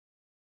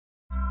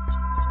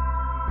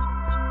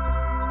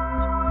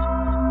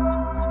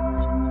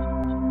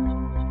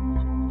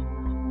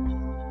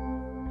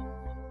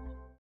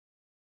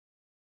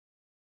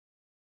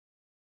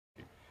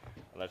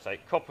say,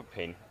 copper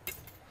pin,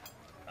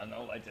 and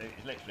all they do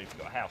is literally, if you've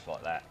got a house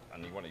like that,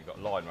 and you've got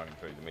a line running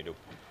through the middle,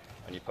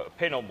 and you put a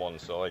pin on one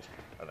side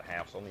of the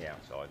house on the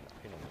outside, and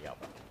a pin on the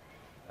other,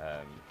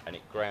 and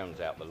it grounds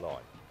out the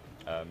line.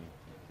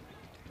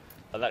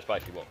 And that's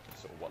basically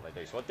what they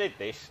do. So I did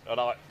this, and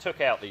I took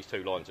out these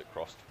two lines that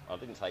crossed. I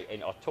didn't say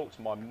any. I talked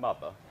to my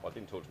mother. I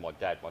didn't talk to my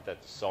dad. My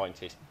dad's a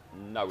scientist,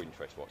 no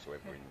interest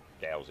whatsoever in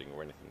dowsing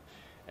or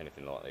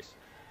anything like this.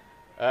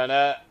 And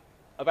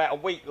about a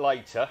week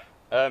later,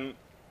 they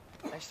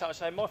started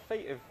saying my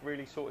feet have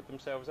really sorted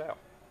themselves out,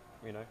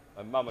 you know.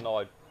 And Mum and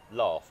I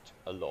laughed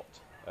a lot.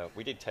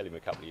 We did tell him a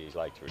couple of years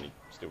later, and he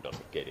still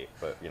doesn't get it.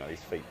 But you know, his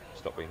feet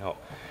stopped being hot,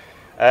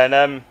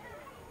 and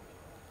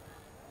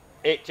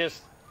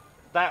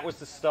that was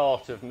the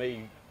start of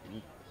me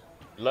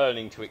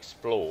learning to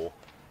explore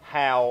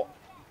how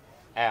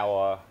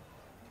our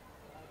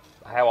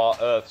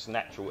Earth's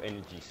natural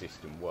energy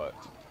system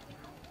worked.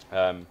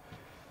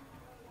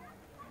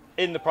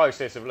 In the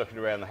process of looking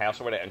around the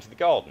house, I went out into the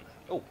garden.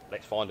 Oh,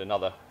 let's find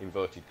another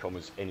inverted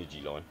commas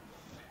energy line,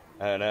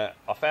 and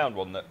I found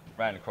one that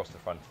ran across the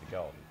front of the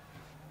garden.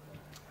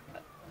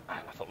 And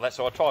I thought,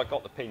 so I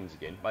got the pins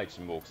again, made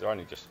some more because they're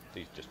only just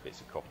bits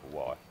of copper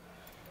wire.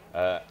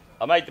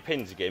 I made the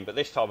pins again, but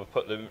this time I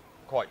put them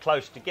quite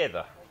close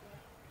together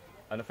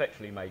and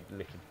effectively made a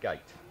little gate.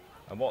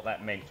 And what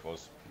that meant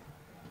was,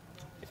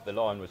 if the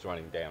line was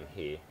running down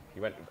here,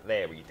 you went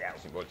there with your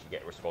dowsing rod to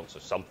get a response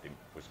of something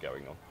was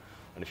going on.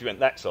 And if you went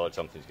that side,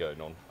 something's going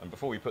on. And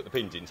before you put the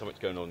pins in, something's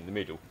going on in the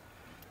middle.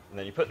 And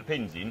then you put the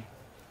pins in,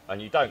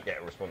 and you don't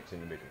get a response in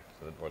the middle.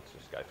 So the rods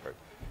just go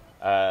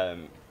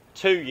through.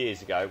 2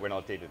 years ago, when I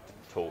did a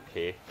talk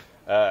here,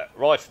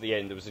 right at the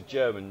end, there was a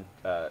German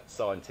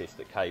scientist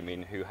that came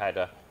in who had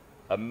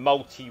a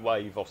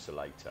multi-wave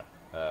oscillator,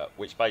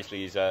 which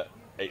basically is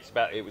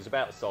it was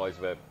about the size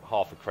of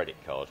half a credit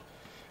card,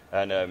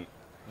 and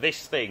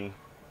this thing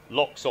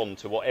locks on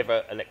to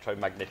whatever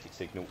electromagnetic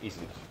signal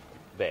isn't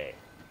there.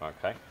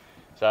 Okay,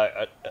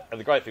 so and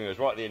the great thing was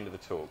right at the end of the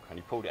talk, and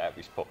he pulled it out of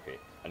his pocket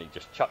and he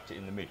just chucked it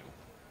in the middle,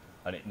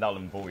 and it null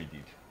and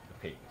voided the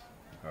pins.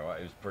 All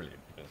right, it was brilliant.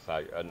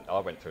 And I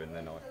went through, and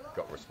then I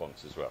got a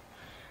response as well.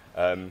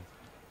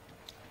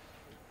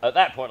 At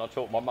that point, I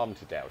taught my mum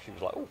to dowse. She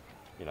was like, "Oh,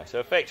 you know." So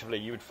effectively,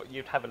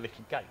 you'd have a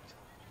little gate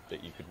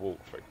that you could walk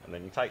through, and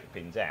then you take the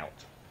pins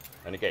out,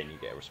 and again, you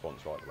get a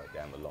response right the way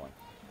down the line.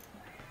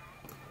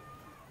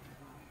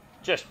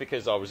 Just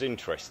because I was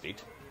interested,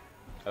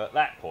 at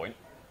that point,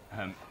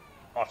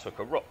 I took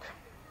a rock,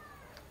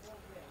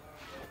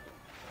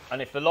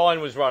 and if the line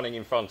was running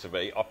in front of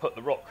me, I put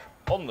the rock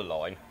on the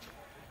line,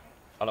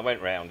 and I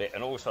went round it,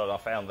 and all of a sudden I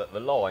found that the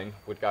line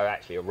would go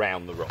actually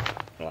around the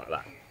rock, like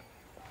that.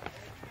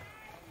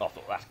 I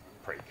thought, that's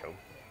pretty cool.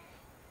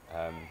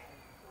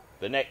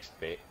 The next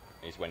bit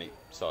is when it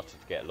started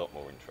to get a lot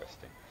more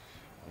interesting.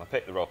 And I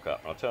picked the rock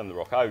up, and I turned the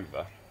rock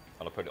over,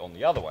 and I put it on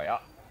the other way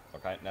up.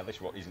 Okay, now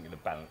this rock isn't going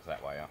to balance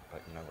that way up,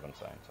 but you know what I'm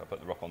saying. So I put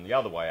the rock on the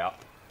other way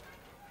up,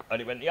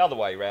 and it went the other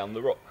way round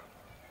the rock.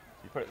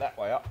 You put it that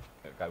way up,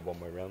 it would go one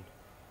way round,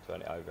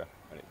 turn it over,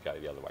 and it would go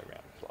the other way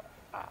round. It's like,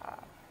 ah.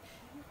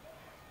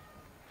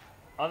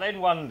 I then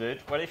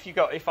wondered, well,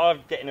 if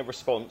I'm getting a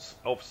response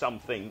of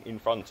something in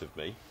front of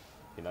me,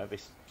 you know,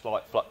 this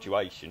slight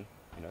fluctuation,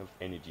 you know,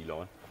 energy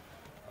line,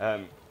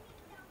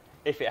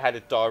 if it had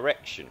a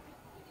direction.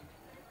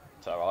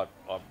 So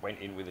I went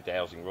in with the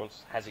dowsing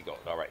rods. Has it got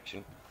a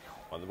direction?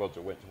 And the rods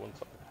all went to one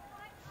side.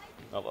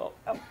 And I thought,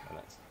 oh, and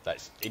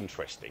that's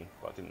interesting,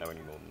 but I didn't know any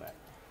more than that.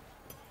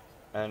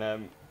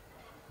 And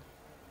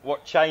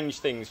what changed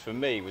things for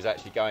me was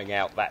actually going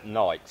out that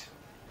night,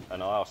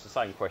 and I asked the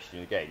same question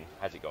again,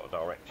 has it got a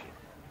direction?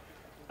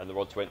 And the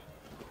rods went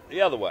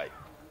the other way.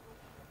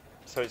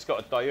 So it's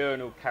got a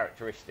diurnal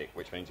characteristic,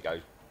 which means it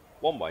goes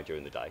one way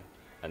during the day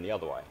and the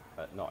other way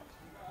at night.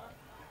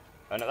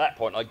 And at that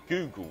point I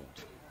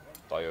Googled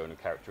diurnal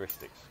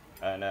characteristics,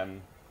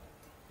 and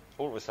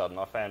all of a sudden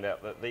I found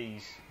out that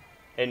these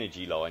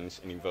energy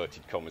lines, in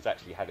inverted commas,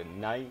 actually had a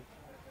name.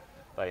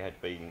 They had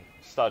been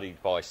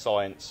studied by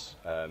science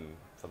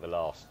for the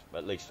last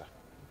at least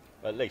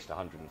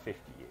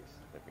 150 years.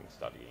 They've been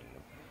studying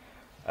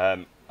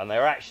them, and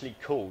they're actually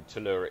called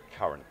telluric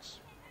currents.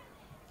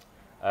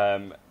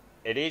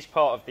 It is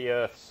part of the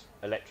Earth's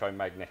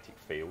electromagnetic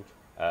field,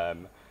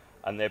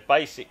 and they're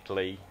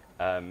basically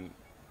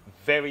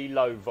very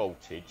low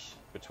voltage,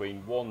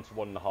 between 1 to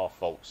 1.5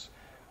 volts,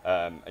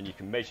 and you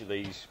can measure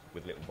these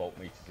with little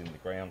voltmeters in the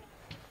ground.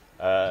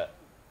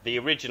 The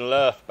original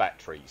Earth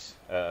batteries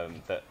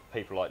that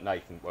people like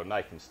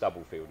Nathan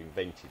Stubblefield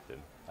invented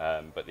them,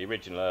 but the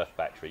original Earth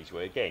batteries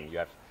were, again, you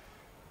have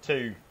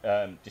two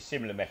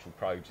dissimilar metal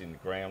probes in the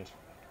ground,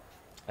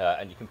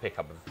 and you can pick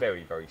up a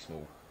very, very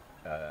small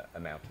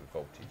amount of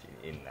voltage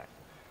in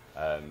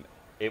that.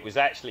 It was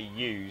actually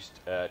used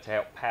to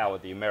help power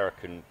the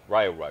American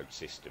railroad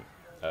system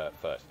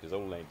first, because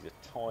all they needed is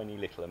a tiny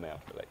little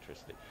amount of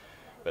electricity.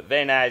 But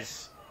then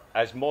as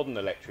modern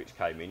electrics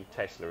came in,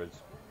 Tesla,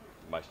 as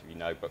most of you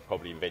know, but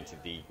probably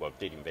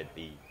did invent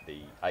the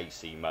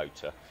AC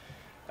motor.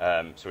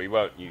 So we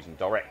weren't using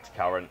direct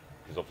current,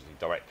 because obviously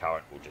direct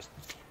current will just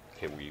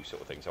kill you,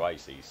 sort of thing. So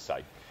AC is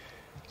safe.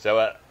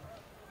 So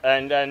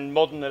and then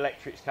modern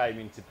electrics came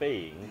into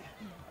being,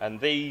 and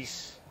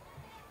this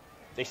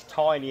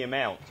tiny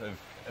amount of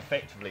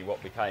effectively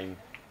what became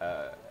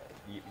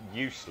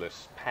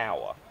useless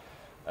power,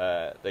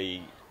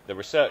 the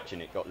research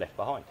in it got left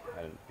behind,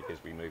 and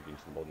because we moved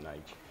into the modern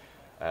age,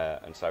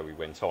 and so we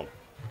went on.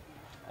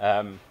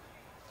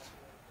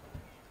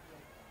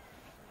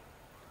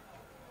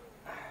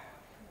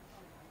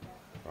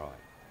 Right.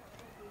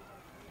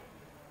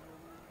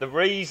 The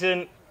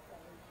reason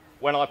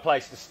when I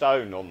placed the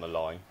stone on the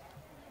line,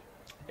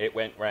 it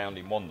went round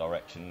in one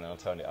direction, and then I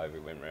turned it over,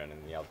 it went round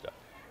in the other,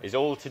 is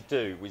all to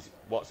do with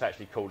what's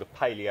actually called a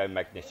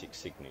paleomagnetic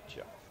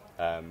signature.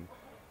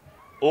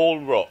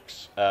 All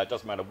rocks,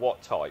 doesn't matter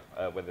what type,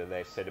 whether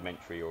they're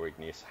sedimentary or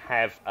igneous,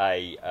 have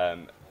a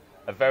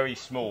very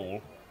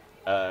small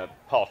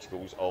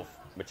particles of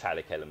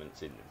metallic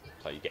elements in them.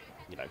 So you get,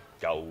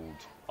 gold,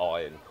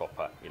 iron,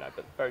 copper,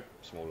 but very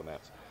small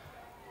amounts.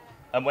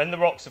 And when the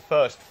rocks are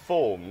first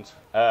formed,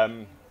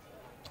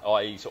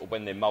 i.e. sort of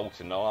when they're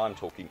molten, I'm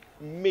talking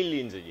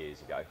millions of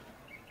years ago,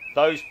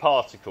 those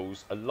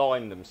particles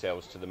align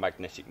themselves to the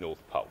magnetic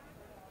North Pole.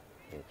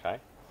 Okay.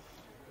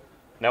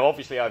 Now,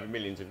 obviously, over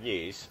millions of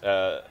years,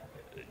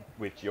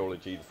 with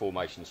geology, the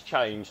formations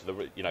change.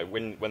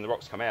 When the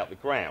rocks come out the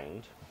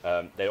ground,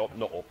 they're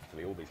not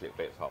optically, all these little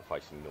bits aren't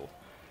facing north,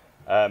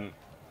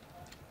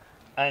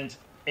 and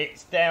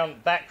it's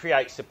down. That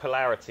creates a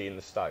polarity in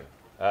the stone.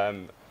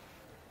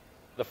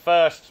 The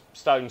first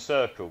stone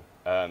circle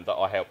that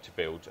I helped to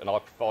build, and I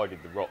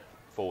provided the rock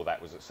for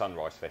that, was at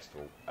Sunrise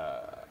Festival.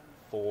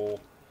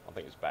 I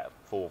think it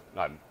was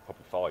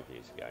probably 5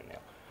 years ago now.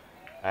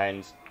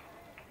 And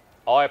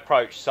I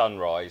approached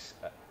Sunrise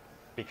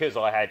because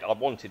I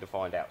wanted to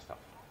find out stuff.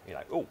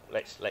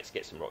 Let's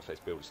get some rocks, let's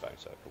build a stone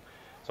circle.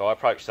 So I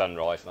approached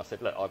Sunrise and I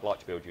said, look, I'd like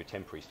to build you a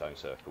temporary stone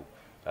circle.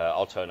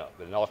 I'll turn up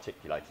with an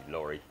articulated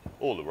lorry,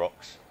 all the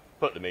rocks,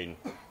 put them in,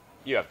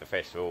 you have the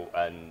festival,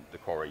 and the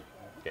quarry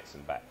gets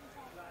them back.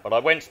 But I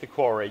went to the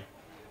quarry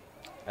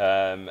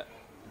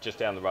just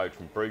down the road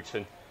from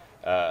Bruton.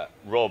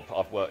 Rob,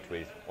 I've worked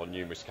with on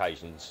numerous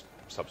occasions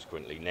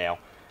subsequently now.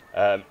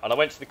 And I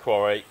went to the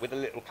quarry with a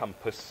little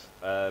compass,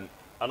 and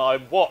I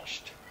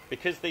watched,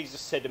 because these are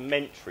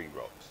sedimentary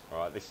rocks,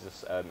 right? This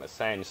is a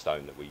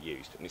sandstone that we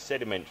used, and it's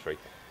sedimentary.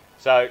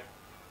 So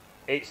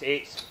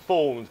it's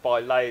formed by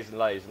layers and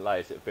layers and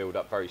layers that build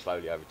up very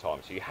slowly over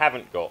time. So you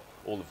haven't got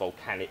all the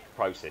volcanic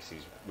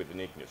processes with an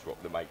igneous rock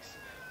that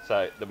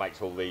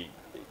makes all the...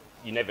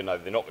 You never know,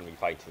 they're not going to be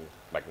facing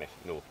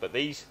magnetic north. But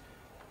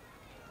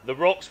the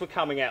rocks were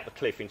coming out the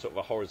cliff in sort of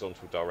a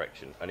horizontal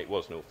direction, and it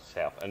was north to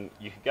south. And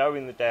you could go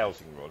in the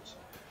dowsing rods,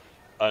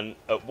 and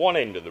at one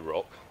end of the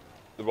rock,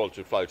 the rods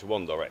would flow to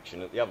one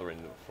direction, at the other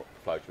end would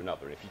flow to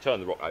another. And if you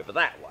turn the rock over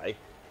that way,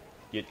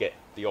 you'd get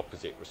the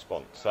opposite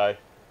response. So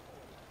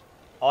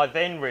I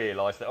then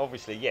realised that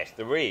obviously, yes,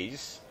 there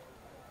is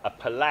a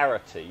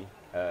polarity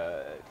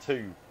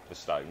to the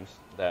stones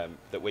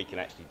that we can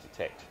actually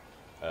detect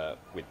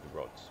with the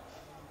rods.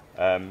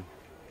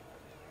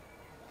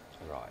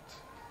 Right.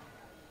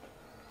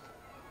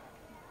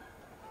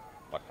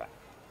 Okay.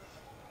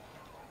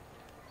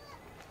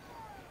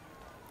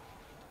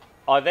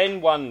 I then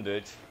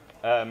wondered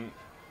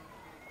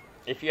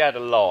if you had a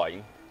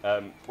line,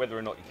 whether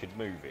or not you could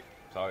move it.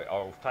 So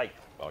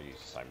I'll use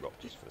the same rock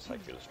just for the sake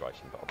of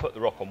illustration, but I'll put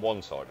the rock on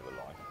one side of the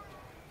line,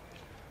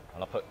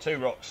 and I'll put two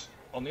rocks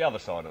on the other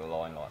side of the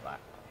line like that.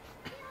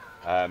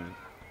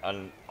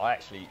 And I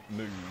actually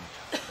moved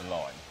the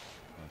line.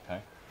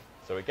 Okay.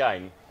 So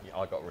again,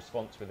 I got a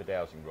response with the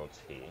dowsing rods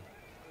here,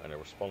 and a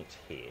response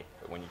here,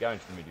 but when you go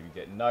into the middle, you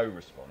get no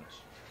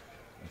response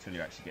until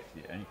you actually get to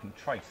it, and you can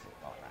trace it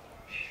like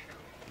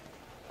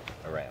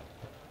that around.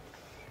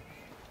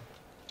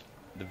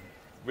 The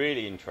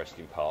really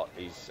interesting part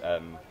is,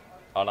 and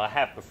I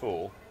have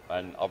before,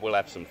 and I will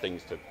have some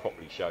things to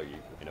properly show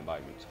you in a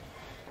moment.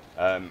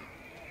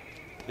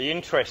 The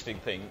interesting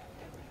thing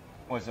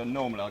was that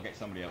normally I'll get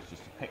somebody else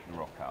just to pick the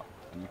rock up,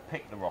 and you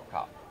pick the rock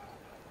up,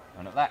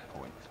 and at that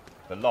point,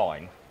 the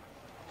line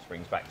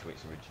springs back to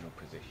its original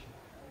position.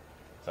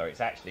 So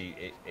it's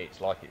actually, it's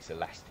like it's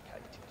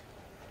elasticated.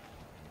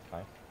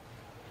 Okay.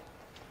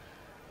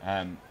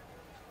 I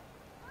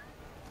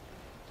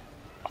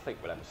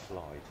think we'll have a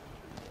slide.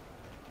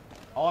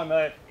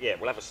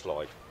 We'll have a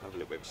slide. Have a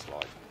little bit of a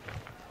slide.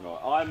 Right,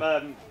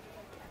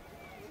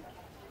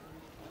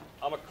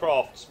 I'm a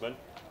craftsman.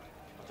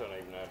 I don't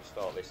even know how to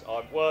start this.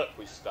 I've worked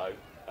with stone.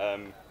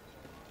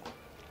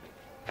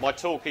 My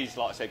talk is,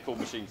 like I said, called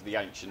Machines of the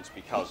Ancients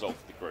because of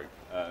the group.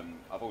 I'm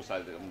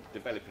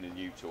developing a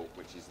new talk,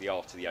 which is the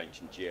art of the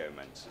ancient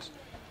geomancers.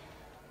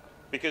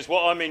 Because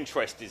what I'm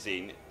interested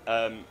in,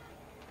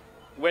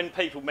 when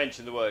people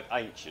mention the word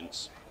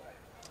ancients,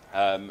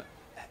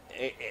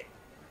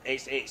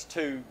 it's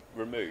too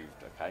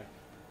removed, okay?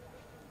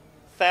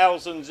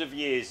 Thousands of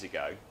years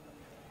ago,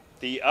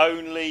 the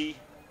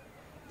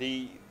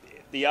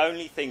the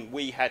only thing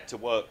we had to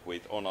work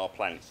with on our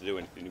planet to do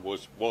anything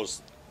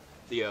was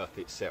the Earth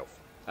itself.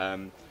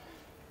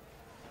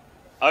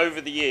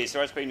 Over the years,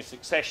 there has been a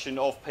succession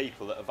of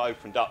people that have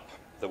opened up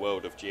the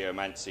world of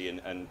geomancy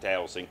and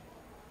dowsing.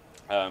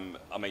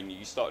 I mean,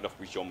 you started off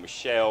with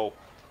Jean-Michel,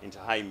 into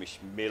Hamish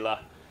Miller,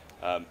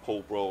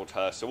 Paul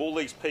Broadhurst. So all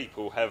these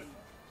people have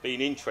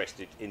been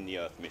interested in the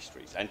Earth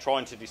mysteries and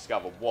trying to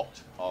discover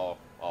what are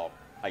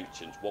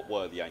ancients, what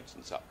were the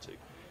ancients up to.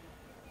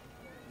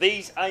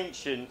 These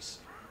ancients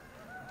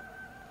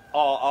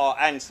are our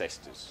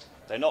ancestors.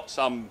 They're not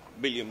some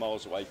million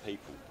miles away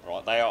people,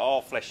 right? They are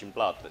our flesh and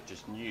blood that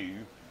just knew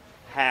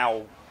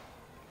how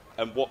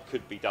and what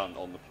could be done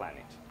on the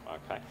planet.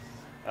 Okay,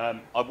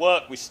 I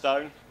work with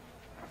stone.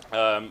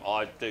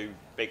 I do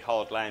big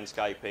hard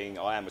landscaping.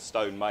 I am a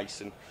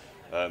stonemason.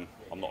 I'm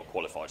not a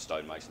qualified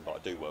stonemason, but I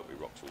do work with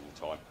rocks all the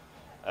time.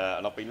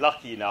 And I've been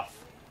lucky enough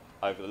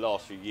over the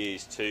last few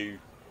years to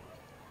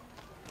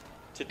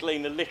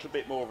glean a little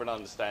bit more of an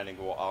understanding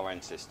of what our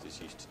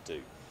ancestors used to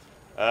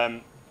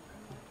do.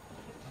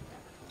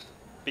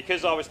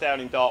 Because I was down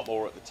in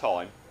Dartmoor at the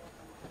time,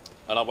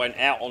 and I went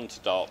out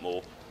onto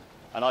Dartmoor,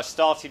 and I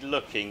started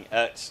looking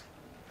at,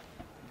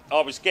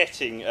 I was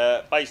getting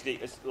basically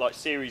like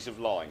series of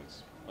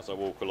lines as I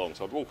walk along.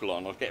 So I'd walk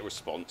along, I'd get a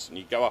response, and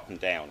you'd go up and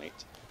down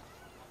it,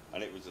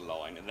 and it was a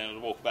line, and then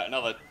I'd walk about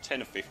another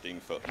 10 or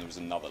 15 foot, and there was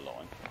another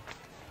line.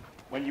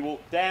 When you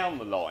walk down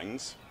the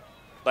lines,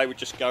 they would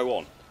just go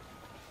on.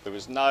 There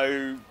was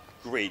no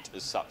grid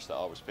as such that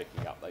I was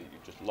picking up, they were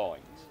just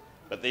lines.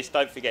 But this,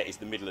 don't forget, is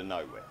the middle of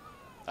nowhere.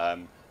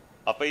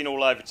 I've been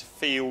all over to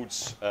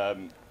fields,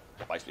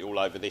 basically all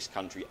over this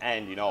country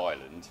and in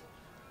Ireland,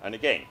 and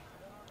again,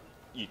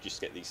 you just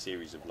get these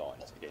series of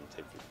lines, again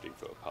 10, 15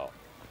 foot apart.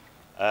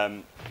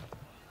 I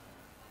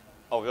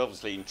was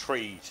obviously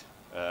intrigued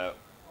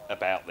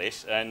about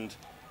this, and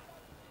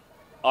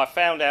I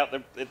found out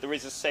that there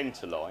is a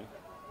centre line,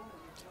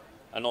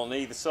 and on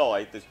either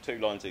side, there's two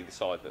lines either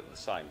side that are the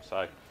same.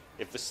 So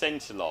if the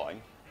centre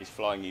line is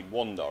flowing in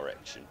one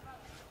direction,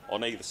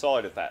 on either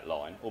side of that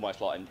line,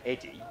 almost like an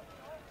eddy,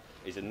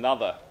 is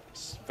another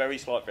very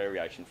slight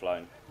variation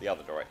flowing the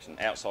other direction.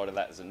 Outside of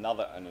that is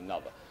another and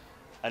another.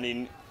 And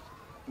in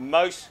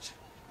most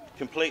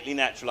completely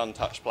natural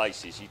untouched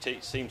places, you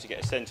seem to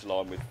get a centre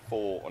line with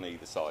 4 on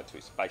either side, so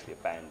it's basically a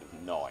band of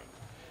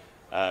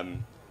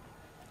 9.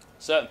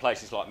 Certain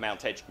places like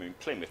Mount Edgecombe in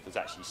Plymouth, there's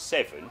actually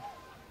 7,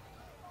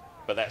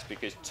 but that's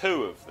because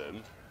 2 of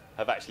them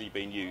have actually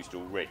been used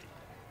already.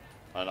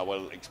 And I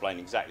will explain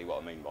exactly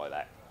what I mean by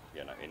that,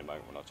 you know, in a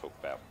moment when I talk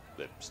about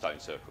the stone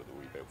circle that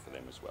we built for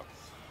them as well.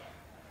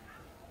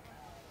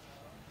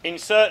 In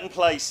certain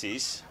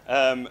places,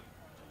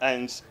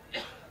 and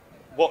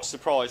what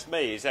surprised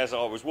me is as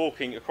I was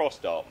walking across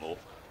Dartmoor,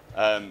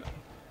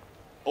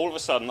 all of a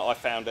sudden I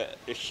found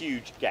a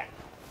huge gap.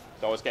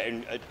 So I was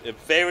getting a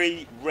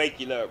very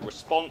regular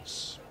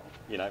response,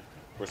 you know,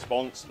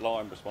 response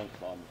line, response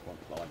line,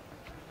 response line.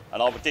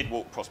 And I did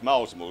walk across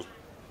miles and miles,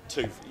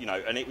 you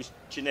know, and it was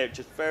generic,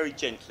 just very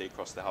gently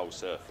across the whole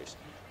surface.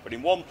 But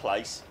in one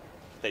place,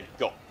 they'd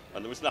gone,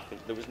 and there was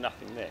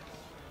nothing there.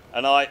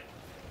 And I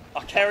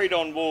carried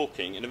on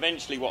walking, and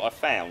eventually what I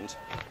found,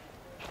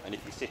 and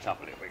if you sit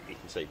up a little bit, you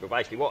can see, but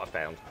basically what I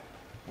found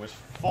was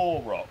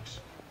 4 rocks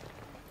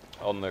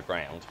on the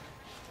ground,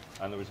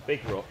 and there was a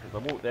big rock. As I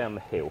walked down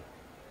the hill,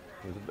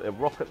 there was a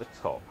rock at the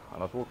top,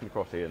 and I was walking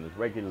across here, and there's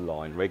regular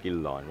line,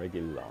 regular line,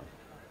 regular line,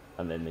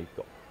 and then they've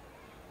got.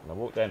 And I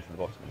walked down to the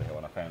bottom of the hill,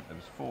 and I found there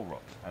was 4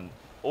 rocks, and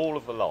all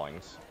of the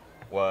lines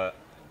were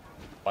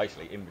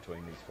basically in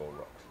between these 4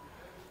 rocks.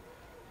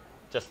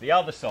 Just the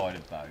other side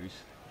of those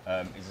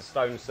is a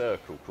stone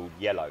circle called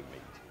Yellowmead.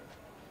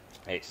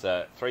 It's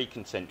 3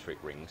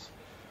 concentric rings,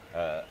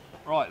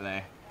 right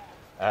there.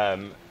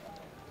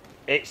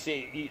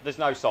 There's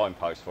no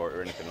signpost for it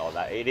or anything like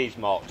that. It is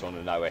marked on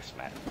an OS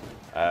map,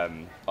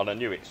 and I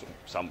knew it's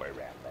somewhere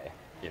around there,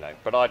 you know.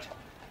 But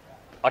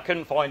I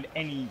couldn't find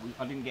any.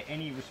 I didn't get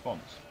any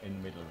response in the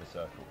middle of the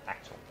circle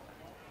at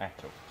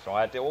all. So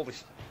I had all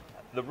this.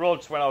 The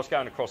rods when I was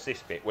going across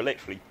this bit were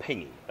literally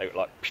pinging. They were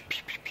like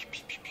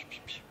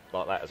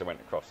that as I went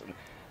across, and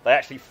they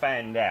actually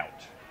fanned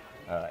out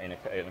in a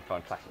kind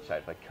of classic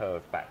shape. They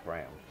curved back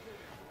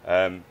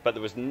round, but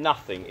there was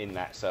nothing in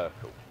that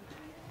circle.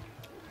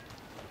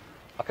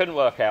 I couldn't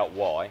work out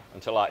why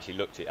until I actually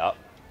looked it up,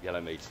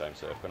 Yellowmead Stone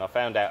Circle, and I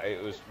found out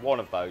it was one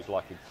of those,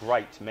 like a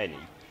great many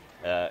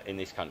in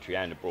this country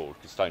and abroad,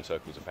 because stone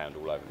circles are found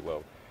all over the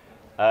world,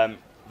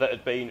 that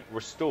had been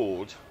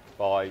restored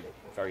by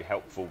very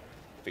helpful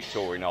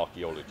Victorian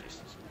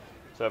archaeologists.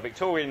 So a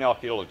Victorian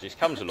archaeologist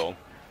comes along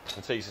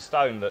and sees a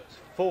stone that's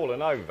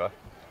fallen over,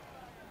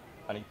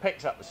 and he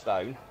picks up the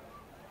stone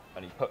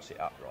and he puts it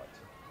upright.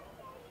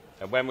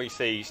 And when we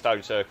see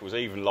stone circles,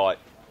 even like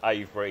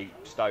Avebury,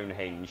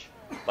 Stonehenge,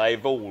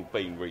 they've all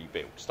been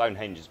rebuilt.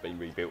 Stonehenge has been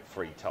rebuilt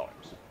 3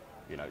 times.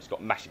 You know, it's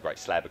got a massive great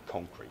slab of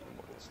concrete in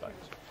one of the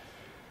stones.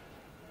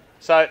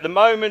 So at the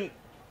moment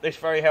this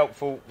very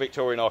helpful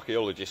Victorian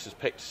archaeologist has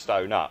picked a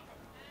stone up,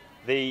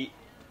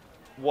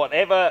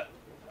 whatever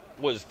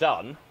was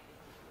done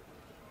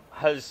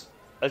has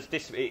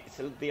the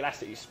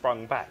elasticity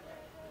sprung back.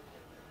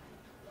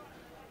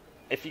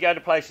 If you go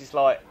to places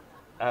like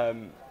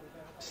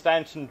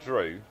Stanton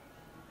Drew,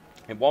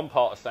 in one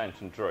part of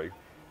Stanton Drew,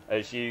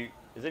 has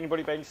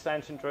anybody been to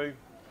Stanton Drew?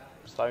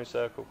 Stone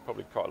Circle?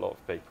 Probably quite a lot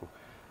of people.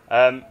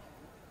 And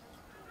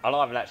I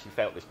haven't actually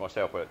felt this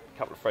myself, but a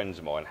couple of friends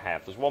of mine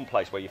have. There's one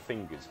place where your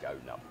fingers go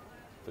numb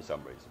for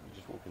some reason. You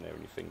just walk in there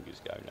and your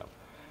fingers go numb.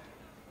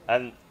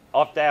 And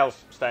I've doused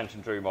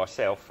Stanton Drew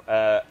myself,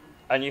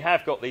 and you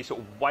have got these sort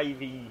of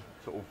wavy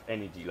sort of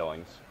energy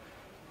lines.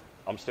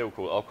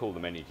 I'll call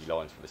them energy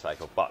lines for the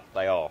sake of, but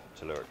they are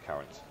telluric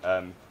currents.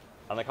 And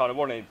they kind of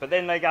want it, but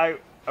then they go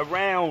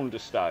around a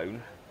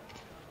stone.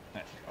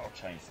 I'll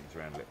change things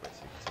around a little bit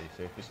so you can see.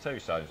 So if there's two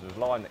stones, there's a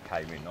line that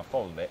came in, I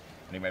followed it,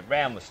 and it went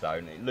round the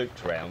stone, it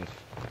looped around,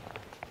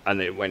 and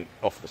then it went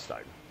off the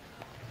stone.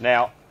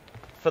 Now,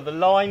 for the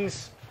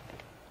lines,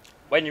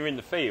 when you're in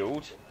the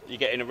field, you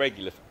get in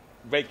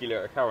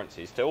regular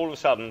occurrences to all of a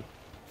sudden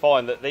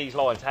find that these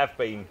lines have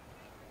been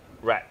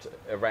wrapped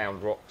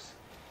around rocks.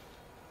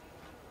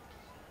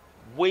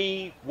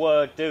 We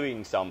were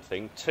doing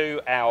something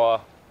to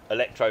our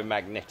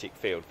electromagnetic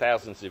field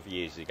thousands of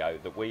years ago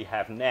that we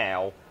have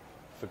now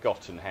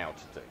forgotten how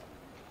to do.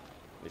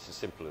 It's as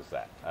simple as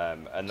that.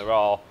 And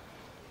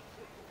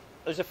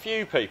there's a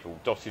few people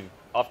dotted.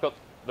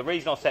 The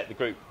reason I set the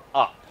group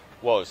up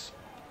was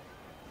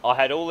I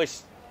had all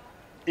this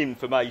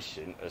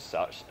information as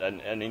such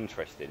and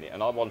interest in it,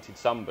 and I wanted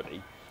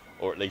somebody,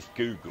 or at least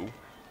Google,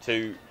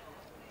 to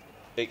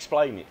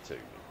explain it to me.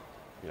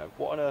 You know,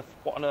 what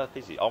on earth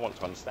is it? I want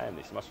to understand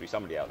this. There must be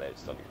somebody out there to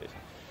study this.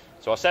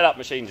 So I set up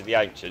Machines of the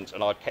Ancients,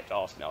 and I kept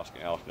asking,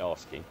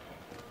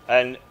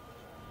 and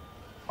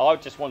I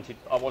wanted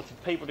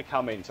people to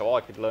come in so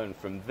I could learn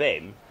from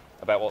them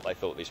about what they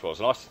thought this was.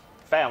 And I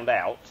found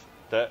out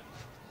that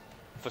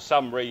for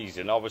some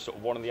reason I was sort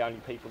of one of the only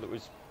people that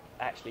was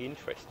actually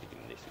interested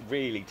in this,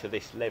 really to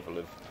this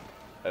level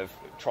of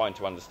trying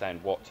to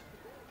understand what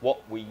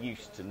we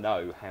used to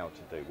know how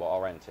to do, what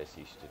our ancestors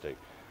used to do.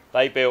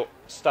 They built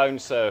stone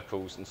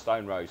circles and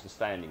stone rows and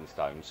standing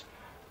stones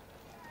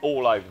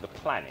all over the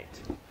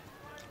planet,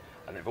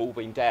 and they've all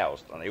been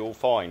doused, and they all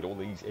find all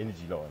these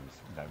energy lines,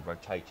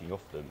 rotating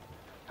off them,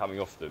 coming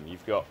off them.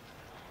 You've got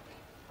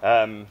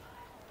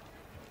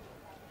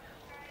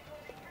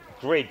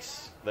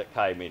grids that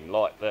came in,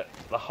 like the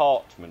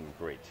Hartmann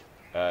grid.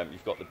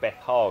 You've got the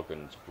Beth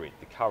Hagen's grid,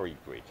 the Curry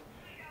grid.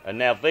 And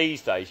now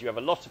these days you have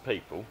a lot of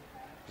people,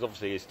 because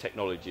obviously as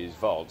technology is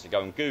advanced, you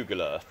go on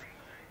Google Earth,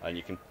 and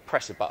you can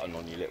press a button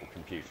on your little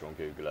computer on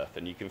Google Earth,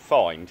 and you can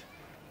find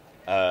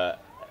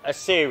a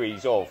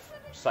series of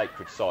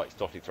sacred sites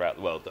dotted throughout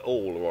the world that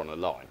all are on a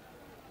line.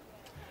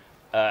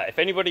 If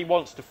anybody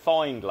wants to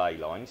find ley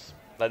lines,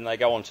 then they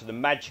go onto the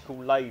magical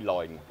ley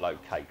line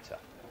locator,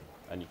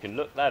 and you can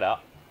look that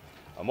up.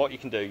 And what you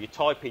can do, you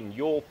type in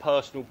your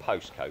personal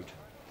postcode,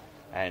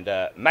 and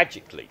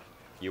magically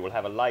you will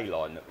have a ley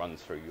line that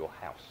runs through your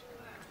house.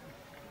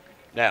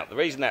 Now, the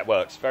reason that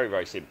works, very,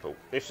 very simple.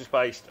 This was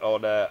based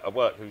on a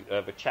work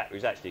of a chap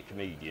who's actually a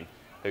comedian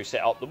who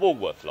set up the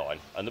Woolworth line.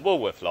 And the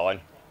Woolworth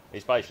line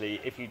is basically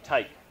if you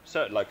take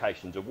certain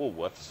locations of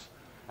Woolworths,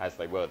 as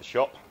they were the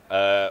shop,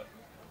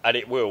 and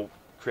it will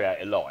create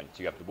a line.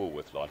 So you have the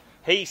Woolworth line.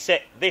 He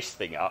set this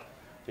thing up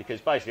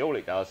because basically all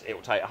it does, it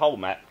will take a whole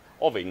map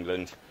of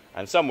England,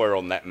 and somewhere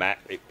on that map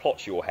it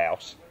plots your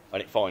house,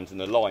 and it finds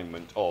an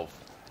alignment of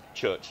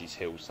churches,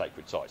 hills,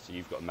 sacred sites. So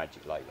you've got a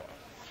magic ley line.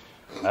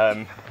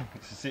 And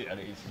it's a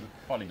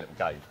funny little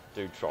game.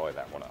 Do try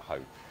that one at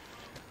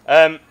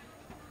home.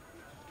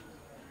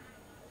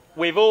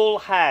 We've all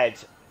had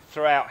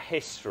throughout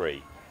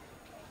history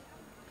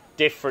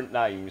different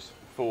names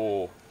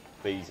for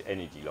these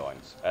energy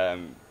lines.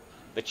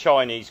 The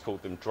Chinese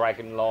called them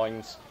dragon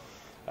lines.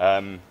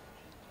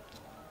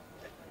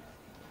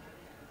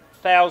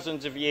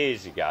 Thousands of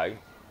years ago,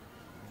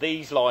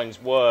 these lines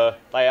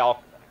they are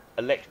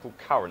electrical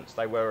currents.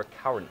 They were a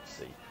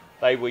currency.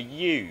 They were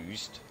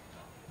used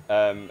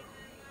by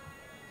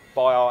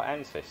our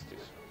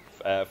ancestors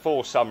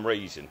for some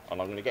reason, and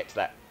I'm going to get to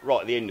that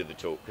right at the end of the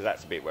talk, because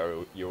that's a bit where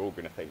you're all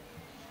going to think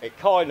it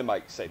kind of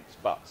makes sense,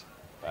 but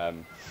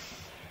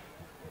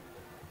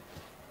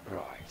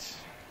right,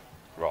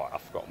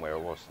 I've forgotten where I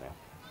was now.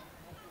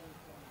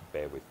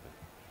 Bear with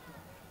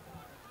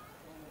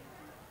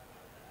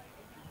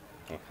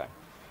me. Okay.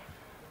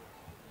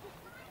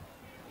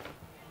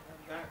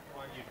 That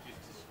one you've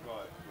just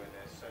described, where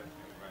they're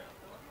circling around.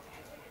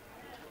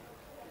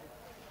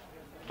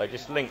 They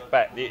just link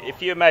back.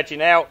 If you imagine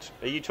out,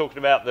 are you talking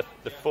about the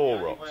four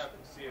rocks? The only way I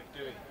can see of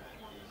doing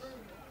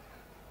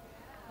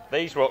that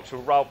is These rocks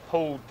were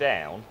pulled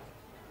down.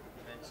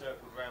 and then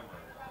circled around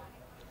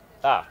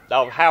one.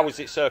 Oh, how was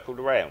it circled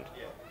around?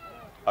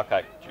 Yeah.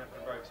 Okay. You have to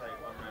rotate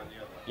one around the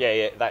other.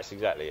 Yeah, that's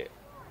exactly it.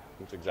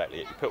 That's exactly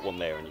it. You put one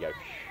there and you go.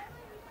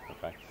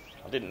 Okay.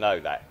 I didn't know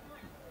that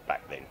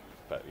back then,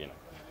 but you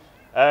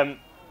know.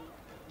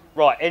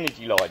 Right,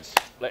 energy lines.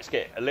 Let's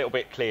get a little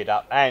bit cleared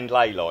up. And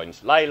ley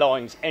lines. Ley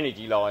lines,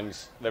 energy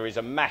lines. There is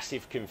a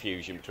massive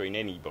confusion between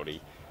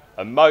anybody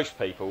and most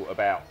people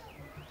about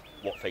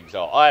what things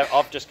are.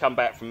 I've just come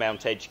back from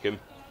Mount Edgecombe,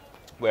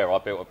 where I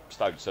built a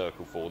stone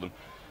circle for them.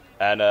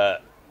 And I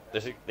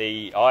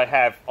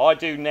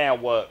do now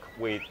work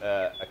with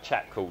a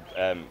chap called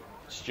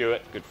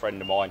Stuart, a good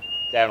friend of mine,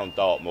 down on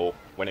Dartmoor,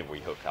 whenever we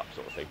hook up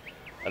sort of thing.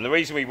 And the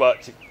reason we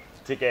work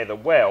together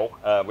well,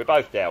 we're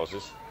both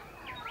dowsers.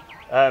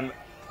 The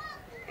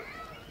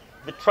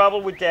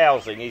trouble with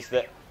dowsing is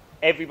that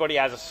everybody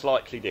has a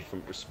slightly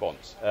different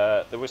response.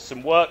 There was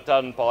some work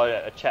done by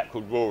a chap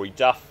called Rory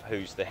Duff,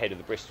 who's the head of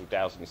the Bristol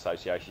Dowsing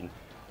Association,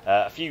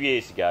 a few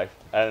years ago,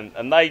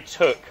 and they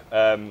took,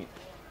 I'm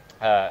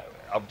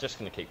just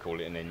going to keep calling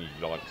it an energy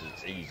line because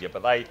it's easier,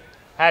 but they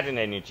had an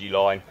energy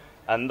line,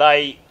 and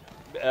they,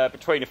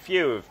 between a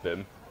few of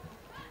them,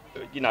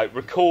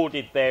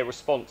 recorded their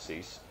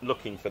responses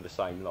looking for the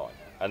same line.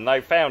 And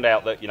they found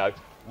out that,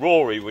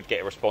 Rory would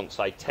get a response,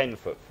 say, 10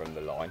 foot from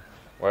the line,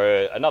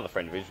 where another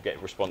friend of his would get a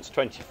response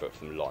 20 foot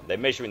from the line. They're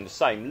measuring the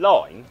same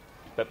line,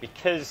 but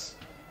because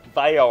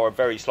they are a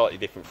very slightly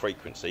different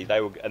frequency,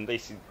 they're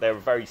a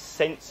very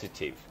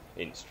sensitive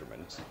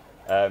instrument,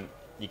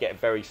 you get a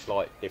very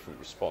slight different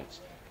response.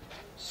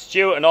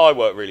 Stuart and I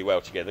work really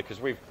well together because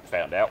we've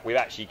found out we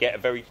actually get a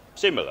very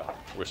similar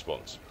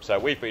response. So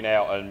we've been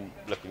out and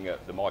looking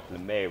at the Michael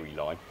and Mary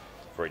line,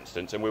 for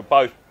instance, and we'll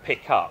both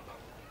pick up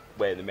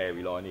where the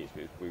Mary line is.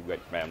 We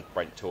went round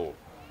Brent Tor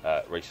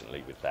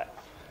recently with that.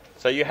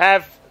 So you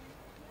have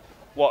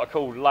what are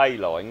called ley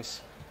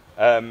lines.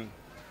 Down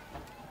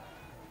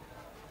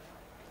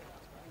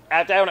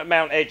at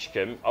Mount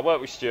Edgecombe, I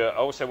work with Stuart. I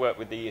also work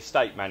with the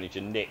estate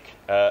manager Nick,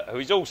 who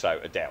is also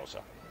a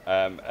dowser,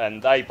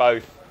 and they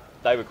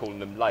were calling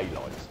them ley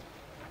lines.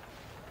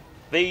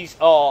 These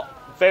are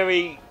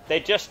they're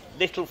just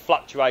little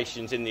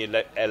fluctuations in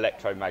the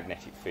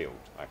electromagnetic field.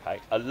 Okay,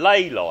 a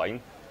ley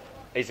line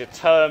is a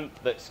term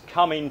that's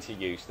come into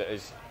use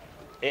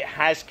it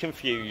has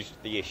confused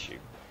the issue.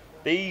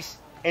 These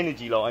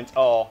energy lines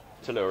are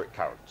telluric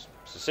currents.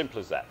 It's as simple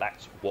as that.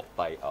 That's what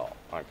they are.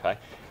 Okay,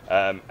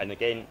 and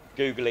again,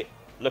 Google it,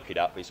 look it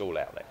up. It's all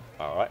out there.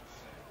 All right.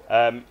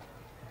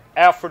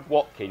 Alfred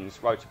Watkins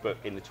wrote a book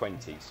in the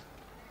 1920s,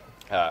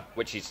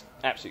 which is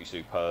absolutely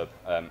superb.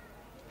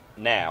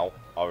 Now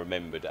I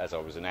remembered as I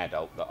was an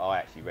adult that I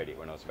actually read it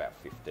when I was about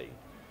 15,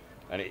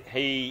 and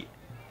he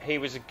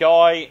was a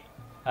guy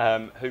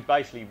who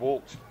basically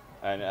walked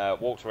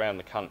around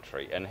the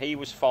country, and he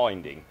was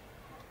finding,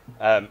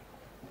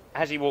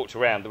 as he walked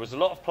around, there was a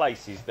lot of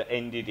places that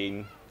ended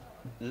in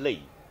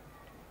Lee.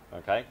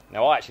 Okay,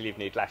 now I actually live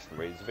near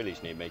Glastonbury. There's a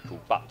village near me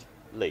called Butt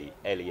Lee,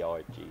 Leigh,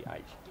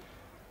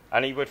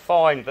 and he would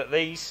find that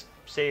these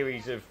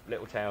series of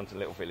little towns and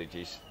little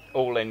villages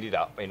all ended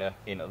up in a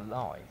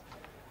line.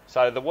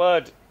 So the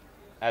word,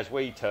 as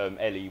we term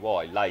ley,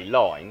 ley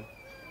line,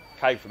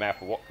 came from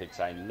Alfred Watkins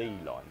saying Lee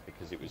line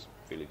because it was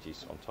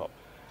villages on top.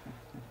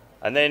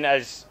 And then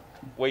as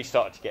we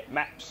started to get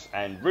maps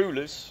and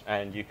rulers,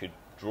 and you could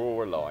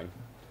draw a line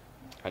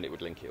and it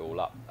would link it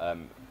all up.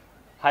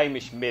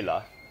 Hamish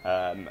Miller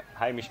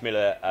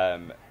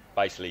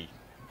basically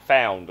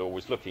found or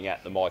was looking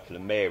at the Michael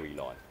and Mary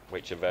line,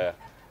 which are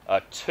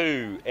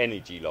two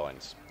energy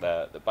lines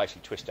that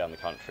basically twist down the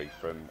country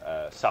from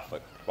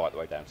Suffolk right the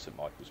way down to St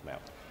Michael's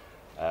Mount.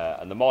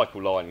 And the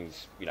Michael line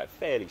is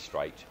fairly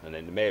straight, and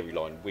then the Mary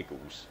line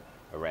wiggles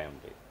around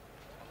it.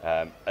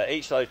 At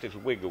each of those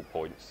little wiggle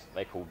points,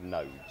 they're called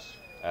nodes.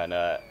 And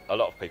a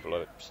lot of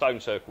people, stone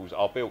circles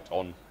are built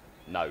on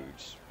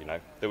nodes.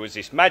 There was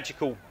this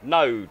magical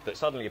node that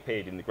suddenly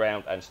appeared in the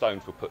ground, and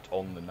stones were put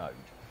on the node.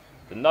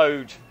 The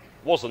node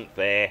wasn't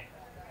there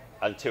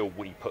until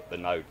we put the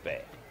node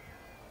there.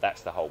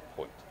 That's the whole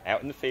point.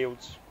 Out in the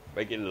fields,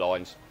 regular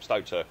lines,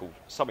 stone circles,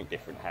 something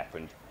different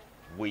happened.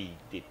 We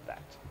did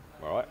that.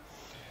 All right.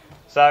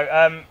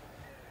 So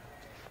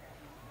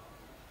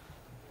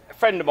a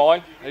friend of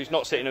mine, who's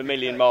not sitting a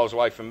million miles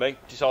away from me,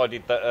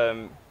 decided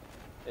that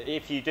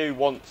if you do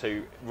want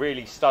to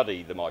really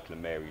study the Michael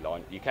and Mary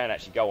line, you can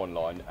actually go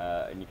online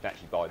and you can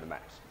actually buy the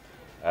maps.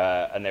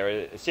 And there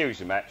are a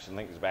series of maps. I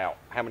think there's about,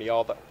 how many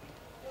are there?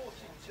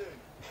 42.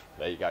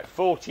 There you go,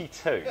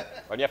 42.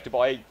 And you have to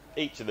buy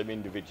each of them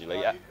individually.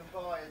 Well, you can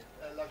buy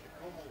like a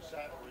Cornwall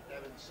set or a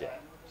Devon set. Yeah.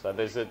 So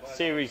there's a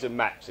series of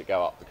maps that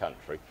go up the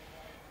country.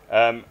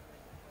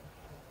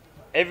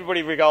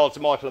 Everybody regards the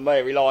Michael and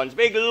Mary lines,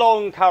 big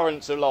long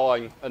currents of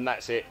line, and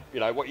that's it.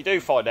 What you do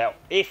find out,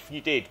 if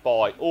you did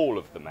buy all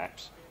of the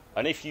maps,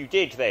 and if you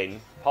did then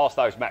pass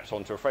those maps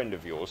on to a friend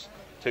of yours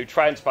to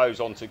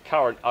transpose onto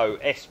current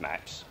OS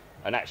maps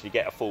and actually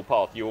get a full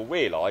path, you'll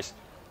realise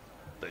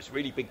there's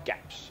really big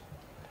gaps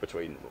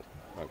between them all.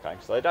 Okay,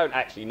 so they don't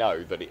actually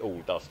know that it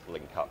all does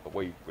link up, but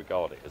we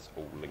regard it as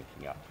all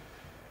linking up.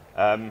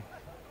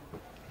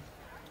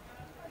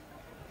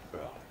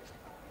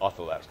 I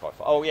thought that was quite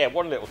fun. Oh yeah,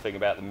 one little thing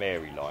about the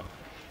Mary line,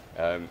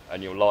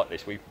 and you'll like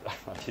this. I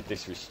did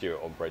this with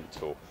Stuart on Brent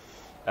Tor.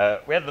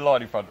 We had the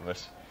line in front of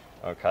us,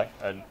 okay,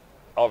 and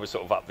I was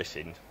sort of up this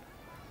end,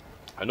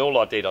 And all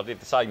I did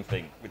the same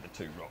thing with the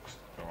two rocks,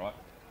 all right?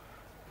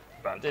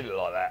 But I did it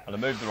like that, and I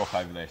moved the rock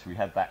over there, so we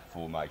had that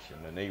formation,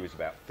 and he was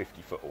about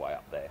 50 foot away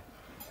up there.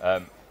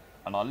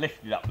 And I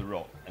lifted up the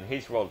rock, and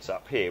his rods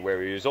up here,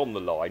 where he was on the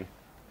line,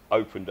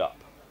 opened up.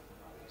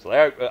 So they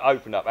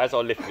opened up as I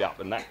lifted up,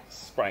 and that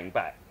sprang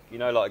back. You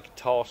know, like a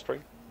guitar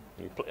string,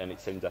 and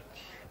it sends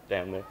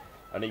down there.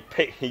 And he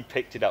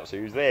picked it up, so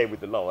he was there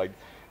with the line,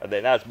 and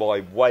then as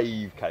my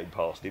wave came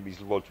past him,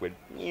 his rods went,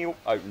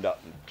 opened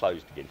up and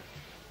closed again.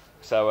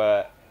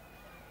 So,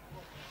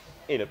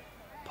 in a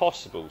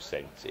possible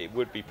sense, it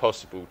would be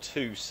possible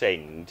to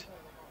send,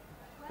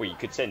 well, you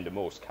could send a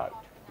Morse code.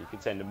 You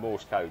could send a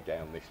Morse code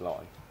down this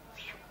line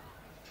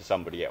to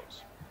somebody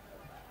else.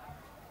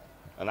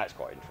 And that's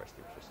quite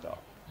interesting for a start.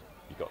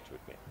 You've got to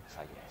admit.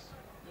 Say yes.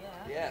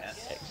 Yeah.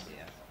 Yes. Excellent.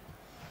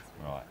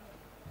 Yeah.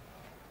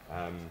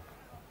 Right.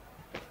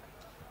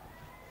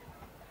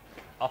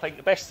 I think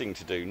the best thing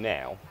to do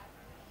now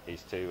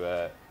is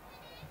to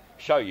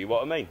show you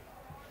what I mean.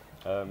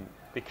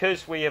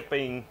 Because we have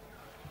been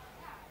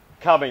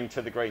coming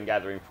to the Green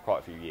Gathering for quite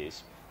a few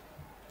years,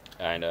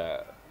 and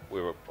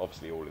we were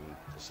obviously all in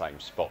the same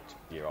spot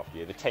year after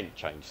year. The tent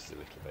changes a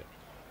little bit,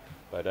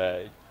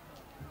 but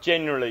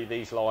generally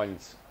these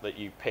lines that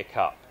you pick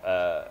up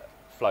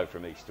flow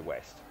from east to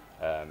west,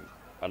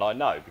 and I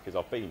know because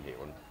I've been here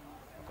on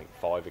I think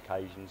 5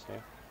 occasions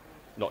now,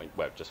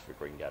 just for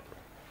Green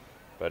Gathering,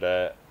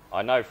 but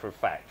I know for a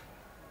fact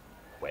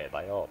where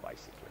they are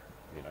basically,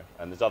 you know.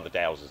 And there's other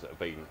dowsers that have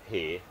been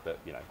here that,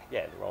 you know,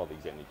 yeah, there are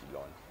these energy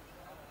lines.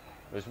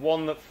 There's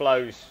one that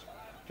flows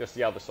just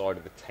the other side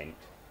of the tent,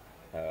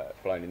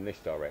 flowing in this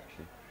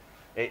direction.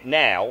 It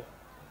now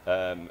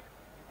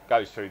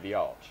goes through the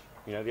arch.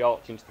 You know, the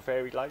arch into the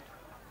fairy glade.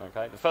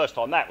 Okay, the first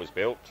time that was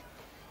built,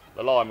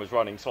 the line was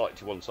running slightly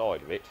to one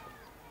side of it.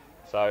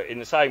 So in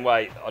the same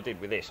way I did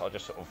with this, I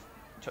just sort of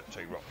took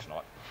 2 rocks and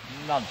I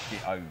nudged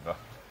it over,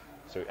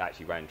 so it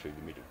actually ran through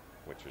the middle,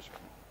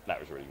 that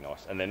was really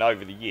nice. And then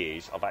over the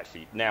years, I've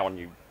actually, now I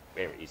knew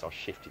where it is, I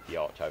shifted the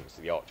arch over,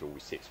 so the arch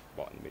always sits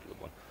right in the middle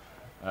of one.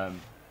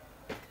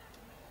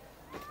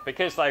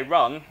 Because they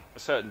run a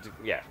certain,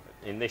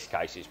 in this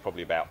case it's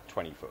probably about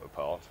 20 foot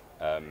apart.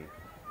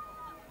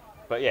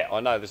 But yeah, I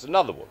know there's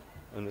another one,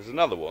 and there's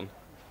another one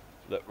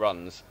that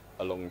runs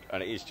along,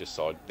 and it is just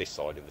this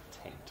side of the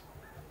tent.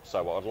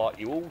 So what I'd like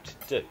you all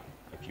to do,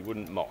 if you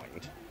wouldn't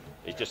mind,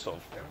 is just sort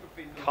of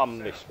come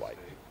this way.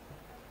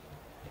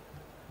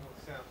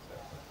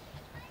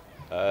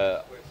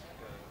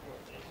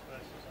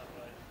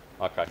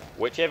 Okay,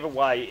 whichever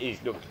way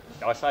is, look,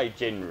 I say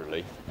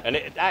generally, and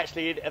that's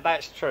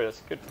true,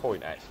 that's a good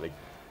point actually.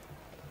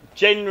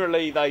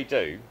 Generally they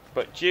do,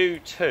 but due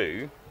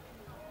to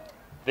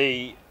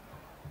the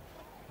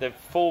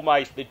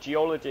formation, the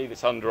geology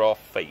that's under our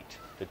feet,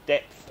 the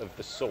depth of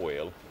the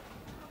soil,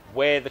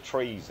 where the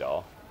trees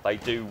are, they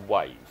do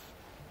wave,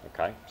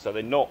 okay? So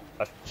they're not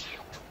a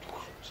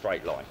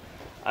straight line.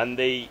 And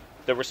the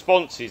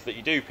responses that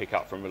you do pick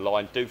up from a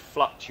line do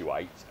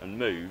fluctuate and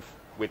move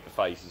with the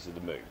phases of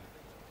the moon.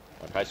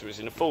 Okay, so it's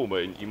in a full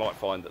moon, you might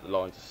find that the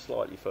lines are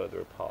slightly further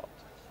apart.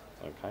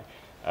 Okay.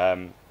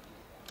 So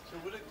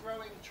would a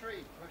growing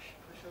tree push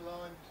a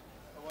line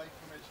away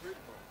from its root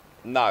ball?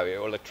 No,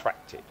 it will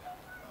attract it.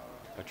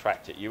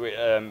 Attract it. You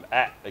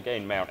at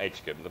again Mount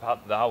Edgecombe,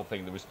 the whole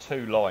thing. There was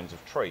 2 lines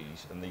of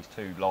trees, and these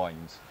 2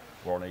 lines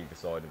were on either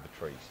side of the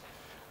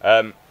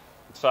trees.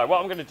 So what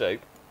I'm going to do.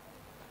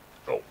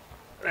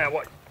 Now,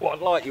 what I'd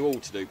like you all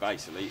to do,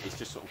 basically, is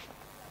just sort of...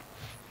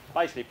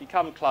 Basically, if you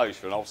come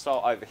closer, and I'll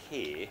start over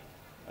here,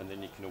 and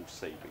then you can all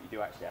see, but you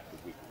do actually have to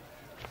wiggle.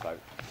 So,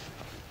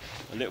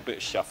 a little bit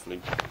of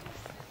shuffling.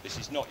 This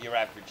is not your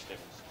average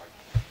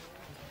demonstration.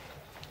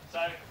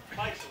 So,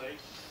 basically,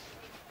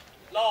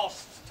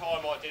 last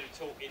time I did a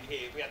talk in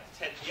here, we had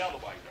the tent the other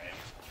way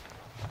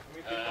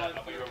round,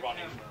 and we were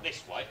running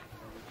this way.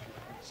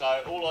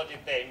 So, all I did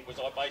then was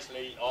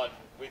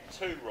with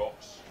 2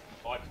 rocks,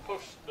 I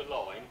pushed the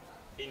line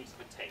into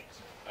the tent,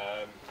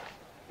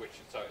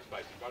 so it's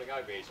basically running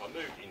over here, so I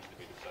moved it into the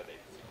middle so that you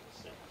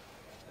can see.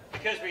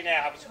 Because we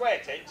now have a square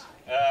tent,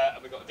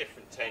 and we've got a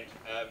different tent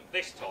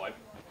this time,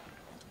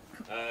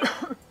 I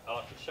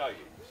can show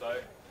you. So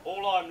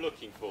all I'm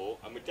looking for,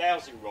 and with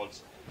dowsing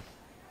rods,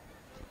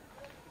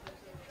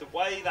 the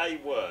way they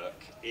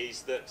work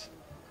is that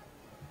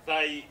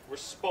they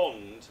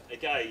respond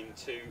again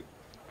to,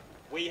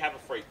 we have a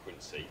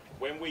frequency.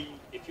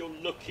 If you're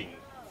looking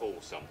for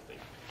something,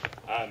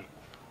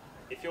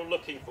 if you're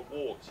looking for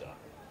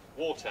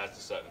water has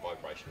a certain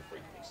vibrational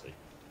frequency,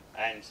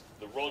 and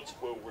the rods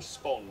will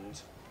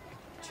respond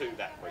to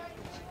that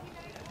frequency.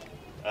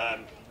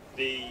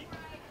 The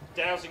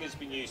dowsing has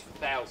been used for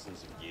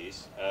thousands of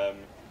years,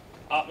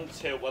 up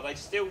until, well, they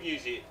still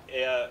use it,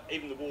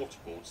 even the water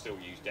boards still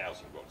use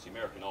dowsing rods. The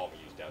American Army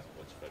use dowsing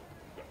rods for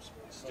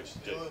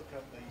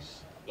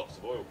lots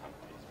of oil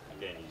companies,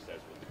 again, use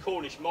dowsing rods. The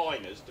Cornish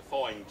miners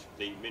defined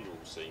the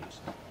mineral seams.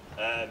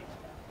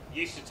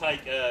 Used to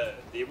take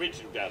the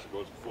original dowsing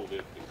rods before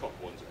the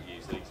copper ones that we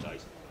use these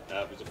days,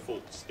 was a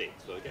forked stick.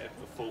 So they get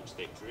a forked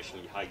stick,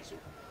 traditionally hazel,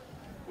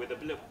 with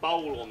a little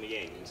bowl on the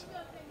end.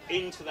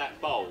 Into that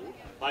bowl,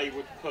 they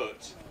would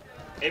put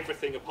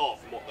everything apart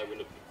from what they were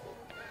looking for.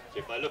 So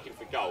if they're looking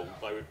for gold,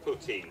 they would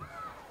put in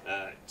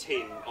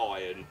tin,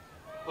 iron,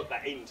 put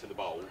that into the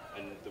bowl,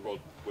 and the rod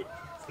would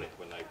flip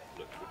when they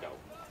looked for gold.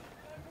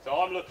 So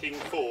I'm looking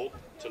for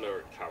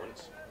telluric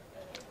currents,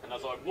 and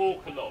as I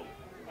walk along,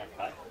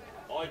 okay,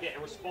 I get a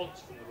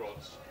response from the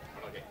rods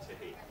when I get to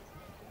here.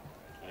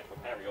 And if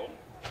I carry on,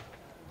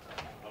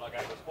 and I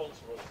get a response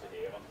from rods to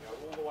here, and I can go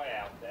all the way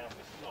out down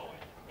this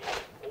line,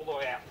 all the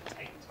way out the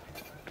tent,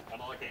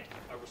 and I get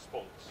a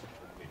response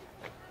from the middle.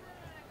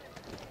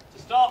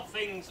 To start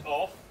things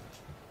off,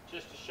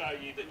 just to show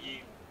you that you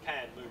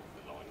can move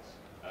the lines,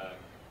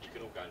 you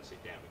can all go and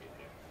sit down again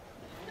now.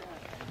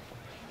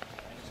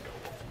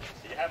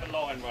 So you have a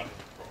line running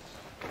across.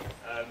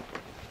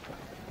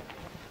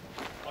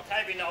 I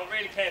came in now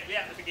really carefully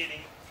at the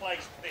beginning,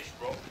 placed this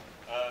rock.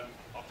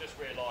 I've just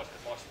realised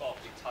that my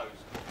sparkly toes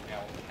are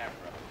now on the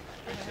camera,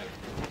 which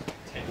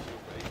potential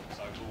be,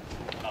 so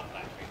we'll love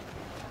that bit.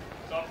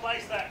 So I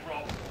placed that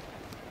rock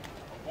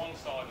on one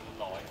side of the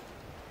line,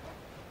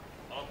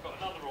 and I've got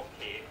another rock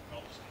here, and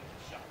I'm just going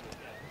to shuffle it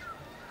down.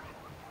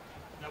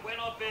 Now when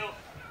I built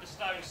the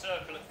stone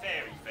circle at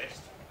Fairy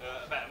Fest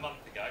about a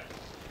month ago,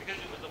 because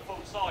it was a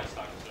full-size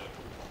stone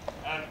circle,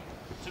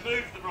 to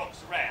move the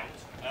rocks around,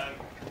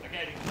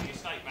 again it was the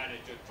estate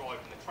manager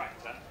driving the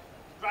tractor,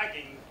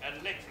 dragging and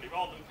literally,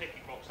 rather than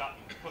picking rocks up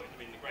and putting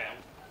them in the ground,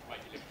 to make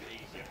it a little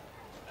bit easier,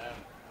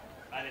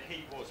 and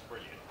he was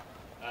brilliant.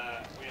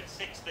 We had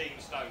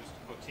 16 stones to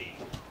put in,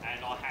 and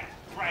I had to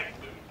drag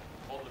them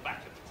on the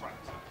back of the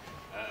tractor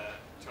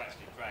to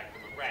actually drag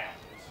them around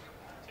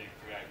to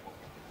create what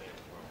we did there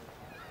as well.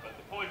 But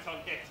the point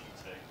I'm getting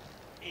to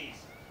is,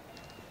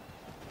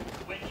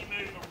 when you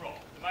move a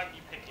rock, the moment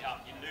you pick it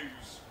up, you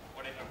lose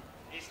whatever.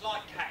 It's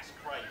like cat's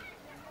cradle,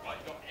 right?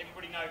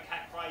 Everybody know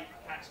cat's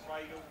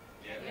cradle?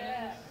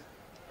 Yeah.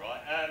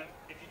 Right.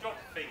 If you drop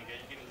a finger,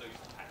 you're going to lose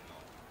the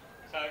pattern.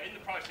 So in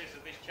the process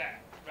of this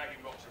chap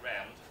dragging rocks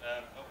around,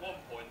 at one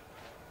point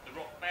the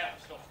rock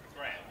bounced off the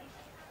ground,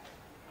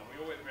 and we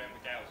all went around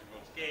with gouges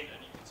once again,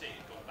 and you can see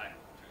it's gone back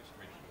to its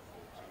original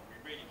form. So we'll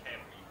be really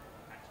careful you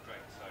have to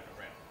drag the stone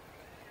around.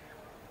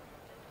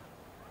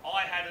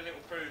 I had a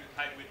little crew that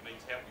came with me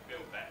to help me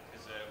build that,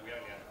 because we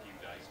only had a few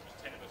days. It was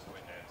 10 of us that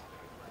went down to do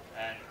it.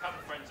 And a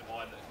couple of friends of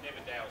mine that had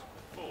never dowsed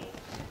before,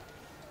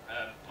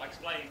 I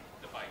explained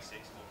the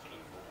basics, what to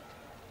look for,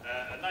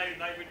 and they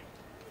would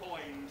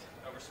find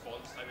a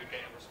response. They would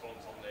get a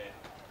response on there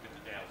with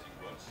the dowsing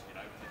rods, you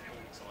know, and they'd be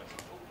all excited.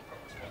 Oh, we've got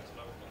a response, I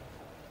know what I'm looking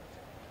for.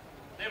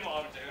 Then what I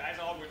would do, as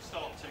I would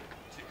start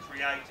to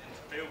create and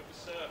to build the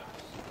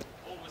circles,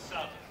 all of a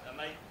sudden,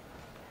 and they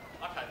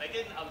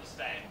didn't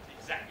understand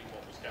exactly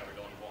what was going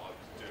on, what I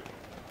was doing,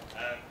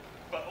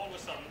 but all of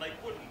a sudden they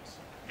wouldn't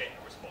get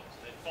a response.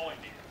 They'd find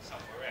it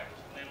somewhere else,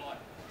 and they're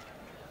like,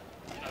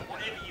 you know,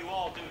 whatever you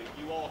are doing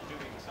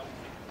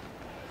something.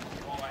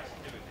 You are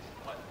actually doing this.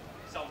 Like,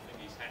 something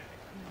is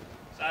happening.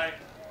 So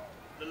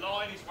the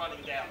line is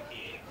running down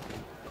here.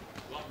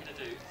 What I'm going to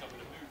do is I'm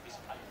going to move this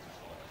paper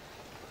slightly.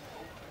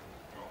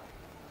 Right.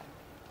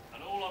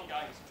 And all I'm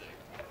going to do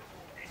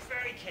is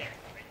very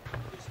carefully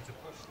is to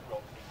push the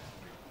rock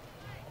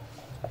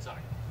in. So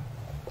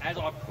as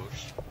I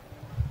push,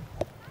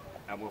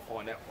 and we'll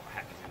find out what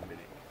happens in a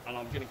minute. And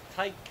I'm going to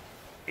take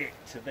it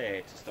to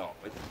there to start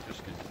with,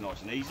 just because it's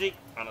nice and easy,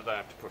 and I don't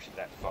have to push it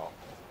that far.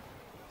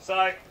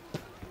 So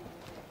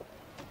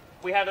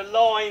we had a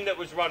line that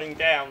was running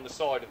down the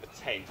side of the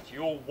tent.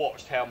 You all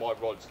watched how my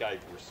rods gave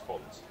a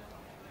response.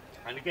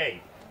 And again,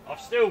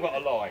 I've still got a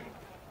line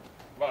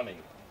running,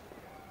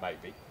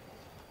 maybe.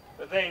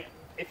 But then,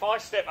 if I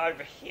step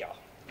over here,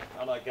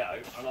 and I go,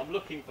 and I'm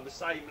looking for the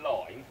same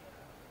line,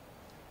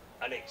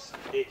 and it's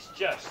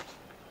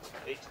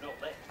not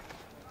there.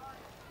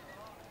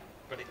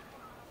 But if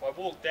I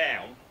walk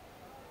down,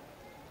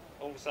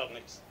 all of a sudden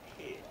it's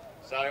here.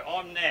 So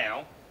I'm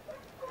now,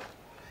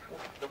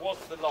 there was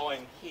the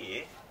line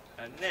here,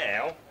 and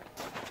now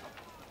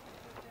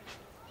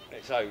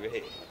it's over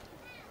here.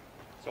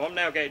 So I'm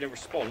now getting a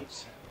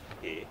response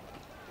here.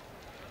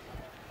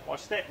 If I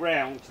step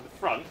round to the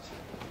front,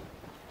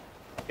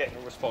 I'm getting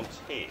a response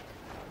here.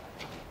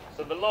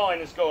 So the line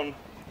has gone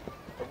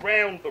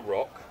around the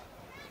rock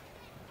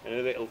in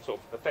a little sort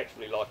of,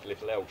 effectively like a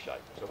little L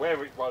shape. So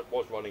where it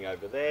was running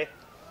over there,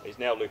 is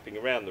now looping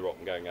around the rock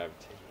and going over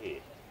to here.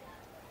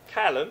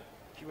 Callum,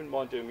 if you wouldn't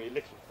mind doing me a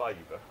little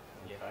favour.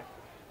 Yeah. Okay?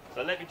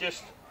 So let me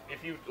just,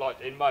 if you'd like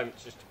in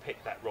moments, just to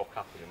pick that rock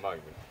up in a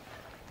moment.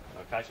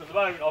 Okay, so at the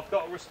moment I've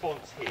got a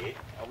response here.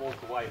 I walk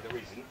away, there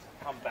isn't.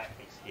 Come back,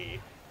 it's here.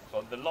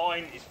 So the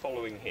line is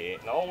following here.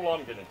 Now all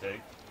I'm going to do,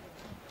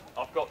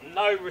 I've got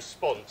no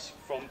response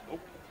from, oh,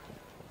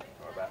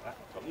 sorry about that.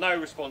 I've got no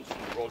response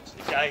from the rods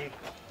again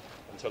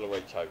until I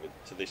reach over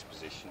to this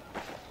position.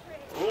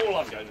 All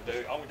I'm going to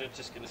do, I'm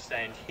just going to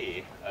stand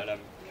here, and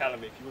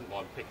Callum, if you wouldn't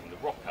mind picking the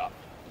rock up,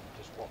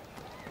 just rock.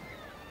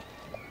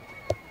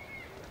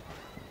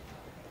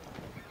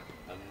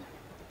 And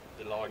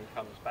the line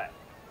comes back.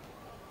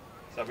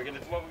 So what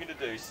we're going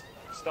to do is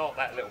start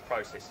that little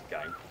process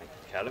again. Thank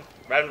you, Callum.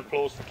 Round of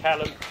applause for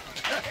Callum.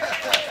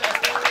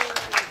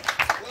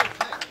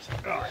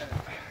 Right.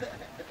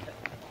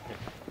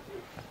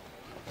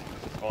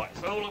 Right,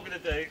 so all I'm going to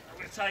do, I'm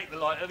going to take the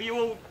line. Have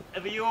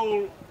you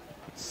all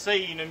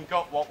seen and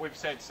got what we've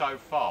said so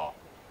far?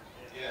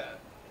 Yeah.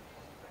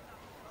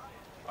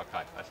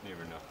 Okay, that's near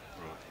enough.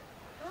 Right.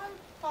 How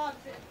far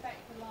does it affect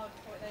the line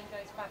before it then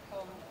goes back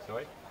on?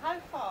 Sorry? How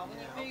far, when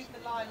you move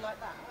the line like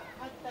that,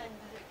 how then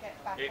does it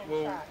get back It on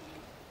will- track?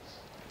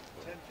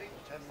 10 feet,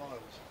 10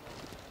 miles.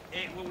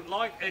 It will,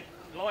 like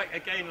a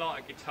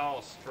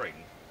guitar string,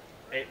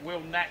 it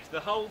will the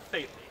whole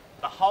thing,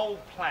 the whole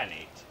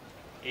planet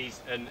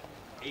is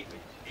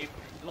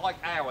like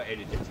our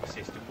energetic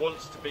system it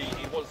wants to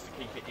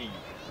keep it even.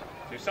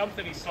 So if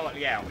something is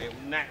slightly out, it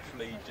will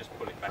naturally just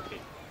pull it back in.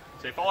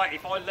 So if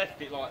I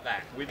left it like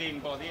that, by the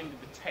end of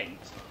the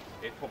tent,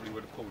 it probably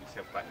would have pulled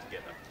itself back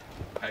together.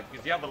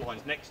 Because the other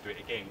lines next to it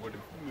again would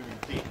have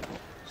moved in.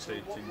 So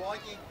why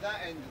did that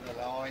end of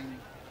the line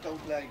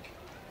don't leg?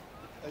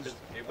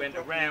 It went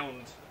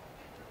around.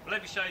 Well,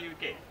 let me show you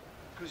again.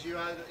 Because you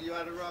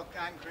had a rock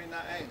anchoring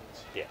that end.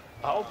 Yeah.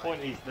 The whole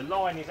point is the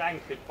line is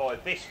anchored by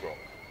this rock.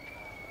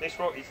 This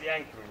rock is the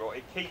anchoring rock.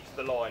 It keeps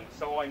the line,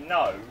 so I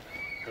know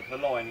that the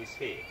line is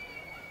here.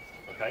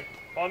 Okay.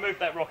 If I move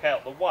that rock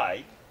out the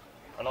way,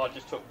 and I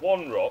just took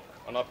one rock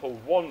and I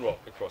pulled one rock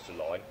across the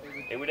line,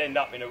 it would end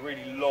up in a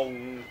really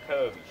long,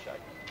 curvy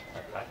shape.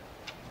 Okay.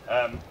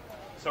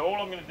 So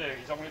all I'm going to do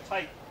is I'm going to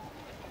take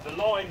the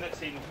line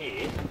that's in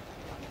here,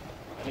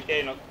 and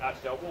again, I'll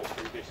walk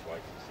through this way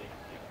to see.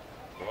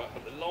 Right,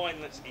 but the line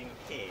that's in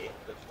here,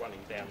 that's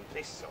running down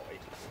this side,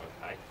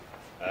 okay,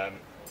 I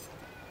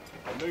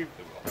move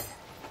the rock,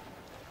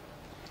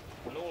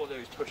 and all I do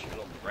is push it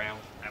along the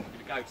ground, and we're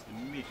going to go to the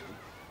middle,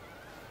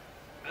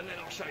 and then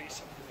I'll show you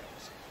something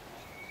else.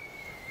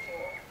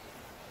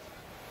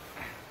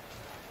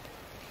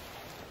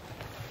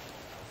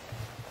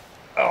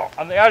 Oh,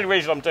 and the only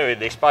reason I'm doing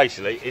this,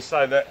 basically, is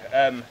so that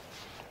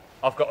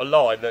I've got a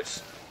line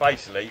that's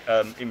basically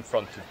in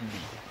front of me.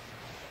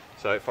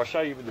 So if I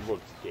show you with the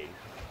rods again.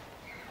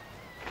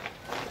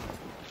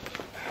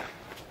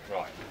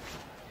 Right.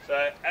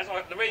 So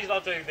the reason I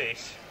do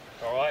this,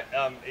 all right,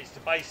 is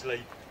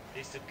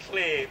to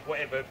clear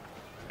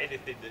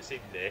anything that's in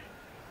there,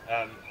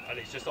 and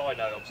it's just I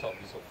know I'm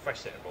starting a sort of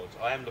fresh set of rods.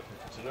 I am looking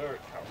for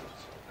Telluric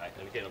currents, okay,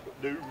 and again I've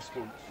got no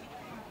response.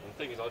 And the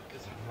thing is,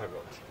 because of my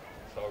rods,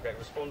 so I get a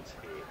response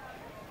here,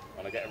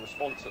 and I get a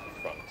response at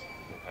the front,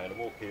 okay, and I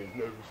walk here,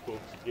 no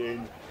response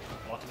again.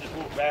 And I can just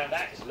walk around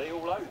actually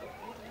all over.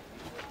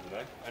 You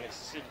know, and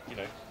it's, you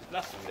know, there's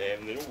nothing there,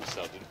 and then all of a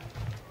sudden,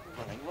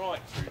 running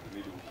right through the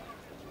middle of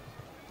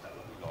that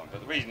lovely line.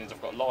 But the reason is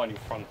I've got a line in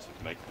front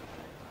of me,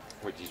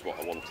 which is what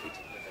I wanted.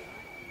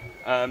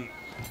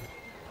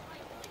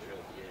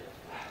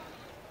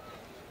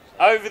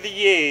 Over the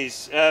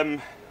years,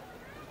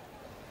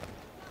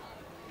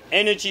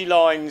 energy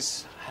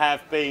lines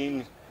have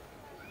been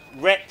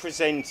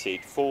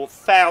represented for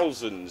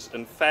thousands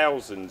and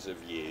thousands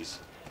of years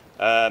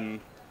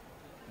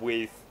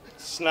with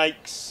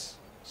snakes,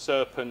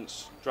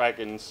 serpents,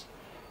 dragons,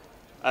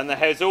 and there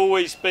has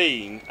always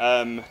been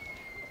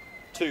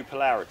two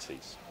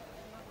polarities,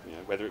 you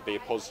know, whether it be a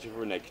positive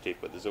or a negative,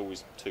 but there's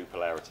always two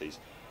polarities.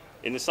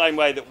 In the same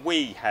way that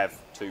we have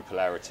two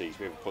polarities,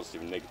 we have a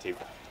positive and negative,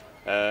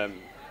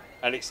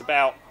 and it's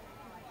about,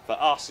 for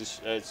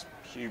us as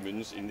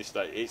humans in this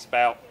day, it's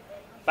about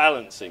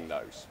balancing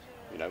those.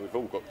 You know, we've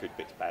all got good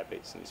bits, bad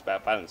bits, and it's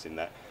about balancing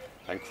that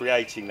and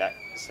creating that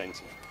sense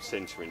of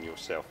centre in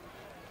yourself.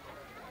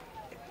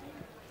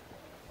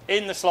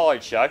 In the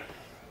slideshow,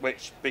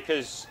 which,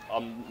 because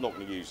I'm not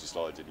going to use the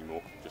slides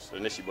anymore, just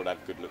unless you want to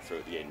have a good look through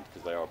at the end,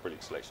 because they are a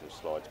brilliant selection of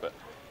slides, but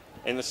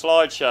in the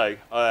slideshow,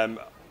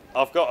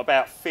 I've got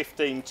about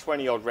 15,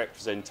 20 odd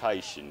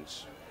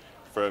representations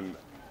from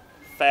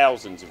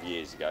thousands of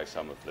years ago,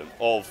 some of them,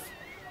 of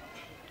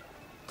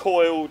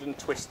coiled and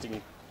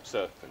twisting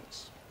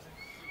serpents.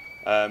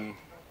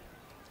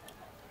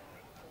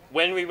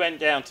 When we went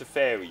down to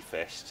Fairy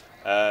Fest,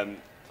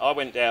 I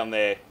went down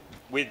there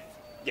with,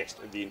 yes,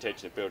 the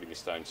intention of building a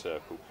stone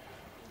circle.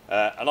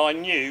 And I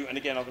knew, and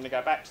again I'm going to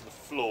go back to the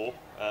floor,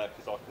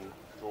 because I can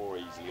draw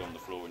easily on the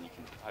floor and you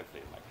can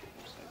hopefully make it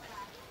more sense.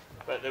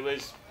 But there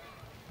was,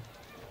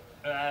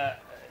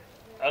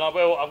 and I'm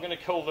going to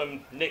call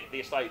them, Nick, the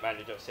estate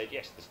manager, said,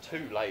 yes, there's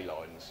two ley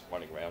lines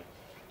running around.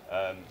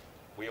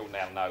 We all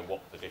now know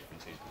what the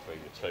difference is between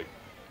the two.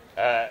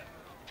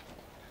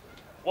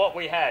 What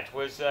we had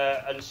was,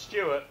 and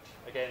Stuart,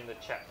 again the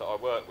chap that I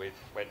work with,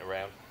 went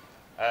around,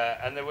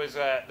 and there is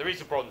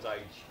a Bronze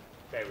Age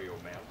burial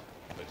mound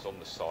that's on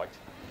the site,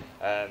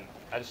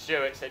 and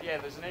Stuart said, yeah,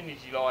 there's an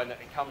energy line that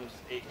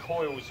it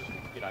coils,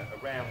 you know,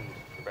 around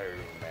the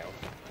burial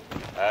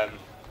mound,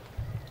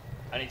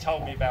 and he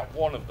told me about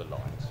one of the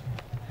lines.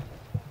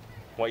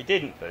 What he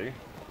didn't do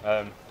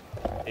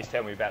is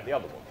tell me about the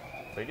other one.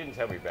 So he didn't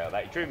tell me about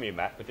that. He drew me a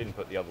map but didn't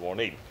put the other one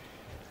in.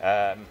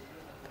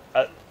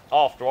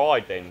 After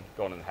I'd then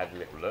gone and had a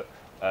little look,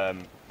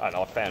 and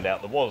I found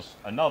out there was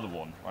another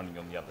one running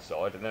on the other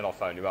side, and then I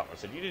phoned him up and I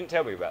said, "You didn't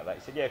tell me about that."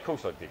 He said, "Yeah, of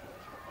course I didn't.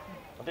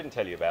 I didn't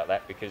tell you about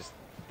that because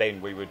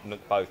then we would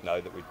both know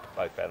that we'd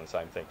both found the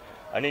same thing."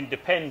 And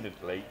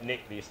independently,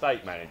 Nick, the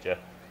estate manager,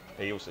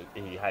 he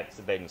had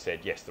then said,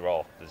 "Yes,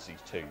 there's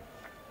these two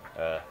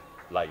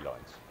ley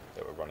lines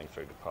that were running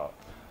through the park."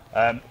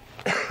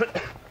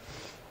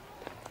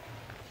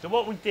 So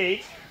what we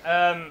did,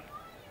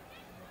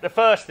 the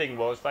first thing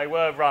was they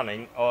were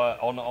running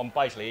on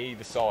basically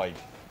either side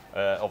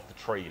of the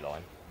tree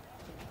line.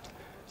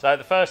 So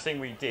the first thing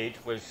we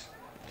did was,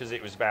 because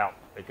it was about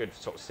a good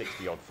sort of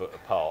 60 odd foot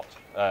apart,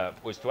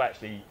 was to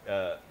actually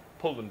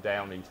pull them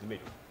down into the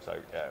middle.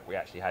 So we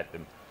actually had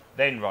them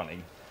then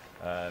running,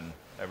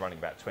 they're running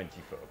about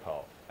 20 foot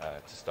apart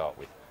to start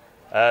with.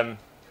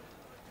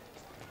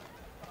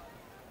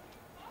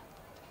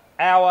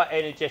 Our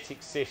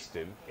energetic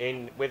system,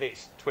 with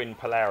its twin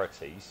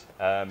polarities,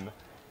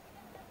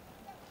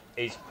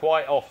 is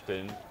quite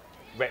often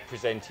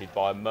represented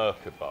by a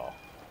Merkaba,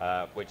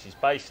 which is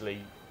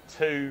basically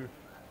two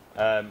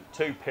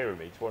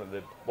pyramids,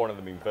 one of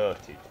them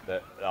inverted,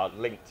 that are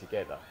linked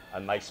together,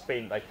 and they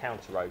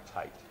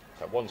counter-rotate.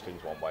 So one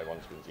spins one way,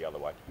 one spins the other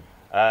way.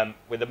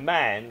 With a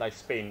man, they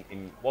spin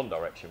in one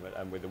direction,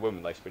 and with a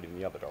woman, they spin in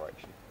the other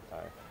direction.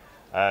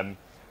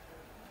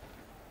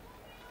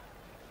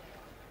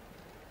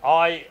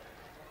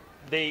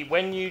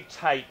 When you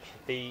take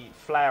the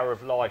Flower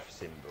of Life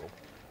symbol,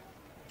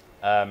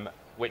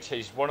 which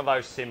is one of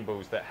those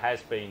symbols that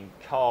has been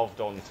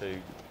carved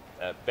onto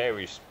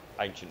various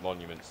ancient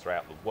monuments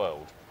throughout the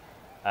world,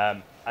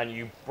 and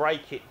you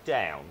break it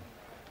down,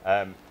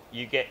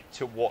 you get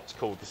to what's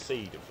called the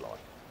Seed of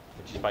Life,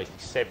 which is basically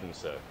 7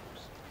 circles.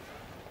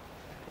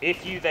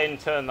 If you then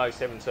turn those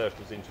 7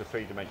 circles into a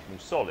 3-dimensional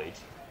solid,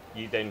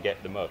 you then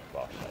get the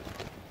Merkaba shape.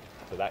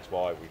 So that's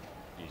why we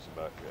use a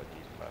Mercury and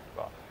use a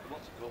Merkaba.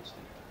 What's it called,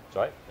 Steve?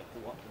 Sorry?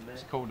 What,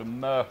 It's called a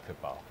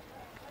Merkaba.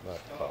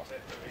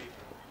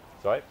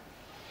 Sorry?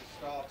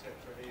 Star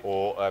tetrahedron.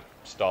 Or a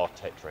star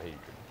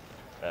tetrahedron.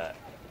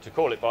 To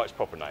call it by its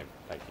proper name,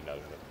 thank you,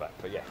 Nolan, at the back.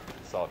 But yeah,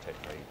 star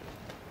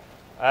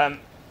tetrahedron.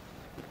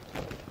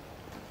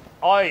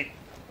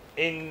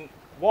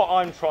 What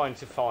I'm trying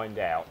to find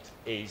out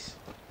is,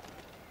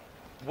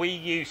 we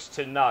used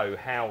to do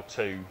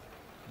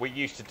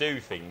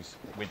things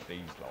with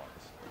these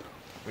lines.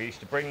 We used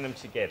to bring them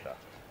together.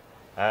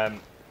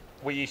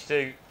 We used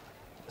to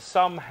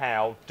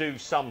somehow do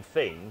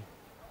something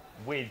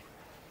with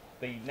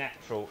the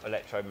natural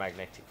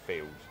electromagnetic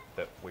field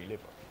that we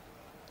live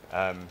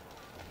on.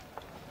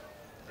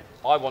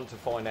 I want to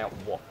find out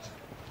what.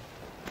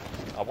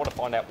 I want to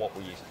find out what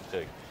we used to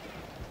do.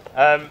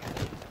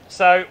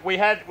 So we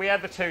had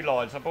the 2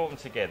 lines. I brought them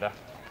together.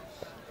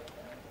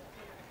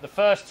 The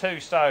first 2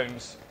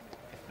 stones,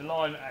 the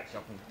line, actually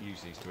I can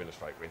use these to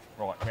illustrate with.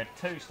 Right, we had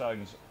 2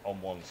 stones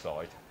on one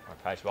side.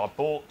 Okay, so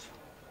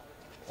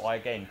by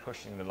again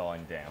pushing the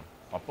line down.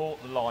 I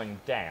brought the line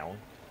down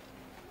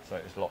so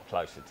it was a lot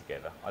closer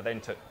together. I then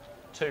took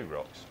 2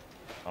 rocks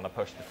and I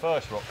pushed the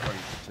first rock through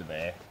to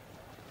there,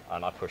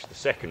 and I pushed the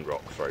second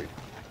rock through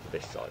to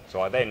this side.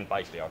 So I created a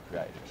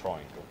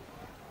triangle.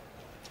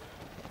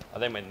 I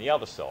then went the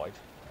other side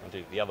and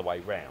did it the other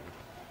way round.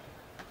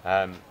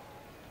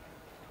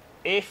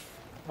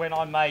 When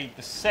I made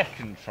the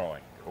second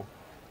triangle,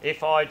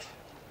 if I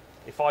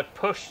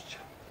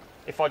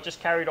just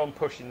carried on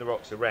pushing the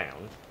rocks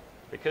around,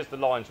 because the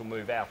lines will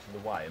move out of the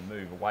way and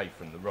move away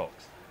from the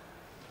rocks,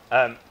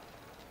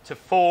 to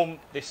form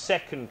this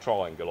second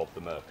triangle of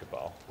the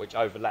Merkaba, which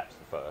overlaps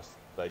the first,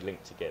 they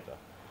link together,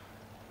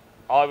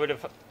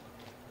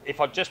 if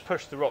I just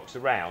pushed the rocks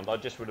around, I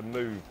just would have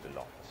moved the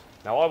lines.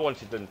 Now I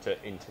wanted them to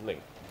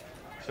interlink.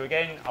 So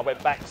again, I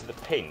went back to the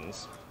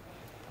pins,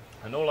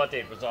 and all I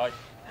did was I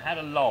had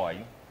a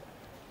line,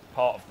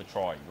 part of the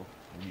triangle,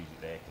 and use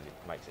it there because it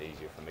makes it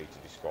easier for me to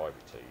describe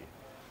it to you.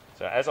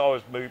 So as I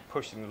was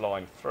pushing the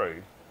line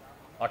through,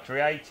 I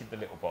created the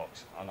little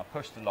box and I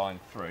pushed the line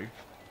through.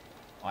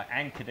 I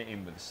anchored it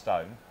in with a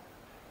stone.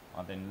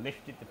 I then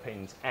lifted the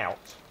pins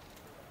out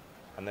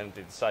and then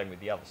did the same with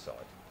the other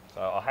side.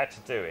 So I had to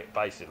do it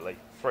basically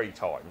 3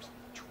 times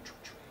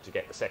to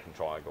get the second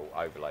triangle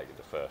overlaid with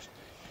the first.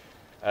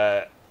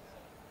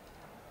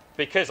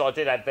 Because I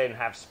did then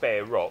have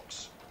spare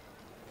rocks,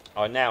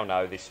 I now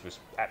know this was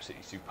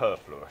absolutely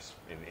superfluous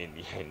in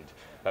the end.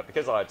 But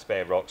because I had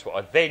spare rocks, what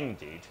I then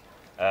did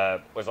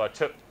was I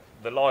took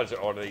the lines that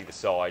are on either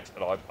side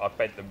and I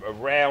bent them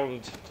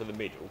around to the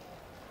middle.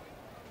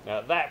 Now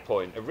at that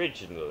point,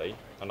 originally,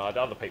 and I had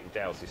other people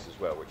douse this as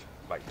well, which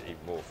makes it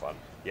even more fun,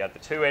 you had the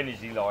 2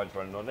 energy lines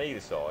running on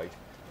either side,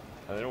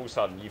 and then all of a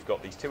sudden you've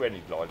got these 2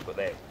 energy lines, but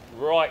they're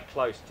right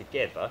close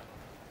together,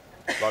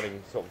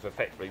 running sort of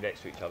effectively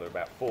next to each other,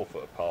 about 4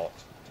 foot apart,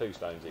 2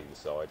 stones either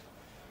side,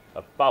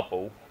 a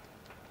bubble,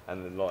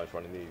 and then lines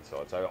running either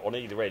side. So on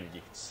either end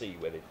you can see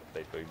where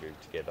they've been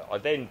moved together. I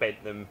then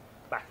bent them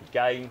back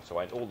again, so I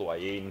went all the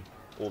way in,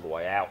 all the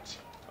way out,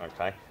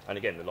 okay, and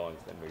again the lines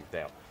then moved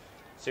out.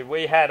 So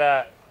we had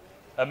a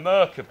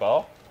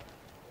Merkaba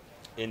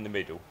in the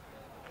middle,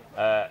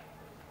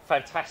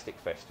 Fantastic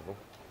festival.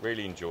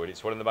 Really enjoyed it.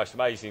 It's one of the most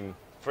amazing.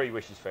 Three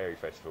Wishes Fairy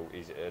Festival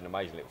is an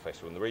amazing little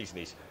festival, and the reason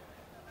is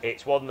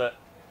it's one that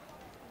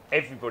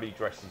everybody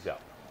dresses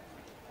up.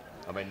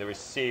 I mean, there is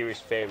serious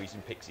fairies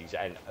and pixies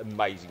and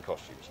amazing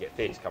costumes. You get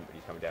theatre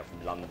companies coming down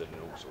from London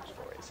and all sorts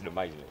for it. It's an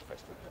amazing little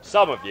festival.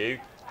 Some of you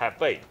have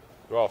been.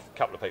 There are a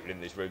couple of people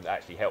in this room that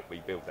actually helped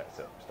me build that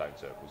stone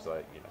circle,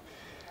 so you know.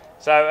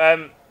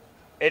 So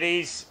it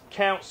is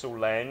council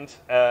land,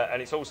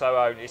 and it's also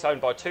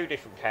owned by two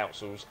different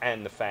councils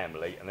and the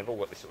family, and they've all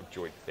got this sort of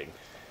joint thing.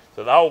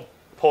 So the whole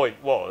point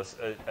was,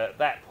 at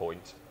that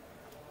point,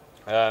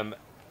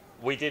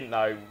 we didn't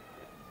know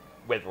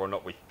whether or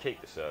not we could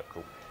keep the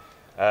circle.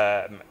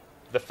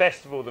 The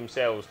festival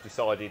themselves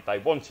decided they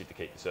wanted to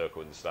keep the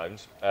circle and the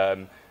stones.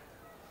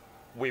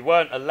 We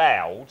weren't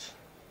allowed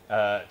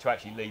to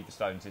actually leave the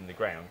stones in the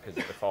ground because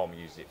the farmer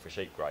used it for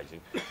sheep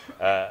grazing.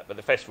 But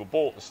the festival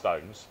bought the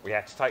stones. We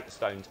had to take the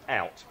stones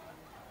out,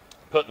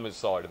 put them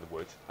aside of the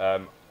wood.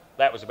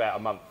 That was about a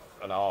month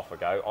and a half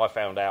ago. I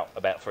found out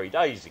about 3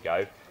 days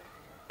ago.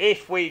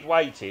 If we'd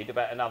waited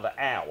about another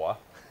hour,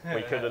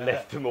 we could have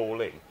left them all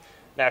in.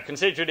 Now,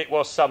 considering it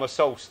was summer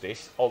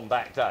solstice on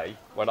that day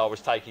when I was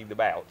taking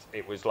them out,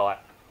 it was like,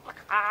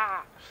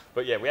 ah!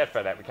 But yeah, we had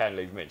found out we can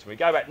leave them in. So we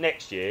go back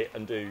next year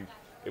and do,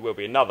 it will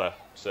be another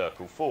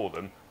circle for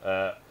them.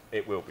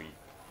 It will be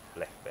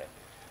left there.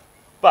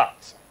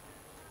 But,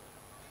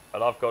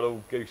 and I've got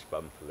all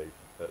goosebumpily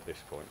at this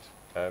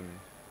point,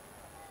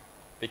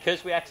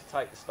 because we had to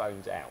take the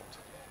stones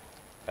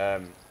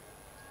out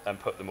and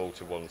put them all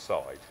to one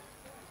side,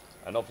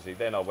 and obviously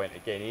then I went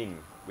again in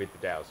with the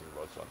dowsing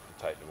rods on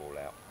to take them all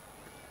out.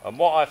 And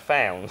what I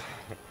found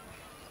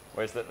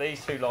was that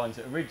these two lines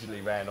that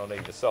originally ran on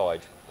either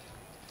side,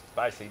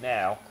 basically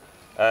now,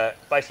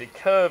 basically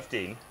curved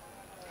in,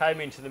 came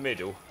into the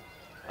middle,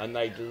 and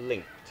they'd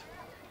linked.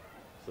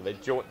 So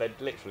they'd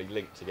literally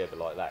linked together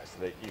like that, so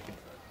that you could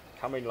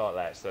come in like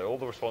that, so all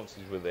the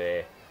responses were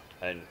there,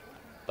 and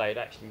they'd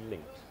actually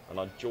linked,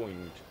 and I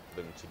joined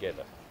them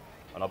together.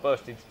 And I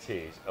burst into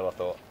tears, and I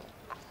thought,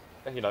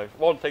 you know,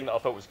 one thing that I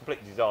thought was a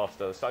complete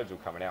disaster, the stones all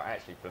coming out,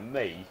 actually for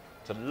me,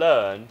 to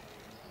learn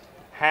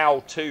how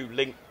to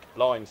link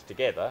lines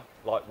together,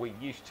 like we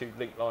used to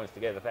link lines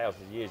together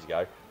thousands of years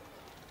ago,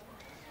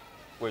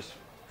 was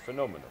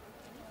phenomenal.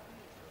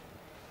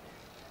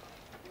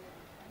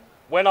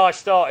 When I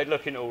started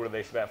looking at all of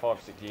this about 5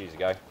 or 6 years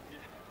ago,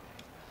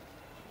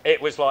 it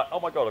was like,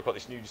 oh my God, I've got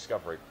this new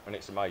discovery, and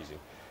it's amazing.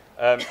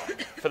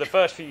 For the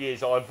first few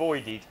years, I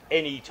avoided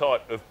any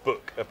type of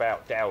book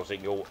about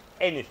dowsing or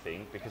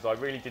anything because I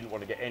really didn't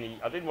want to get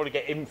I didn't want to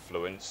get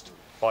influenced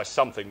by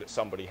something that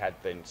somebody had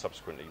then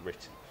subsequently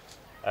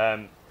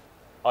written.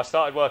 I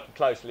started working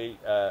closely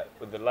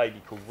with a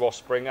lady called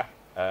Ross Bringer,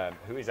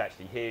 who is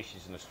actually here.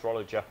 She's an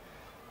astrologer.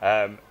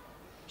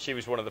 She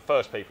was one of the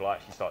first people I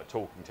actually started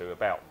talking to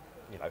about,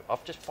 you know, I'm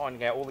just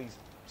finding out all these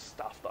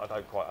stuff that I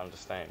don't quite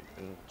understand.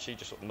 And she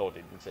just sort of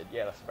nodded and said,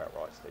 yeah, that's about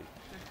right, Steve.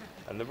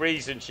 And the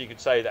reason she could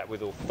say that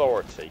with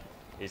authority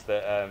is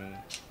that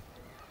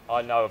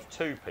I know of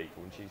two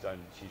people, and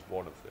she's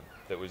one of them,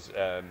 that was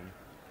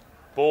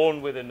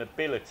born with an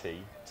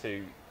ability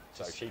to,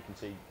 so she can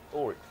see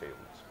auric fields,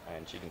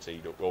 and she can see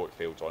the auric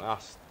fields on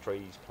us,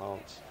 trees,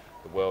 plants,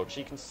 the world.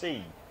 She can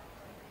see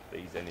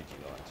these energy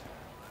lines.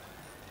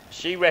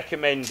 She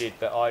recommended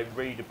that I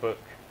read a book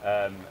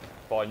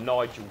by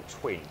Nigel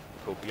Twyn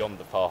called Beyond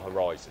the Far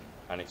Horizon,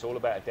 and it's all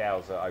about a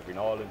dowser over in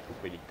Ireland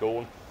called Billy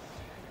Gorn.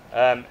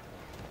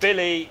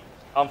 Billy,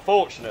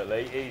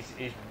 unfortunately,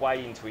 is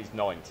way into his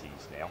 90s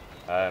now.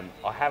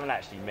 I haven't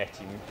actually met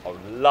him. I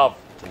would love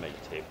to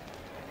meet him.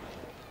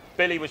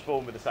 Billy was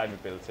born with the same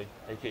ability.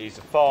 He's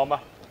a farmer,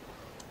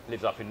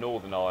 lives up in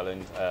Northern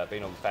Ireland,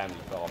 been on the family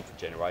farm for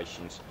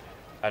generations,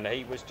 and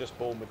he was just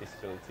born with this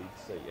ability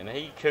to see. And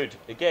he could,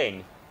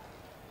 again,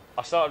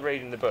 I started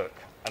reading the book,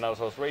 and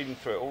as I was reading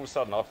through it, all of a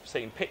sudden I've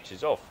seen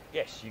pictures of,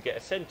 yes, you get a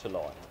centre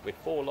line with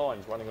 4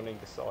 lines running on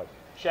either side.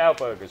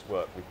 Schauberger's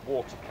work with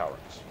water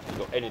currents. You've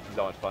got energy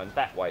lines flowing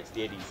that way, it's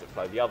the eddies that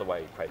flow the other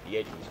way, create the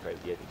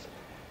eddies.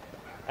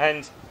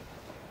 And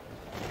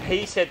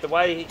he said the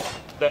way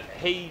that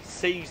he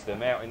sees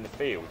them out in the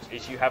fields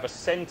is you have a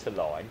centre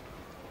line,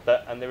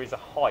 and there is a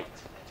height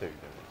to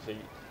them. So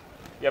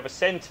you have a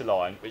centre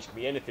line, which can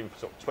be anything from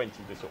sort of 20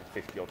 to sort of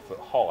 50 odd foot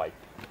high,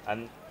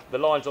 and the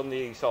lines on the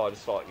either side are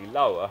slightly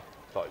lower,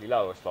 and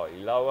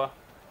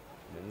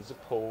then there's a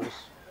pause,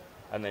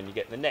 and then you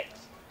get the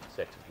next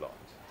set of lines,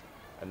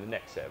 and the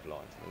next set of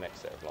lines, and the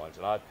next set of lines.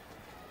 And I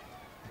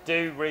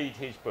do read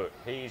his book.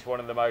 He's one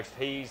of the most,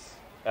 he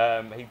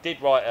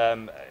did write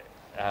a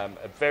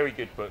very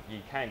good book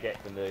you can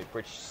get from the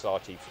British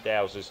Society for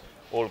Dowsers,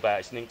 all about,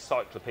 it's an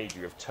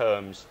encyclopedia of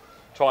terms,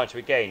 trying to,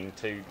 again,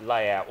 to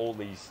lay out all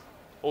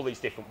these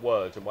different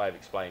words and way of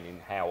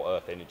explaining how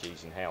earth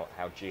energies and how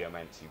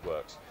geomancy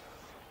works.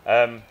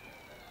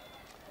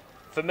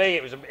 For me,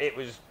 it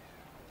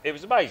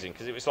was amazing,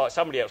 because it was like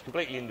somebody else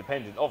completely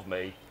independent of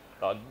me,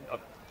 that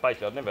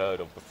I'd never heard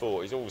of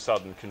before, is all of a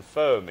sudden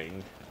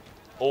confirming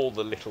all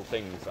the little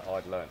things that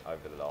I'd learnt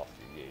over the last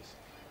few years.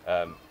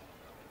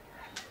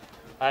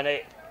 And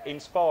it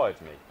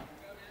inspired me.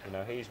 You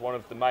know, he's one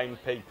of the main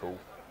people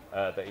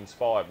that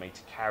inspired me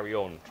to carry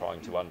on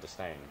trying to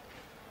understand.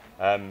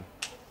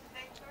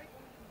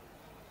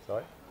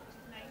 Sorry?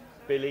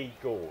 Billy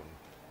Gawn.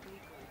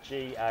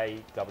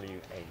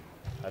 G-A-W-N.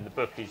 And the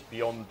book is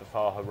Beyond the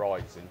Far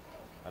Horizon,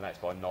 and that's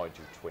by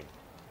Nigel Twin.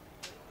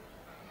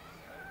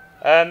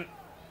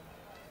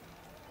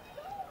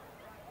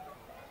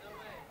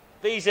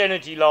 These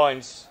energy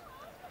lines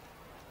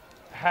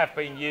have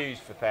been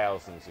used for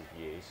thousands of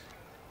years,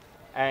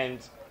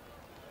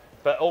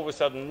 but all of a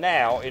sudden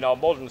now in our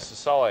modern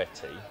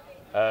society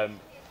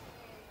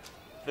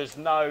there's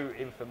no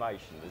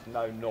information, there's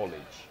no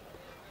knowledge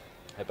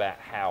about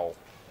how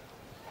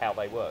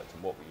they worked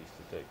and what we used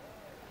to do.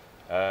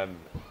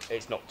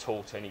 It's not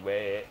taught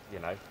anywhere, you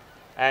know,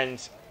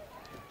 and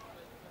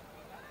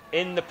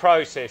in the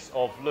process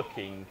of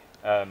looking,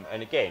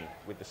 and again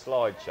with the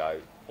slideshow,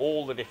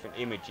 all the different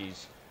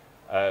images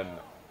of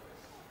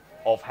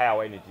how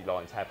energy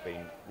lines have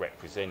been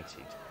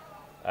represented.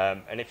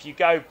 And if you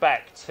go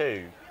back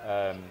to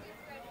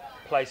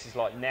places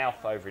like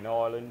Nath over in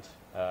Ireland,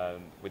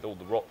 with all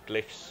the rock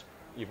glyphs,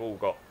 you've all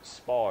got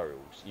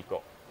spirals, you've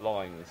got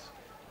lines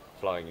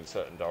flowing in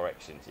certain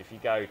directions. If you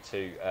go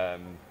to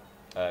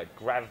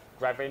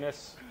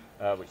Gravinus,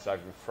 which is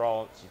over in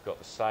France, you've got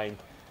the same.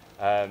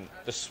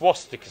 The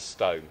swastika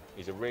stone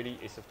is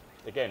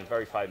again a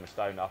very famous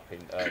stone up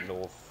in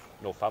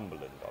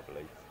Northumberland, I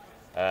believe,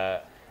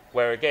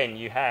 where again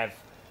you have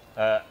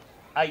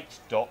 8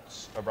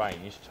 dots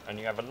arranged, and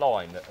you have a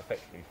line that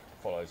effectively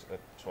follows a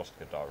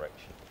swastika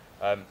direction.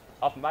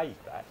 I've made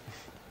that.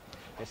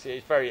 It's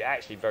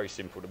actually very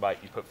simple to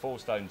make. You put 4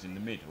 stones in the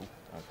middle,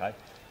 okay,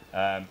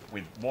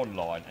 with one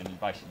line, and you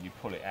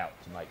pull it out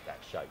to make that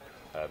shape.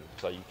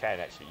 So you can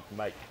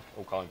make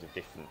all kinds of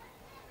different,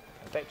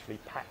 effectively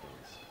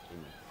patterns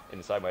in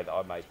the same way that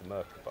I made the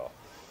Merkaba.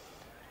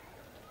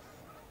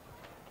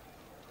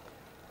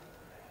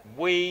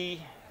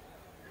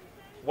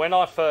 When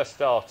I first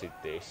started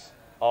this,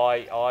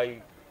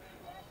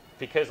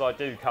 because I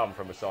do come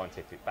from a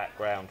scientific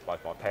background,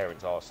 both my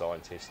parents are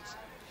scientists,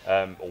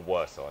 or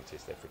were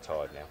scientists, they've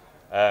retired now.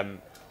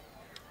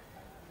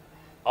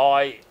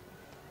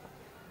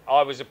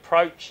 I was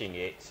approaching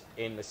it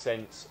in the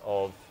sense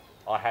of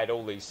I had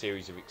all these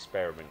series of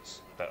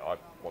experiments that I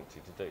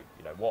wanted to do.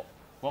 You know,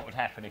 what would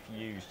happen if you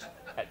used,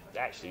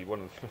 actually one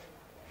of the,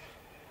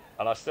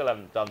 and I still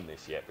haven't done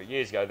this yet, but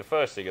years ago the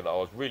first thing that I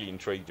was really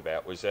intrigued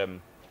about was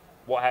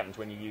what happens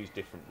when you use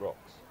different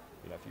rocks.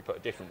 You know, if you put a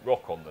different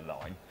rock on the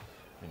line,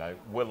 you know,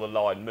 will the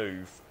line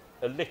move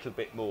a little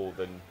bit more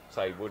than,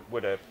 say,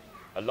 would a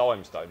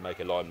limestone make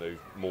a line move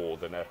more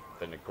than a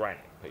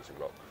granite piece of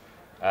rock?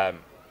 I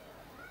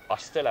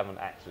still haven't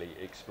actually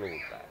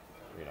explored that.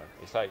 You know,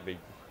 it's taken me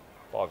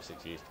 5 or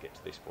 6 years to get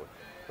to this point.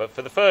 But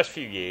for the first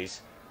few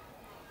years,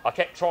 I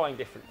kept trying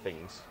different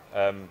things.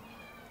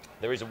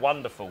 There is a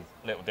wonderful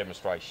little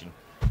demonstration.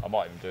 I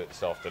might even do it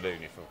this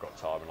afternoon if I've got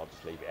time, and I'll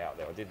just leave it out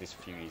there. I did this a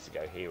few years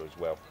ago here as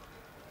well.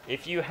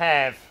 If you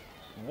have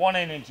one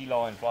energy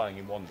line flowing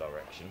in one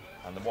direction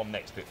and the one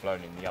next to it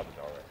flowing in the other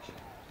direction,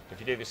 if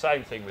you do the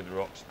same thing with the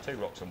rocks, 2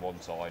 rocks on one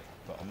side,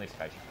 but on this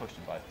case you push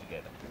them both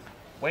together.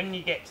 When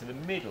you get to the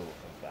middle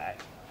of that,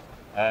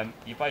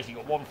 you've basically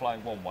got one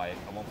flowing one way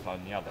and one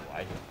flowing the other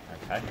way,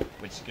 okay,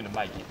 which is going to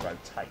make it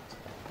rotate.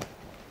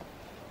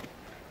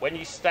 When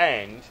you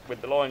stand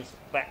with the lines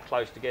that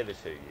close together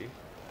to you,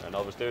 and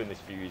I was doing this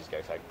a few years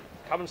ago, so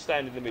come and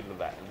stand in the middle of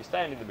that, and you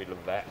stand in the middle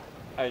of that,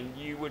 and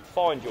you would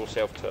find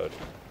yourself turning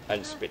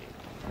and spinning.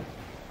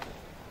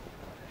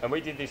 And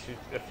we did this with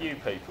a few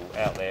people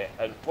out there,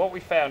 and what we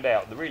found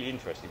out, the really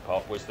interesting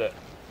part, was that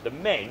the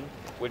men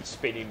would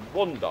spin in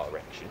one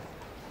direction,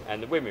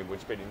 and the women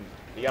would spin in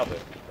the other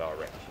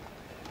direction.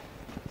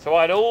 So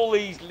I had all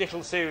these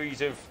little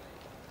series of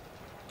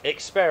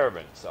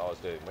experiments that I was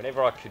doing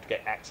whenever I could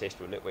get access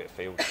to a little bit of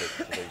field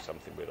to do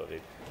something with. I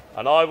did,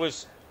 and I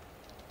was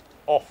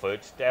offered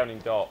down in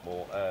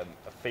Dartmoor a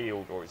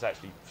field, or it's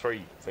actually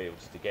 3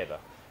 fields together,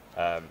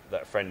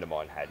 that a friend of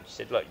mine had. She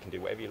said, "Look, you can do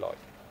whatever you like."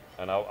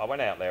 And I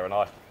went out there,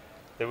 and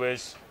there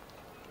was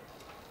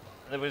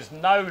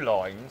no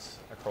lines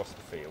across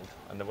the field,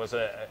 and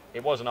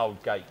it was an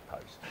old gate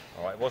post.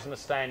 All right, it wasn't a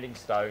standing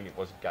stone; it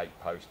was a gate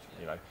post,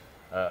 you know,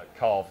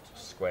 carved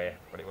square,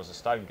 but it was a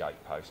stone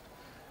gate post.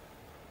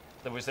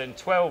 There was then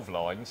 12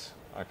 lines,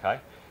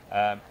 okay,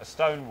 a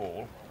stone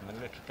wall, and then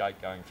a little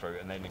gate going through,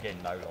 and then again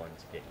no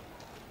lines again.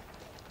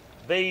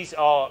 These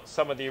are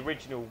some of the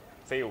original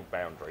field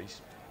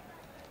boundaries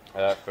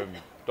from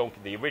Donkey.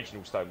 The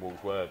original stone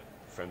walls were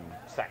from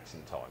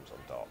Saxon times on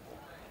Dartmoor.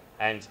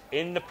 And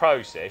in the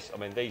process, I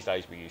mean, these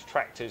days we use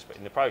tractors, but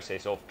in the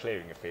process of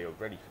clearing a field,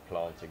 ready for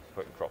planting,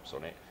 putting crops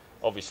on it,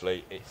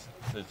 obviously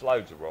there's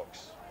loads of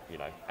rocks, you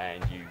know,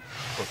 and you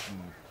push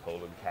and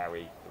pull and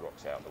carry the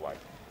rocks out of the way.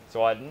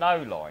 So I had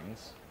no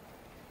lines.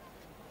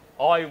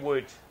 I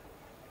would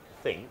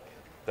think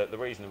that the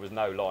reason there was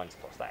no lines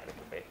across that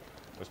little bit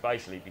was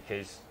basically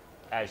because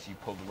as you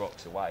pull the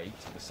rocks away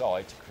to the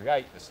side to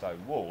create the stone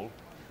wall,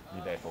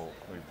 you therefore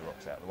move the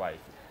rocks out of the way.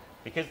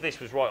 Because this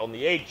was right on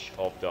the edge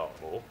of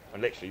Dartmoor,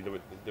 and literally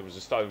there was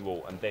a stone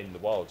wall and then the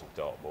wilds of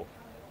Dartmoor,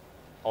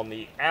 on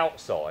the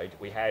outside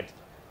we had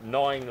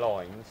 9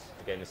 lines,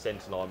 again a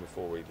centre line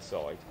before either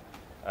side,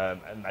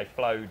 and they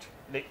flowed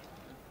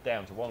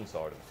down to one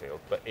side of the field,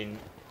 but in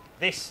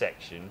this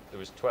section there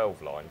was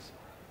 12 lines.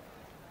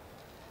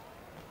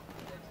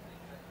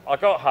 I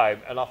got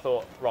home and I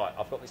thought, right,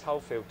 I've got this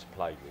whole field to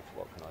play with,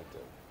 what can I do?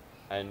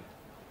 And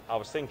I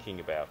was thinking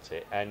about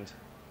it, and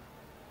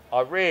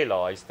I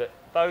realised that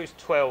those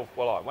 12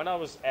 were like, when I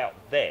was out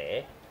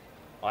there,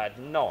 I had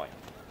 9.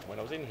 When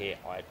I was in here,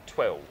 I had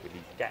 12 with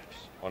these gaps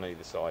on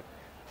either side.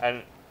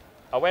 And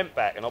I went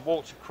back and I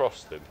walked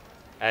across them,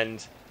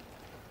 and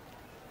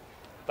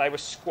they were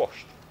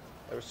squashed.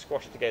 They were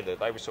squashed together.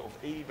 They were sort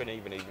of even,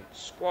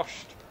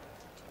 squashed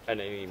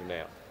and then even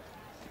out.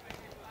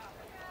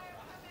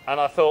 And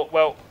I thought,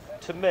 well,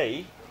 to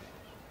me,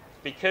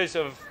 because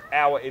of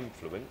our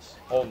influence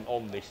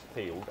on this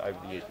field over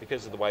the years,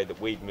 because of the way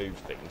that we'd moved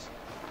things,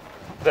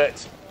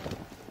 that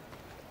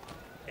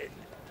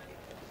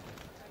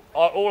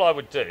all I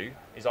would do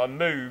is I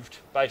moved,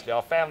 basically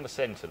I found the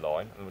centre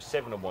line, and there was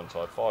 7 on one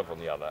side, 5 on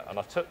the other, and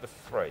I took the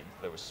 3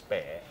 that were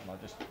spare, and I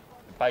just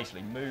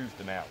basically moved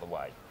them out of the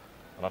way.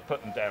 And I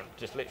put them down,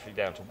 just literally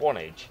down to one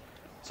edge,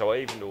 so I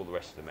evened all the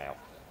rest of them out.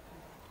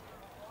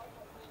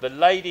 The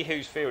lady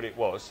whose field it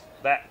was,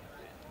 that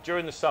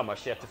during the summer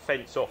she had to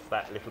fence off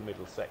that little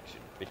middle section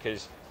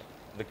because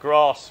the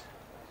grass,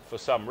 for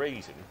some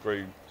reason,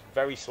 grew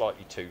very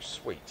slightly too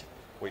sweet,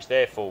 which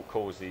therefore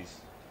causes,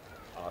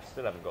 I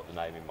still haven't got the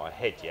name in my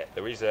head yet,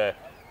 there is a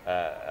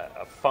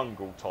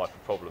fungal type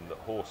of problem that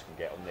horse can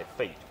get on their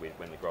feet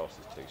when the grass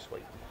is too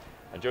sweet.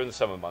 And during the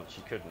summer months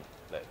you couldn't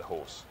let the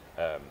horse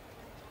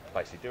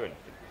basically do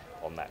anything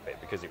on that bit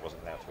because it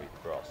wasn't allowed to eat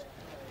the grass.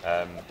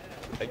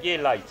 A year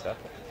later,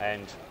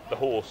 and the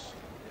horse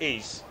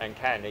is and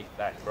can eat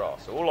that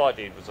grass. So all I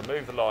did was I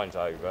moved the lines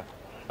over.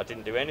 I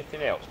didn't do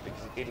anything else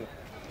because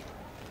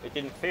it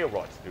didn't feel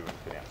right to do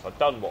anything else. I'd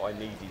done what I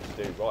needed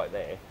to do right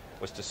there,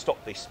 was to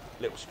stop this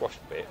little squashed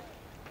bit,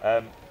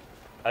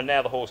 and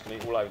now the horse can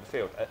eat all over the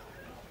field.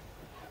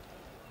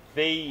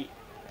 The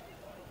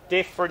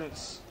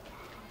difference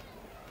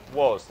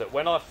was that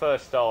when I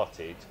first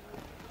started,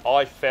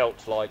 I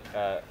felt like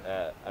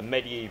a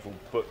medieval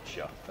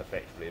butcher,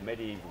 effectively, a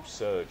medieval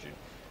surgeon,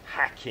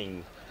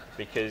 hacking,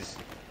 because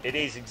it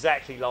is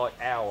exactly like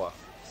our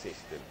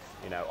system.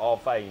 You know, our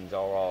veins,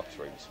 our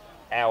arteries,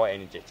 our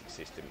energetic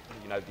system.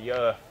 You know, the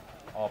Earth,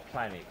 our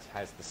planet,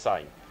 has the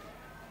same.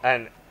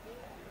 And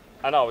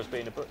I was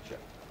being a butcher,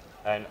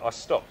 and I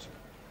stopped.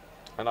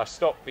 And I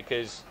stopped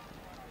because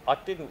I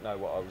didn't know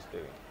what I was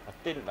doing. I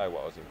didn't know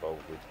what I was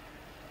involved with.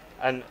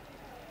 And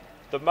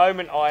the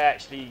moment I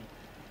actually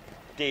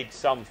did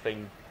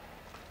something,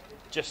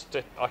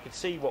 I could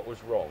see what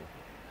was wrong,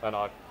 and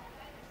I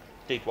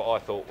did what I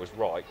thought was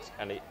right,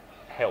 and it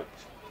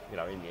helped. You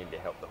know, in the end, it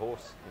helped the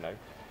horse. You know,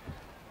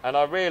 and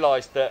I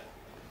realised that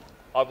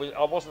I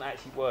wasn't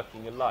actually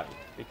working alone,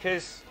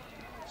 because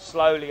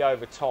slowly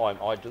over time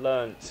I'd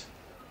learnt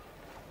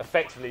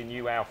effectively a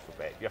new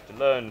alphabet. You have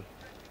to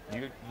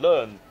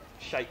learn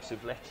shapes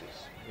of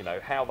letters. You know,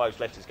 how those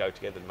letters go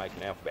together to make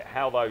an alphabet.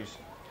 How those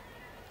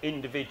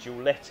individual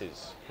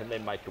letters can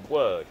then make a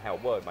word, how a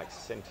word makes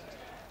a sentence.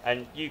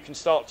 And you can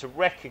start to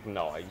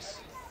recognise,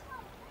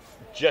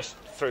 just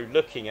through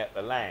looking at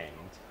the land,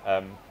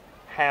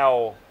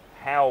 how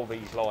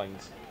these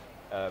lines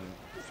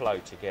flow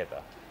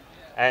together.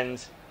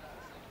 And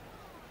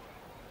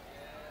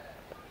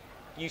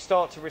you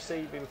start to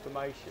receive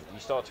information. You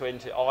start to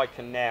enter,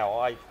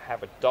 I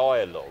have a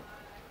dialogue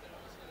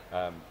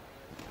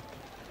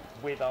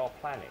with our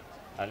planet.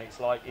 And it's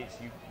like,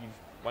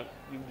 when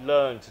you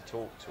learn to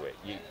talk to it,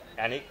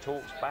 and it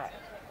talks back.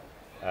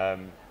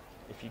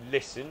 If you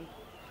listen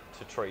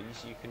to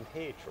trees, you can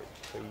hear trees.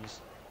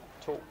 Trees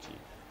talk to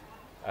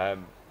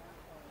you.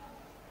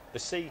 The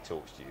sea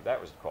talks to you.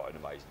 That was quite an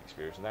amazing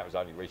experience, and that was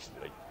only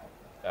recently.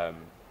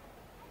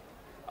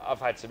 I've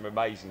had some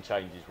amazing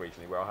changes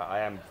recently where I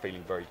am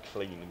feeling very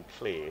clean and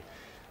clear,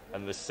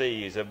 and the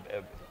sea is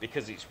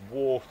because it's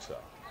water,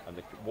 and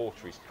the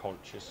water is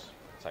conscious,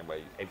 the same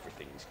way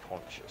everything is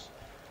conscious.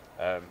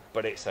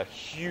 But it's a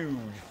huge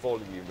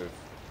volume of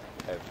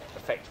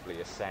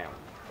effectively a sound,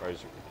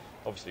 whereas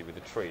obviously with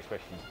a tree,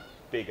 especially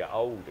bigger,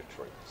 older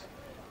trees,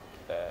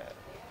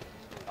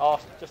 go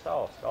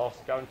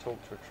and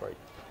talk to a tree,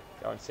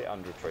 go and sit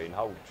under a tree and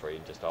hold a tree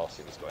and just ask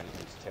if it's got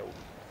anything to tell them.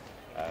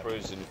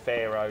 Emperors and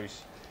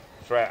pharaohs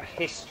throughout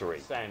history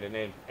stand and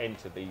then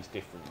enter these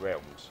different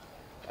realms.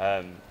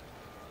 I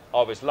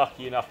was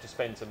lucky enough to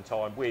spend some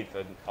time with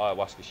an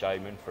ayahuasca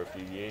shaman for a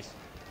few years,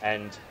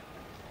 and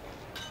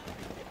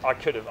I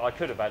could have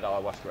had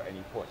ayahuasca at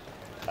any point.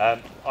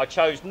 I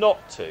chose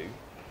not to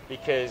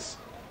because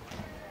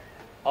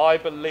I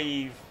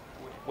believe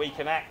we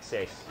can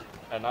access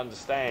and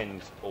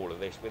understand all of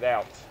this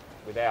without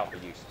the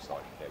use of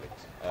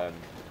psychedelics.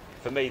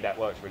 For me, that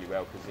works really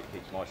well because it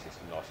keeps my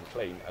system nice and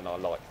clean, and I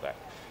like that.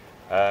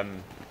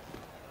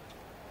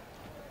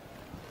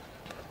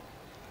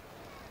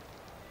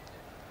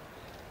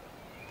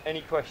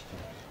 Any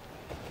questions?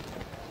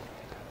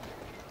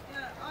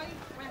 Yeah, I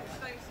went to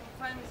stay with some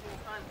friends in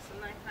France and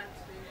they had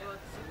to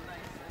rods and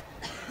they said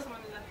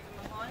someone left them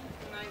behind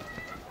and I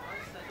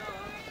said, oh,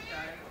 I'll have to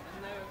go and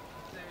they were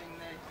doing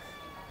this.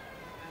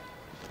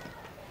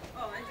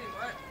 Oh, they didn't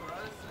work for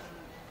us and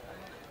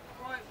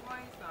why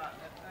is that?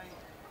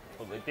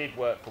 Well, they did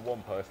work for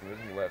one person, they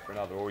didn't work for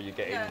another, or you're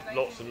getting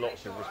lots and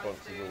lots of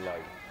responses all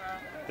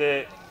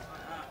over.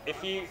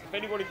 If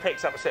anybody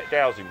picks up a set of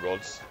dowsing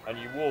rods and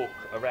you walk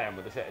around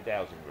with a set of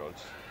dowsing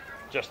rods,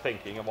 just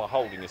thinking, am I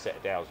holding a set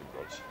of dowsing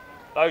rods?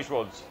 Those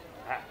rods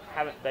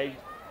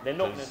they're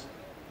not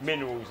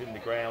minerals in the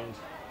ground,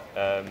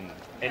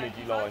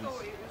 energy lines.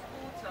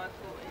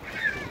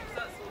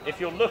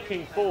 If you're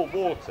looking for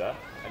water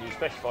and you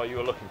specify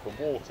you're looking for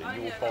water,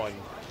 you will find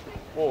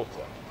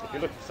water. If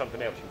you're looking for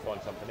something else, you'll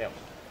find something else.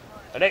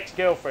 An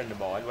ex-girlfriend of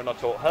mine, when I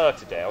taught her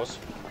to dowse,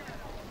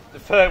 we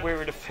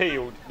were in a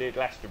field near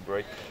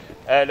Glastonbury,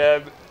 and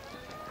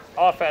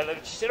I found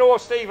that she said, "Oh,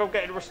 Steve, I'm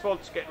getting a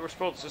response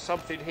to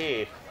something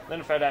here." And then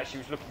I found out she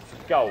was looking for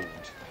gold,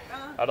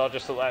 and I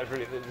just thought that was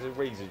really there's a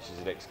reason she's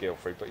an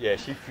ex-girlfriend. But yeah,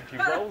 she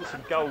rolled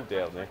some gold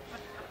down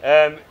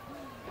there.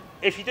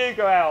 If you do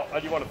go out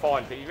and you want to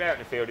find things, you're out in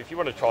the field. If you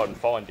want to try and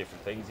find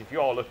different things, if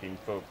you are looking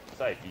for,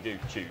 say, if you do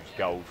choose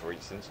gold, for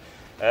instance,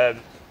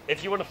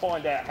 if you want to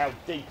find out how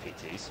deep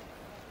it is,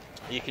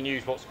 you can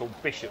use what's called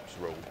Bishop's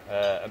rule.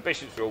 And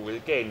Bishop's rule,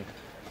 again,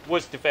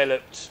 was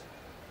developed.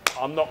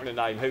 I'm not going to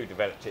name who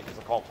developed it because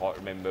I can't quite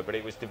remember, but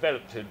it was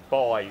developed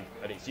by,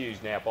 and it's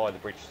used now by the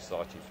British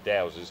Society for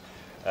Dowsers.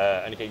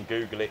 And again,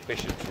 Google it,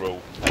 Bishop's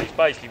rule. And it's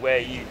basically where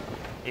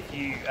if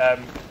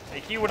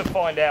you want to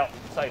find out,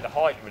 say, the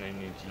height of an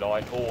energy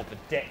line or the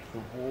depth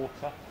of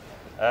water,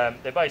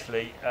 they're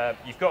basically,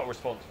 you've got a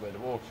response where the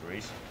water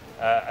is,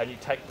 and you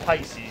take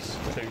paces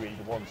to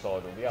either one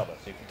side or the other.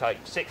 So if you take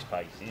 6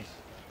 paces,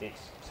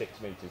 it's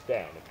 6 metres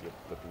down if you're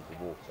looking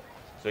for water.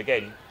 So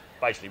again,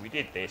 basically we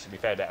did this and we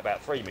found out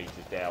about 3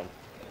 metres down,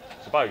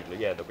 supposedly,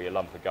 yeah, there'll be a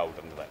lump of gold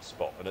under that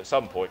spot. And at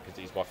some point,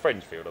 because it's my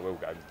friend's field, I will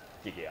go and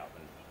dig it up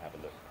and have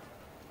a look.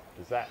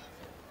 Does that?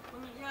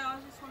 Well, yeah, I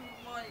was just wondering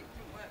why it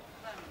didn't work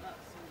for them,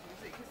 that's all.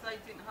 Was it because they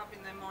didn't have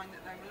in their mind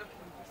that they were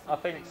looking for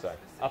something?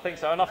 I think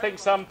so. And I think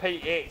some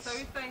people,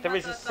 there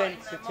is a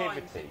sensitivity.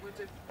 Minds, it would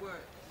have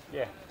worked.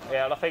 Yeah,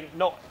 and I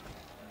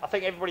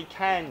think everybody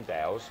can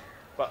dowse,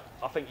 but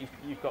I think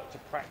you've got to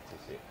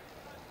practice it.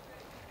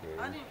 Really.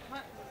 I didn't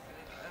practice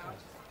it, I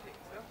just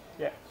picked up.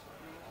 Yeah.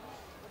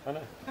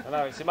 I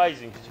know, it's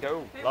amazing because you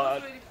go, It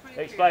like was really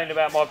I explained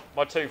about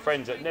my 2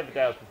 friends that never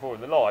dowsed before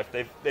in their life,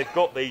 they've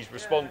got these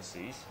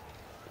responses,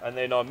 and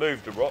then I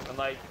moved a rock and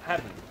they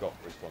haven't got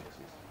responses.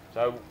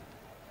 So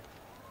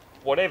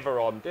whatever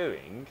I'm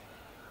doing,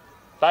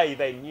 they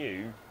then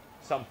knew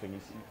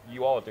something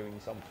you are doing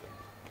something.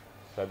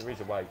 So there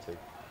is a way to. I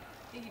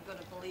think you've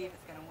got to believe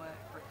it's going to work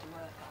for it to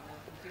work on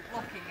it. If you're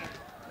blocking it,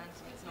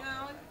 mentally it's not.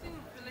 Yeah, I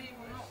didn't believe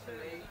or not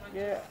believe.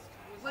 Yeah.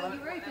 Well,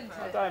 you're open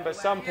to I it. don't, but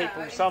some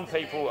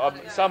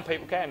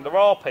people can. There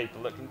are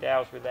people that can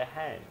dowse with their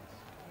hands.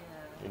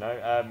 Yeah. You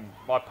know,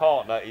 my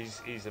partner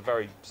is a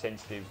very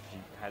sensitive. She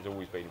has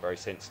always been a very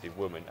sensitive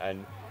woman,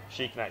 and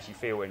she can actually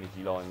feel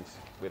energy lines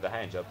with her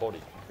hands. Her body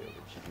can feel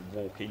them. She can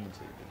walk into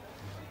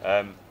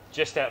them.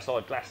 Just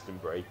outside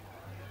Glastonbury,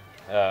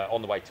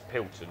 on the way to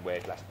Pilton, where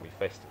Glastonbury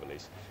Festival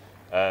is,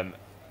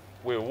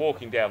 we were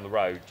walking down the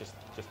road, just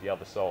the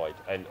other side,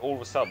 and all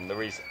of a sudden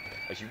there is,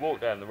 as you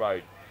walk down the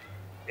road,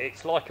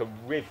 it's like a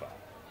river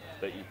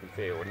that you can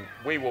feel. And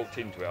we walked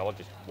into it. I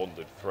just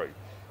wandered through,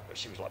 but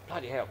she was like,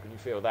 "Bloody hell, can you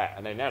feel that?"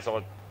 And then as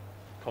I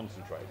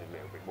concentrated a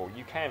little bit more,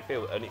 you can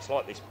feel it, and it's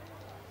like this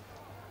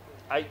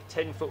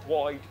 8-10 foot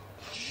wide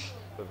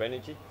of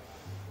energy,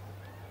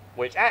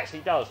 which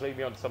actually does lead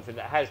me on to something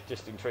that has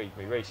just intrigued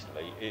me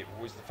recently. It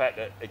was the fact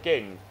that,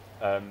 again,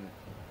 a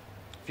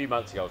few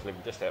months ago I was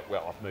living just out,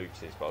 well, I've moved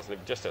since, but I was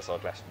living just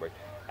outside Glastonbury,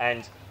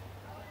 and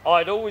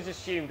I'd always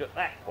assumed at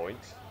that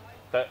point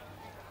that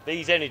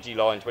these energy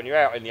lines, when you're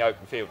out in the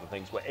open field and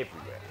things, were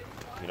everywhere,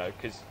 you know,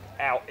 because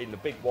out in the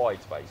big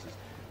wide spaces,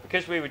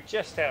 because we were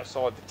just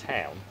outside the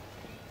town,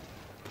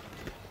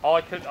 I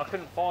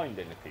couldn't find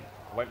anything.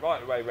 I went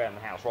right away around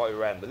the house, right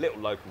around the little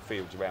local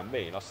fields around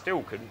me, and I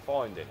still couldn't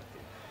find anything.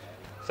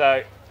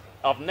 So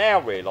I've now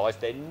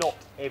realised they're not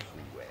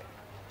everywhere.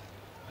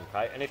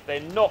 Okay, and if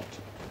they're not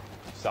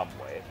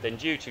somewhere, then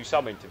due to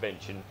some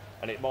intervention,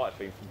 and it might have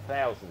been from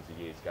thousands of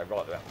years ago,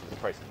 right up to the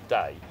present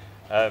day,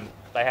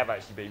 they have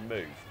actually been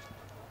moved.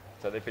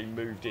 So they've been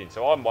moved in.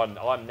 So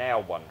I'm now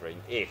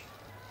wondering if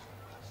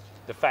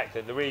the fact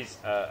that there is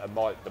the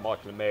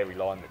Michael and Mary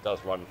line that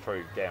does run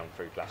down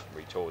through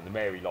Glastonbury Tor, and the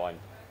Mary line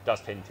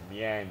does tend to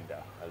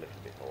meander a little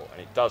bit more,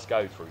 and it does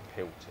go through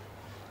Pilton.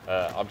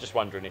 I'm just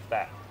wondering if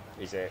that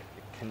is a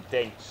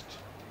condensed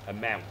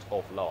amount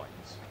of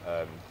lines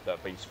that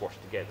have been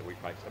squashed together, which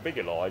makes a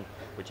bigger line,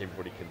 which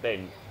everybody can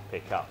then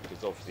pick up,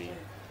 because obviously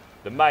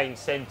the main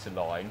centre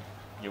line,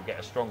 you'll get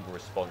a stronger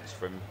response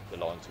from the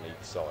lines on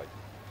either side.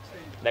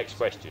 Next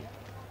question.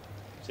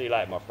 See you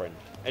later, my friend.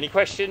 Any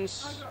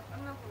questions? I got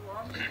another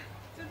one.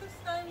 Do the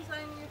stones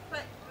only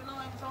affect the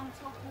lines on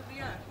top of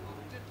the earth?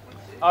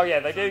 Oh yeah,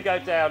 they do go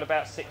down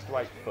about 6 to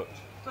 8 foot.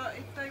 But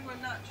if they were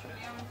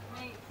naturally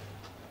underneath,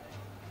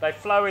 They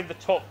flow in the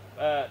top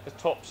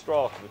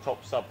strata, the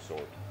top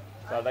subsoil.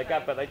 So they go,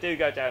 Okay. but they do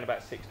go down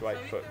about 6 to 8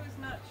 so if foot. there was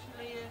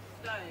naturally a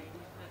stone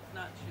that's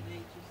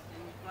naturally just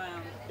in the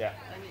ground, Yeah.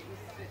 and it was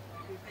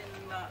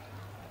within that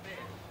bit at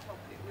the top,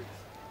 it would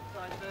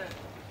divert.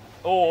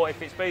 Or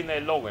if it's been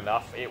there long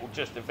enough, it will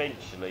just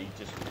eventually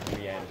just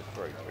meander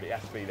through. But it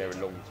has to be there a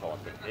long time.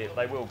 But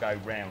they will go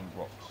round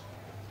rocks.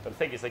 But the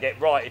thing is, they get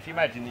right. If you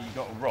imagine that you've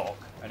got a rock,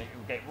 and it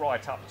will get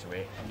right up to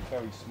it, and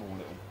very small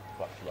little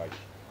fluctuations.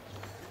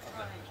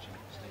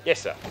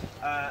 Yes, sir.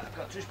 I've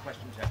got 2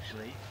 questions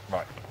actually.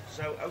 Right.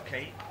 So,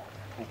 okay,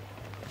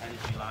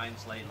 energy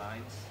lines, ley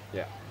lines.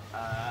 Yeah.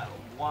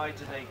 Why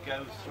do they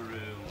go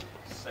through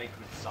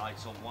sacred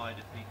sites, or why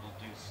do people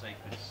do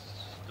sacred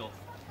stuff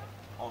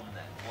on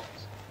them?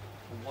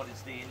 What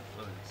is the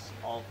influence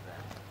of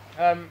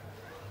them?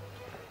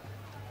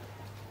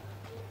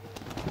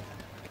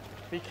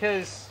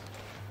 Because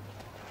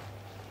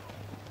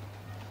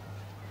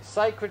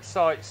sacred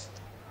sites,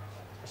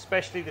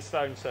 especially the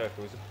stone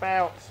circle, is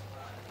about,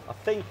 I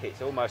think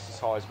it's almost as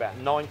high as about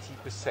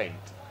 90%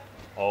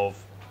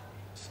 of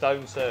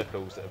stone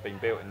circles that have been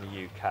built in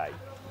the UK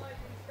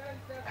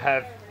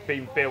have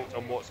been built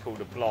on what's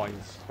called a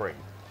blind spring.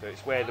 So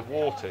it's where the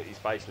water is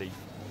basically,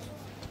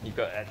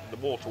 the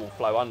water will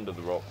flow under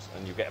the rocks,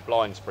 and you get a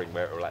blind spring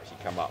where it will actually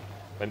come up.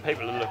 When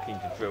people are looking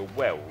to drill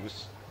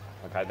wells,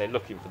 okay, they're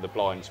looking for the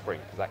blind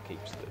spring because that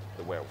keeps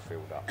the well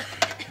filled up.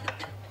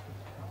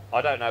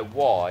 I don't know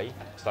why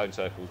stone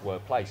circles were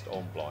placed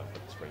on blind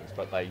springs,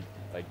 but they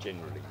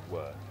generally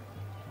were.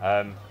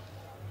 And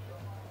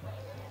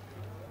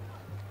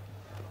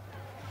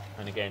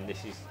again,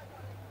 this is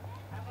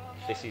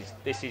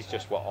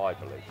just what I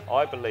believe.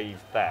 I believe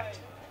that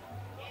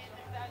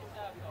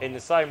in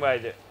the same way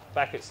that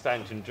back at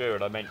Stanton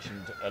Druid I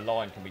mentioned a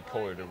line can be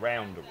coiled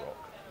around a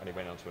rock, and it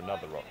went onto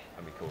another rock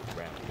and be coiled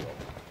around the rock.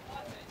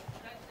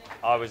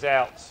 I was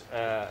out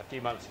a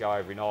few months ago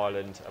over in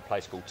Ireland, a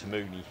place called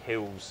Tamooney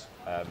Hills,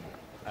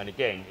 and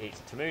again,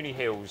 Tamooney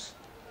Hills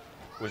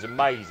was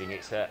amazing.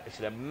 It's a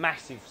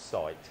massive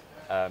site.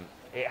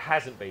 It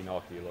hasn't been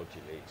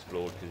archaeologically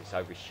explored because it's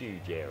over a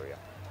huge area.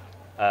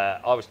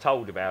 I was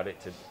told about it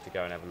to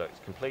go and have a look.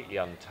 It's completely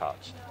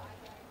untouched,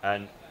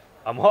 and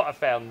what I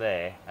found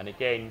there, and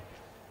again,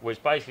 was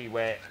basically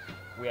where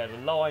we had a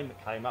line that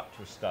came up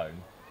to a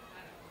stone.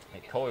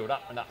 It coiled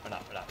up and up and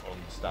up and up on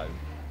the stone,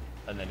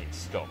 and then it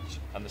stopped.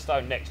 And the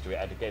stone next to it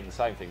had again the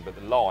same thing, but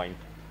the line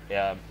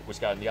was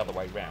going the other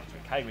way round. So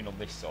it came in on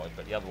this side,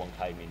 but the other one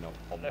came in on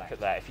that. Look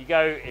at that. If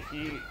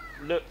you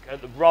look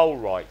at the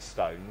rollright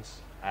stones,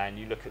 and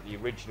you look at the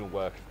original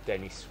work of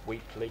Dennis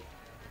Wheatley,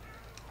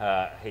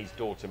 his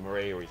daughter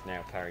Maria is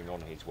now carrying on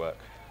his work.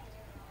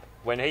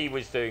 When he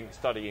was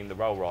studying the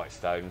rollright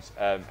stones,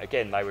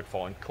 again they would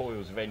find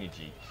coils of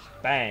energy,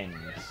 bands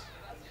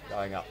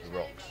going up the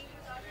rocks.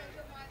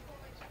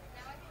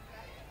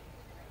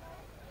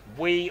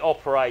 We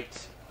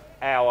operate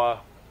our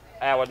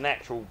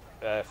natural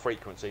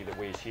frequency that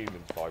we as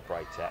humans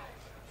vibrate at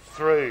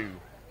through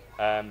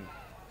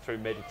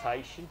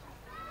meditation,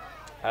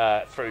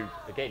 through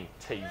again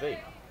TV.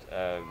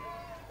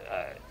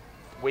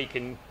 We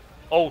can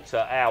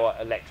alter our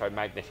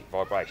electromagnetic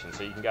vibration,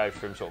 so you can go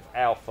from sort of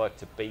alpha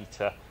to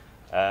beta,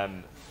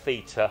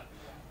 theta,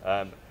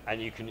 and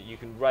you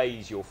can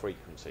raise your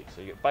frequency.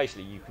 So you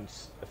can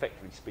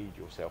effectively speed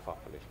yourself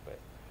up a little bit.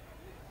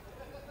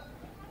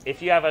 If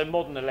you have a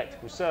modern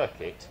electrical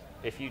circuit,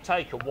 if you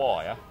take a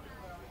wire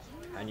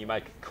and you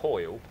make a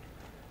coil,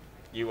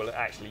 you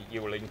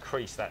will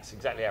increase. That's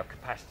exactly how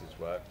capacitors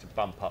work, to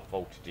bump up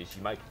voltages.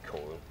 You make a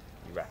coil,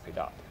 you wrap it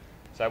up.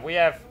 So we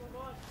have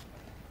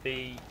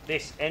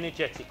this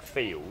energetic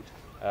field.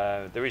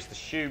 There is the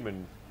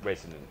Schumann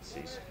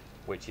resonances,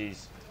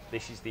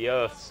 this is the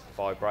Earth's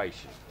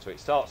vibration. So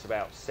it starts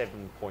about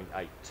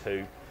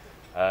 7.82.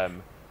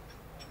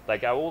 They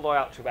go all the way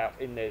up to about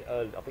I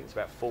think it's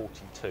about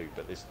 42,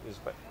 but there's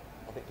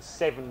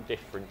 7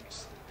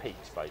 different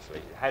peaks basically.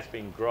 It has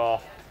been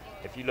graphed.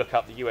 If you look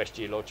up the US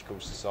Geological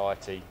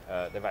Society,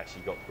 they've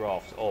actually got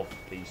graphs of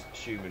these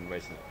Schumann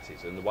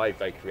resonances and the wave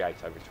they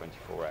create over a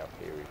 24-hour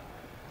period.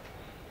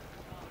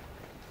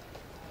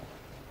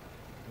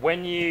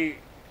 When you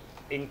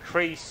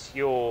increase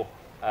your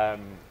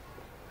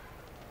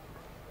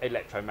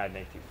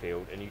electromagnetic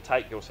field and you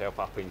take yourself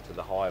up into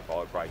the higher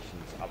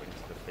vibrations, up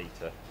into the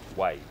theta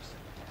waves,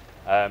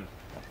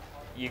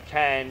 you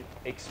can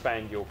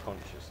expand your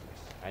consciousness,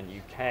 and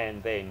you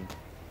can then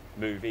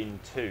move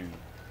into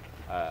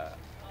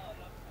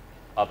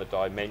other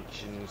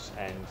dimensions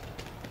and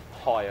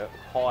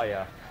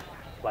higher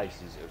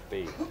places of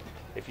being.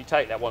 If you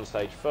take that one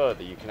stage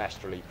further, you can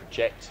astrally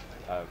project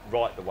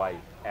right the way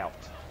out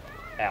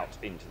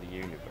into the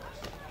universe.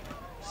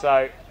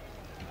 So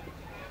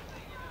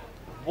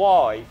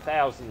why,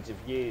 thousands of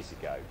years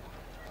ago,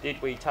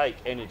 did we take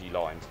energy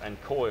lines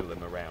and coil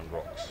them around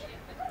rocks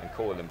and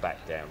coil them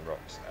back down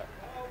rocks?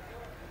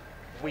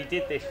 we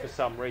did this for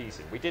some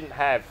reason. We didn't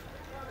have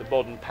the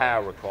modern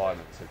power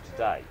requirements of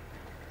today.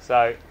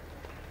 So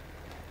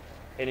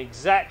in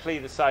exactly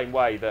the same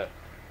way that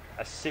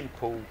a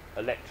simple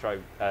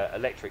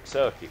electric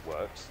circuit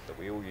works, that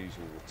we all use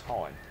all the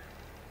time,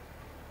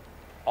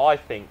 I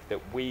think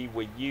that we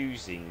were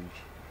using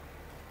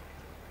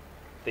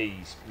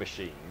these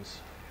machines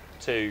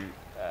to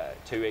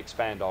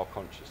expand our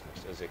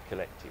consciousness as a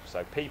collective.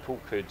 So people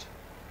could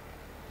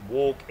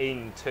walk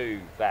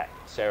into that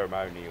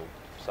ceremonial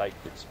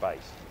sacred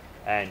space,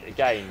 and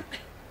again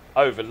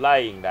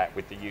overlaying that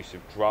with the use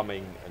of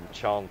drumming and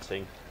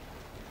chanting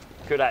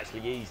could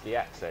actually easily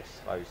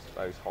access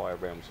those higher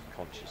realms of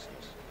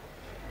consciousness.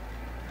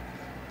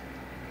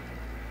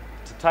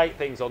 To take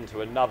things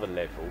onto another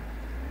level,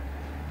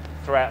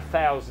 throughout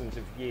thousands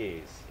of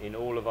years in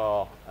all of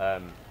our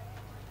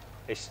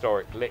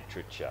historic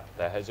literature,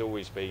 there has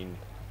always been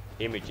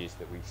images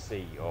that we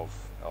see of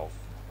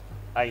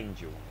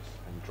angels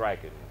and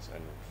dragons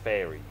and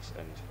fairies,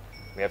 and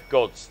we have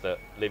gods that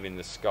live in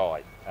the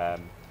sky,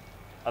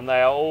 and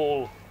they're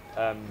all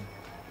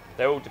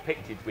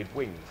depicted with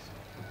wings.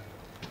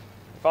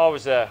 If I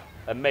was a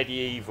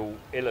medieval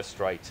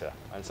illustrator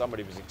and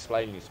somebody was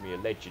explaining to me a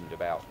legend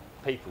about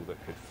people that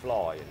could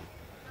fly, and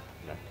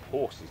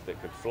horses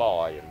that could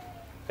fly and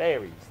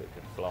fairies that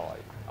could fly,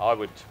 I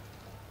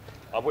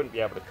wouldn't be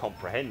able to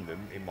comprehend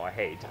them in my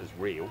head as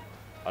real,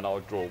 and I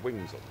would draw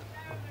wings on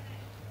them.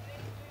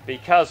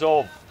 Because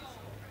of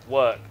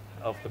work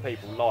of the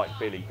people like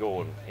Billy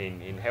Gorn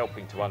in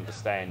helping to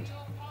understand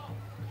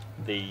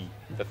the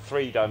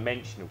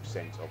three-dimensional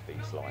sense of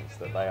these lines,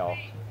 that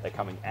they're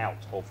coming out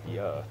of the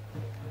Earth.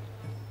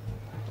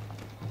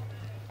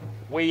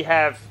 We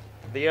have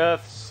the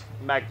Earth's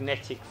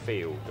magnetic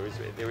field.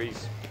 There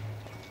is,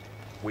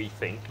 we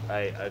think,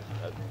 an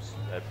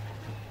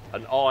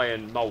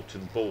iron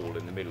molten ball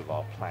in the middle of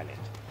our planet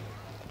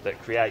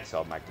that creates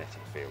our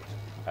magnetic field.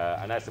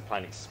 And as the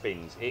planet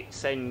spins, it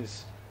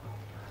sends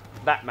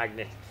that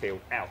magnetic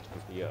field out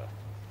of the Earth.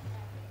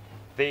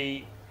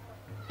 The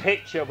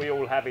picture we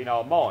all have in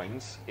our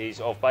minds is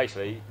of,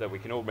 basically, that we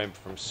can all remember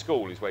from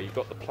school, is where you've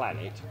got the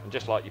planet, and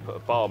just like you put a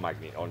bar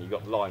magnet on, you've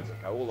got lines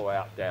that go all the way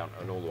up, down,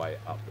 and all the way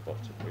up the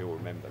bottom. We all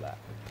remember that.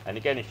 And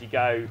again, if you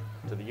go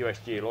to the US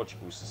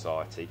Geological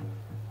Society,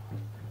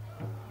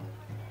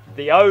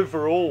 the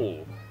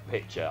overall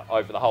picture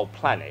over the whole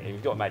planet, and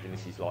you've got to imagine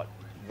this is like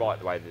right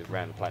the way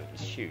around the planet,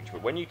 is huge,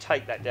 but when you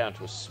take that down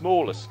to a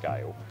smaller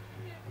scale,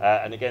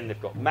 and again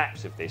they've got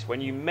maps of this,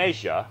 when you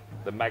measure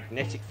the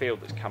magnetic field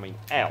that's coming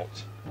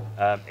out,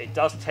 it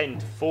does tend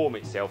to form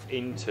itself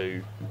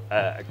into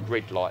a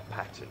grid-like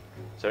pattern.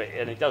 So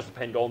it does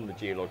depend on the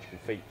geological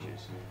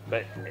features.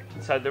 But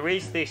so there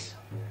is this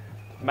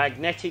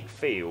magnetic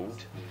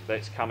field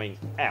that's coming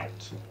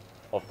out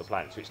of the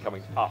planet, so it's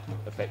coming up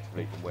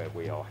effectively from where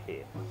we are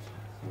here.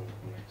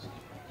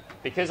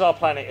 Because our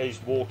planet is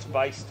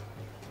water-based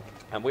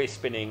and we're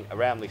spinning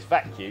around this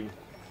vacuum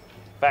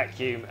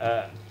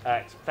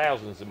at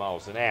thousands of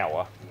miles an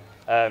hour,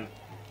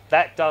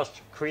 that does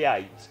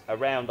create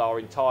around our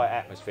entire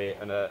atmosphere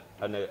an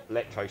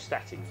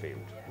electrostatic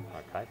field.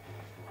 Okay,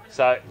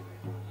 so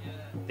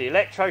the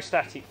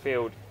electrostatic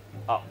field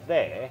up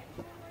there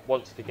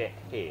wants to get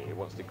here. It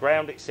wants to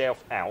ground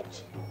itself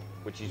out,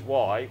 which is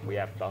why we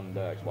have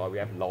thunder, it's why we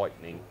have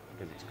lightning,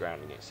 because it's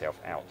grounding itself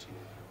out,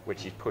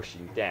 which is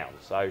pushing down.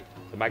 So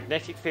the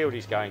magnetic field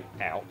is going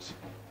out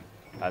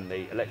and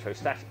the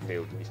electrostatic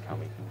field is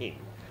coming in.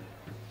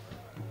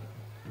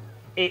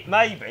 It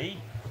may be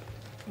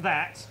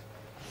that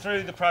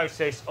through the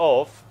process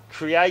of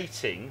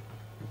creating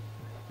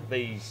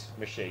these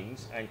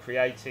machines and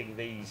creating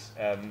these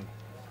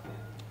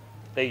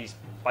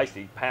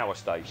basically power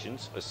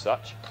stations as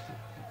such,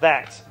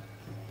 that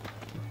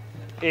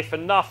if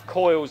enough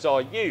coils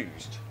are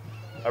used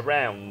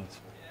around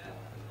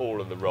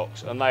all of the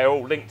rocks and they are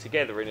all linked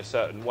together in a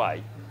certain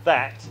way,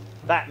 that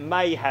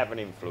may have an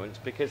influence,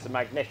 because the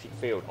magnetic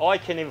field, I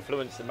can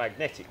influence the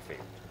magnetic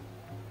field.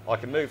 I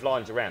can move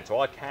lines around, so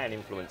I can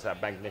influence that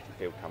magnetic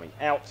field coming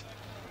out.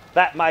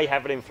 That may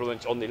have an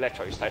influence on the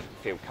electrostatic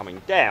field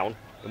coming down,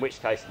 in which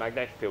case the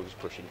magnetic field is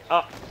pushing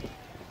up.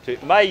 So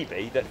it may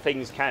be that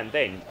things can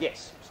then,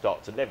 yes,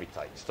 start to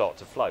levitate, start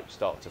to float,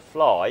 start to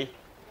fly,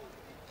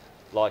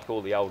 like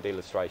all the old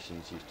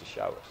illustrations used to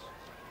show us.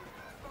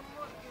 From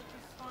what you're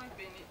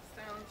describing, it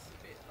sounds a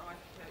bit like,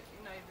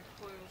 the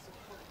coils of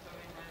copper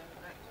in an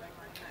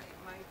electromagnetic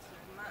motor,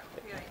 and that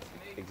creates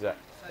movement.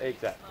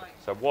 Exactly.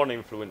 So one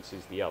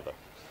influences the other.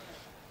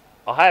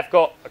 I have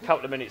got a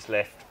couple of minutes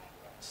left,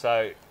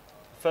 so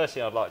first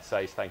thing I'd like to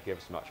say is thank you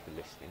ever so much for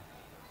listening.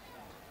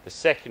 The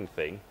second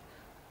thing,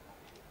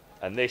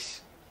 and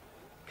this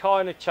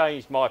kind of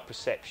changed my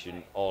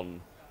perception on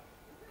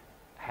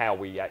how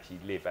we actually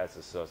live as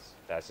a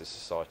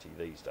society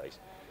these days.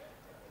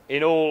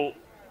 In all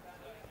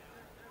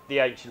the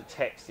ancient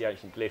texts, the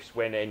ancient glyphs,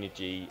 when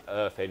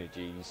earth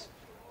energies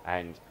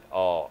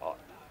are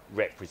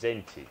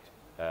represented,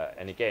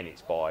 and again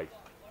it's by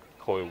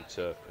coiled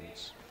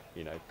serpents,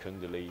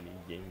 kundalini,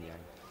 yin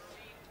yang.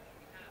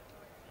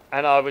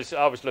 And I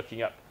was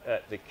looking up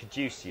at the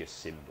caduceus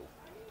symbol,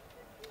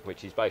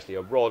 which is basically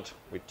a rod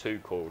with two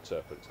coiled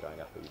serpents going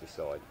up either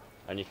side.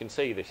 And you can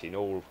see this in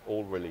all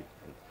relief.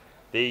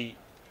 The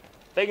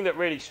thing that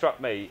really struck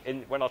me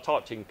when I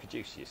typed in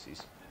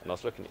caduceuses, and I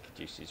was looking at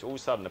caduceus, all of a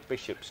sudden a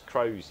bishop's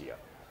crozier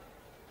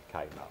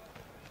came up.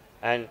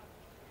 And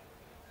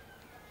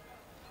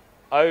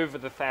over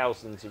the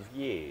thousands of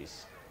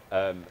years,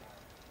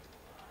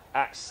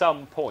 at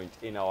some point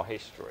in our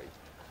history,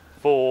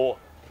 for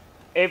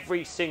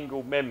every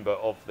single member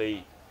of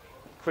the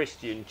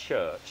Christian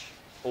church,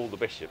 all the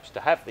bishops, to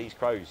have these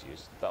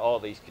croziers that are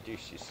these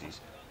caduceuses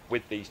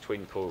with these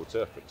twin coiled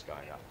serpents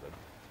going up them.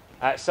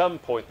 At some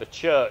point, the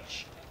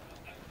church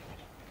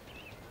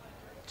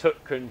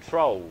took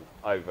control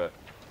over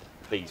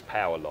these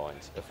power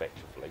lines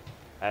effectively,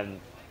 and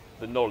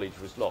the knowledge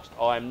was lost.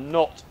 I am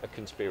not a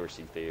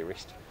conspiracy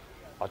theorist.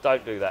 I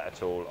don't do that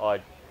at all.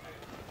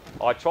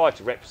 I try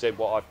to represent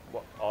what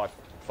I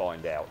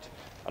find out,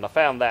 and I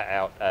found that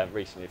out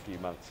recently, a few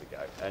months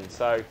ago. And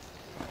so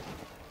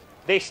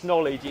this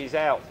knowledge is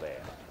out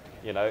there.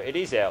 You know, it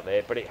is out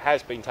there, but it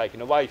has been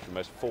taken away from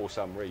us for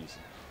some reason.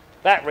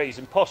 That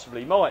reason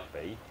possibly might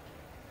be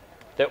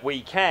that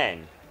we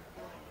can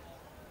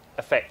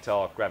affect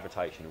our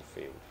gravitational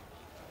field.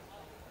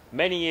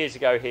 Many years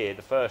ago here,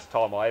 the first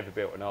time I ever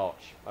built an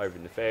arch over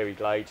in the Fairy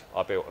Glade,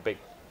 I built a big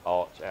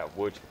arch out of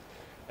wood,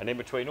 and in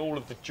between all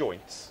of the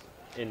joints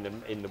in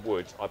the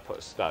wood, I put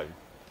a stone,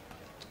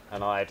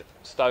 and I had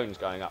stones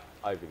going up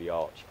over the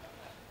arch.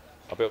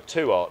 I built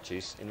two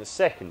arches. In the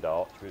second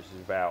arch, which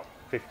was about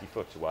 50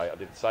 foot away, I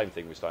did the same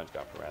thing with stones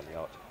going up around the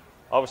arch.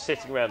 I was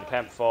sitting around the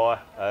campfire.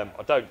 I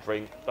don't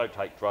drink, don't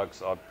take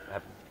drugs. I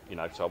have,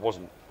 so I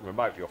wasn't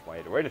remotely off my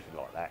head or anything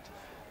like that.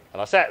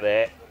 And I sat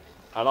there,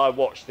 and I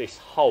watched this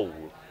hole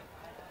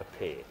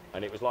appear,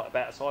 and it was like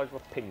about the size of a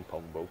ping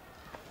pong ball,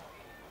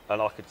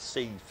 and I could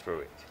see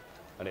through it,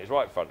 and it was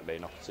right in front of me,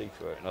 and I could see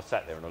through it. And I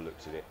sat there and I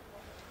looked at it,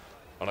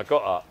 and I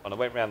got up and I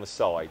went round the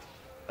side,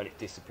 and it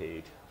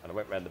disappeared, and I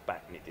went round the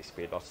back and it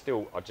disappeared. And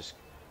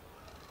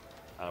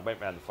I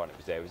went round the front. It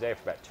was there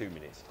for about 2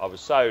 minutes. I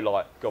was so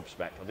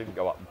gobsmacked. I didn't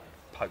go up and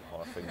poke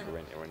my finger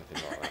in it or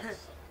anything like that.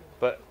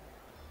 But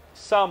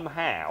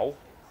somehow,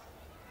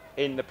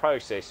 in the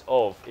process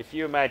of, if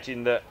you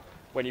imagine that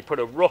when you put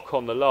a rock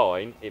on the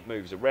line, it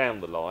moves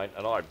around the line,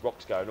 and I had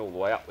rocks going all the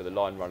way up with a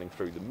line running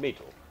through the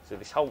middle. So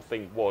this whole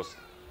thing was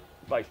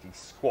basically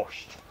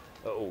squashed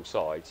at all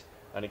sides.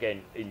 And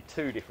again, in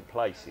two different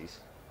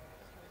places,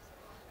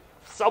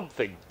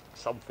 something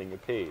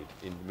appeared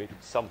in the middle.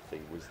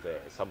 Something was there.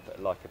 Something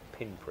like a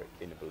pinprick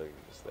in a balloon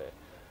was there.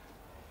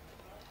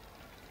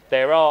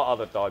 There are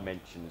other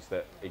dimensions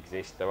that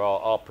exist.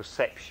 Our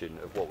perception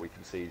of what we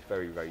can see is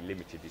very, very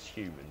limited as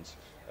humans.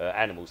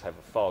 Animals have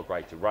a far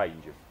greater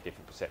range of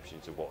different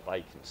perceptions of what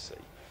they can see.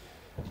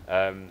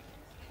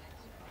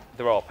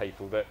 There are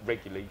people that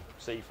regularly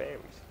see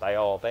fairies. They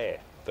are there,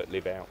 that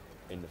live out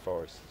in the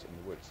forests, in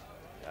the woods.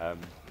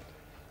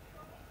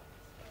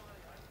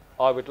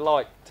 I would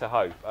like to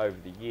hope over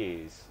the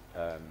years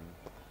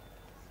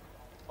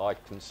I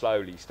can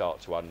slowly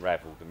start to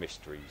unravel the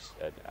mysteries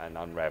and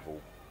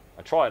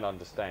try and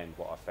understand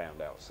what I've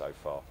found out so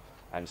far.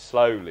 And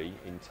slowly,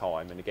 in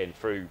time, and again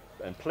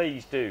and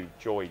please do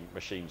join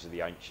Machines of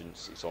the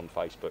Ancients. It's on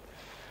Facebook.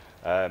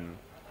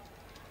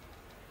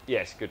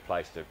 It's a good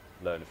place to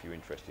learn a few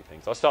interesting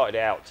things. I started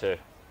out to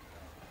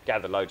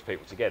gather loads of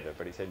people together,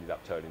 but it's ended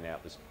up turning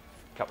out there's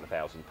a couple of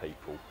thousand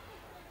people.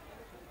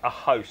 A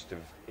host of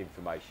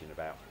information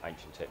about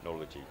ancient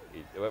technology,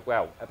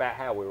 about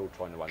how we're all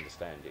trying to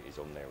understand it, is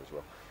on there as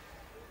well.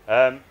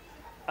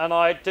 And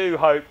I do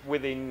hope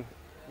within,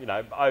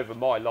 over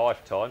my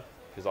lifetime,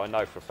 because I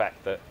know for a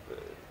fact that,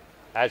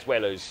 as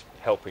well as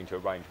helping to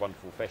arrange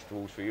wonderful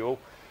festivals for you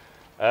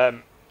all,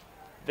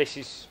 this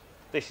is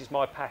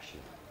my passion.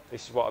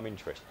 This is what I'm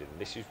interested in.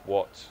 This is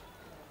what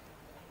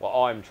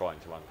I'm trying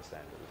to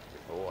understand a little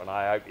bit more, and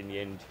I hope in the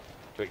end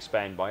to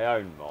expand my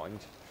own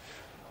mind.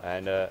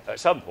 And at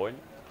some point,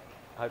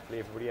 hopefully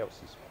everybody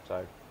else's.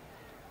 So,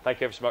 thank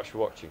you ever so much for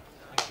watching.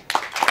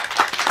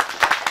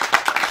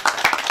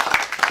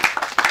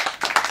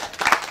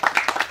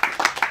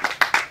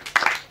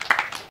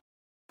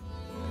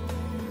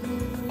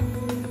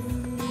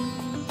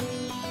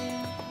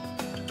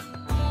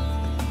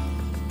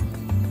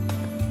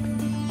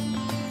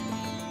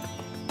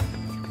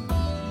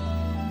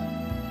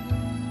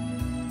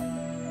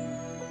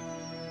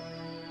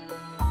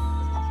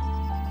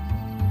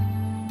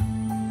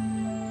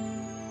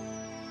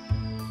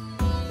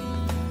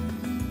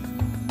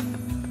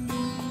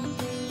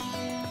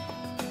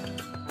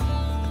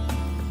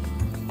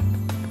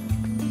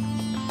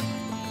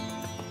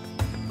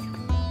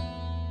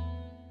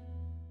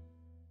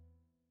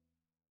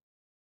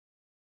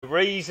 The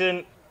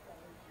reason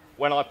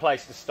when I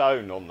placed the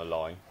stone on the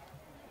line,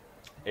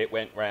 it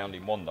went round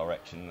in one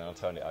direction, and then I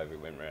turned it over, it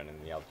went round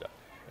in the other,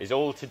 is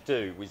all to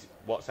do with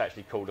what's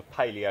actually called a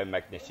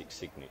paleomagnetic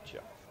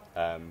signature.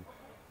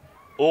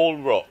 All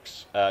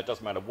rocks,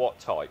 doesn't matter what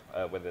type,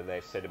 whether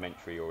they're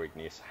sedimentary or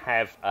igneous,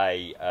 have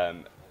a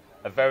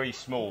are very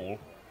small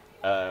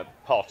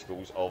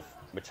particles of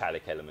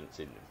metallic elements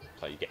in them.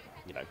 So you get,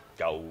 you know,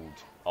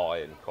 gold,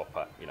 iron,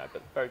 copper, you know,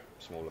 but very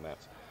small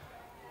amounts.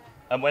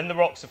 And when the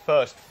rocks are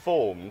first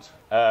formed,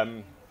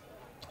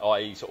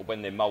 i.e. sort of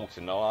when they're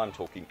molten, I'm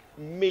talking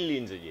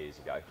millions of years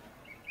ago,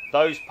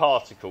 those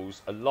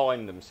particles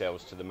align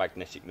themselves to the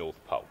magnetic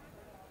North Pole.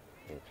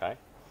 Okay.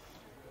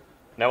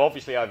 Now,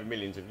 obviously, over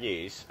millions of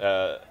years,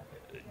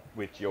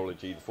 with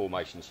geology, the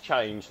formations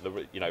change.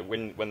 You know,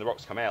 when the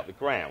rocks come out of the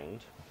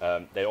ground,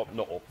 they're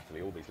not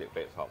optically, all these little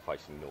bits aren't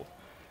facing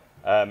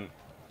north.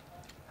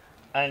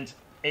 And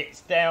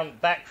it's down,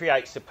 that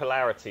creates a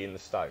polarity in the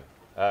stone.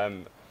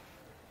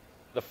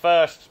 The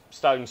first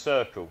stone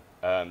circle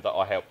that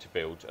I helped to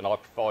build, and I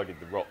provided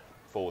the rock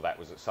for that,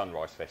 was at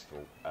Sunrise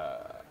Festival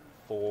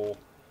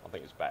I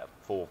think it was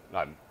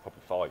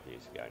probably 5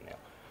 years ago now.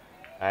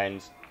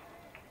 And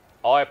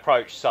I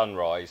approached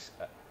Sunrise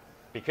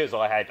because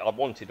I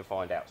wanted to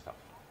find out stuff.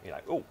 You know,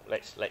 oh,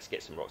 let's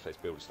get some rocks, let's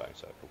build a stone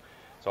circle.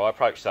 So I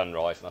approached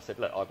Sunrise and I said,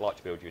 look, I'd like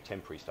to build you a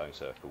temporary stone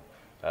circle.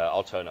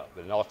 I'll turn up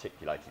with an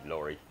articulated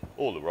lorry,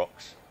 all the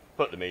rocks,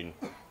 put them in,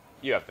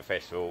 you have the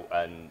festival,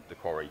 and the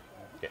quarry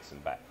gets them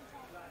back.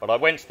 But I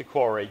went to the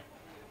quarry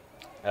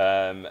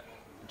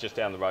just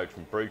down the road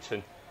from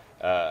Bruton.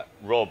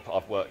 Rob,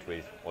 I've worked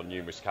with on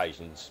numerous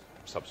occasions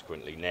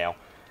subsequently now.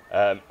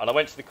 And I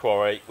went to the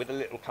quarry with a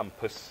little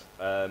compass,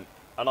 and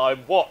I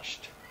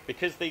watched,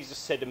 because these are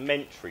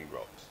sedimentary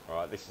rocks,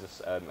 right? This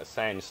is a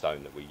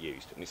sandstone that we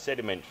used, and it's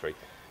sedimentary.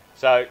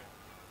 So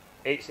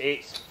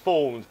it's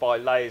formed by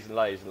layers and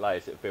layers and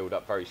layers that build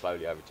up very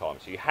slowly over time.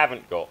 So you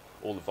haven't got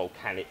all the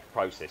volcanic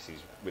processes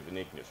with an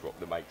igneous rock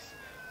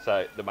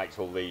that makes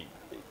all the,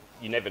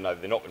 you never know,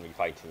 they're not going to be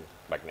facing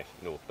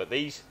magnetic north. But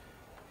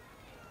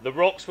the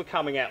rocks were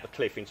coming out the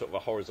cliff in sort of a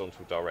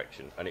horizontal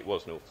direction, and it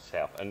was north to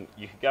south. And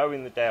you could go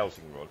in the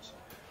dowsing rods,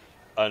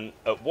 and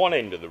at one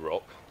end of the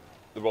rock,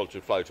 the rods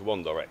would flow to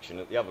one direction,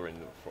 at the other end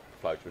would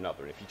flow to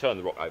another. And if you turn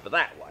the rock over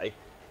that way,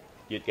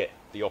 you'd get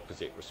the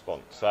opposite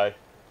response. So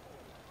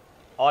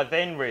I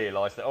then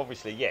realised that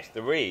obviously, yes,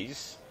 there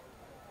is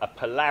a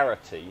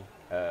polarity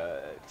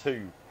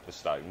to the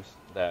stones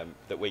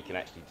that we can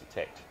actually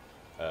detect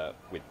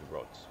with the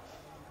rods.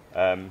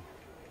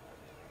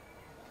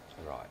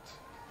 Right.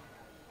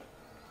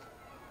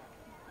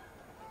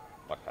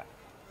 Okay.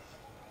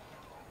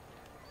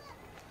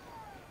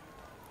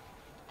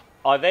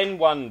 I then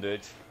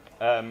wondered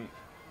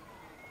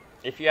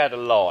if you had a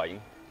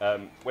line,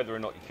 whether or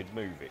not you could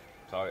move it.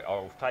 So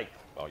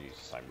I'll use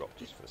the same rock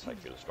just for the sake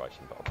of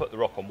illustration, but I'll put the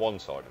rock on one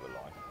side of the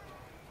line,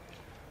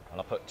 and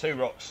I'll put two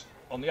rocks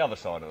on the other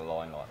side of the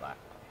line like that.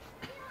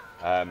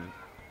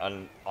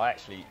 And I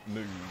actually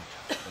moved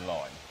the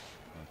line.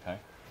 Okay.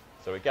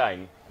 So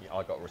again,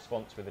 I got a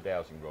response with the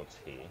dowsing rods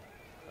here,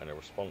 and a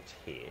response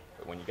here,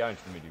 but when you go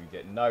into the middle you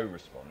get no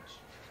response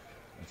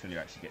until you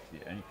actually get to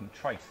it, and you can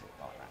trace it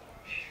like that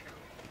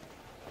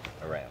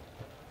around.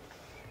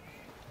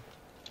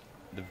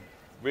 The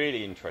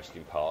really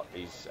interesting part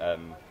is,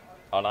 and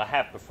I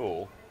have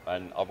before,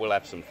 and I will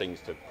have some things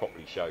to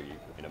properly show you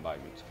in a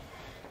moment.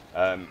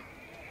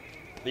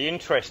 The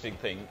interesting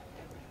thing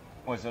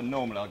was that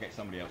normally I'll get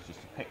somebody else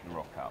just to pick the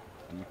rock up,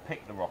 and you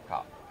pick the rock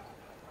up,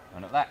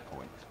 and at that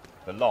point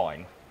the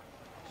line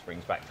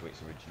springs back to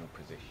its original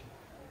position.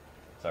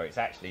 So it's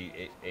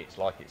actually, it's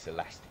like it's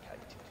elasticated.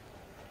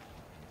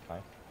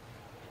 Okay.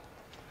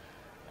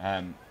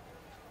 I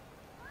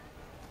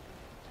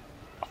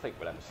think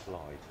we'll have a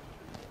slide.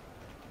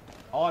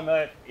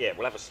 Yeah,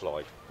 we'll have a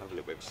slide. Have a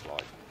little bit of a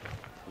slide.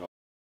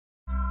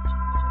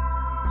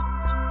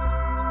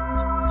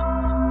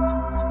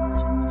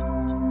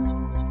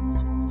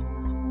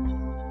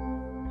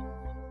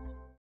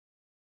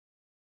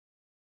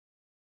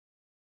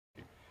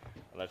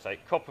 And let's say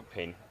copper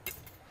pin.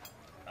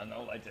 And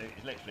all they do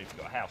is literally, if you've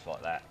got a house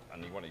like that,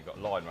 and you've got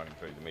a line running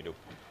through the middle,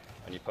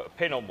 and you put a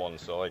pin on one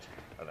side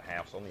of the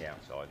house on the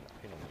outside, and a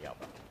pin on the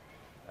other,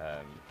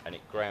 and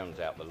it grounds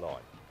out the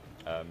line.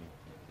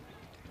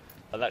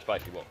 And that's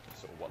basically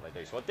what they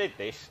do. So I did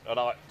this, and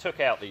I took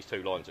out these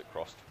two lines that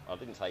crossed. I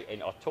didn't say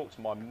any. I talked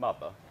to my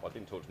mother. I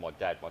didn't talk to my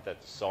dad. My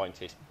dad's a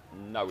scientist,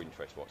 no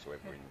interest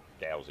whatsoever in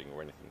dowsing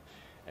or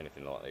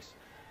anything like this.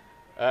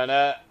 And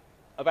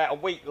about a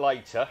week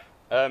later,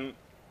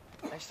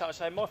 they started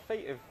saying, my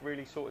feet have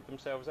really sorted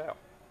themselves out,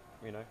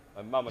 you know.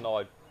 And Mum and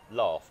I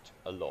laughed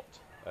a lot.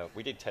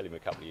 We did tell him a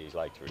couple of years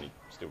later, and he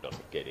still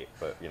doesn't get it,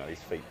 but, you know, his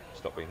feet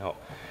stopped being hot.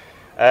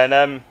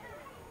 And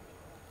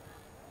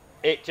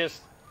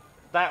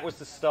that was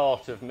the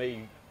start of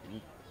me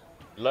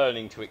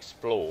learning to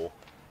explore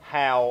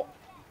how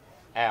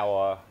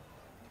our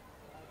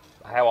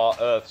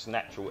Earth's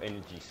natural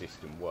energy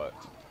system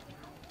worked.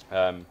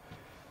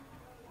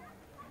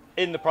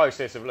 In the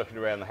process of looking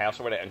around the house,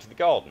 I went out into the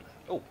garden.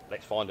 Oh,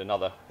 let's find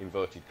another,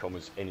 inverted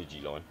commas,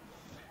 energy line.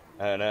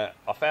 And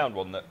I found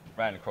one that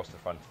ran across the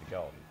front of the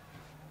garden.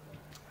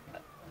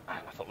 And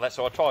I thought,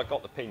 so I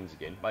got the pins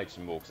again, made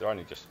some more, because they're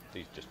only just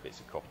bits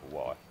of copper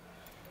wire.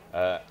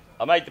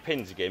 I made the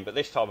pins again, but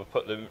this time I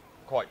put them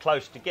quite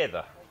close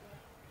together.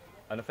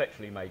 and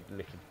effectively made a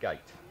little gate.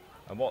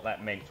 And what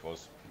that meant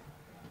was,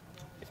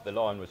 if the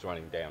line was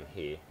running down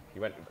here, if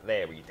you went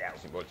there with your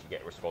dowsing rods, you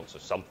get a response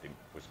of something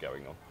was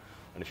going on.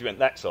 And if you went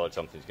that side,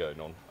 something's going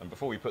on. And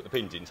before you put the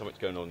pins in, something's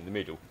going on in the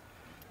middle.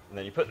 And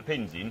then you put the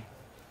pins in,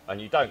 and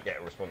you don't get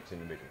a response in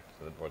the middle,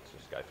 so the rods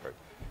just go through.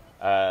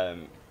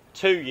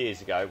 2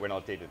 years ago, when I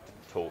did a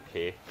talk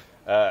here,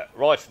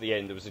 right at the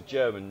end, there was a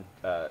German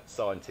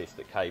scientist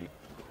that came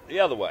the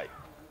other way.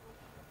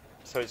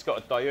 So it's got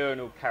a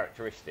diurnal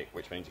characteristic,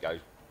 which means it goes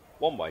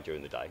one way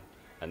during the day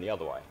and the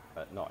other way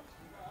at night.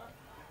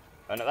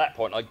 And at that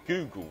point, I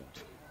Googled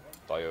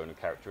diurnal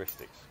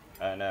characteristics,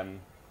 and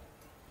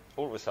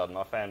all of a sudden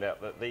I found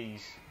out that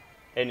these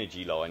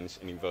energy lines,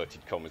 in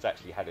inverted commas,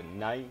 actually had a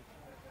name.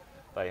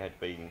 They had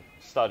been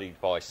studied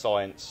by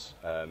science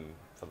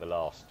for the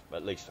last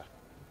at least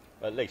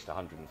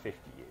 150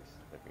 years.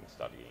 They've been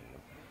studying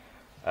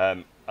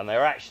them, and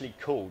they're actually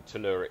called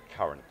telluric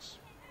currents.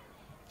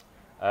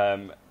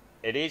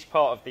 It is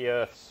part of the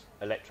Earth's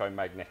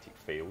electromagnetic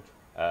field,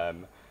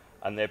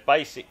 and they're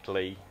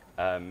basically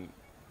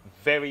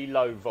very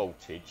low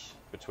voltage,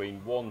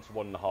 between 1 to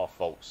 1.5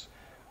 volts,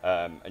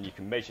 and you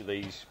can measure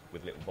these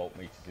with little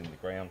voltmeters in the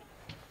ground.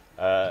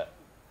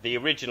 The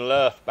original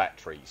Earth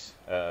batteries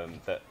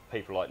that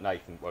people like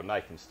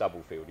Nathan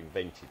Stubblefield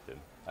invented them,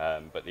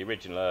 but the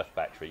original Earth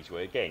batteries were,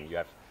 again, you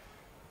have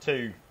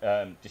two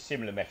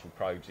dissimilar metal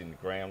probes in the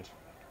ground,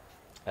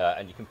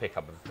 and you can pick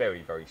up a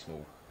very, very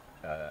small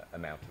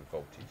amount of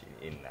voltage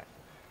in that.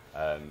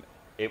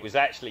 It was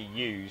actually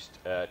used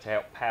to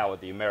help power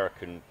the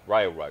American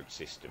railroad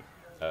system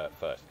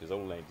first, because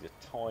all they needed is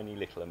a tiny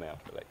little amount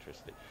of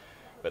electricity.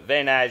 But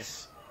then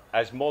as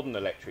modern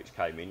electrics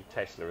came in,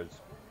 Tesla,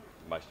 as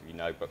most of you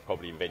know, but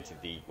probably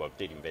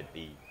did invent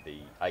the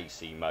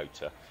AC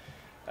motor.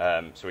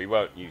 So we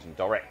weren't using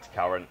direct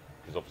current,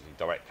 because obviously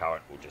direct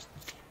current will just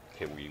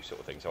kill you, sort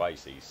of thing. So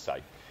AC is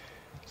safe.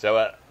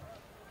 So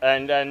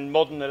and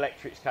modern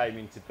electrics came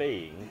into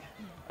being,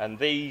 and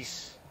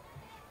this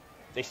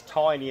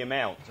tiny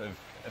amount of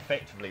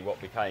effectively what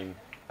became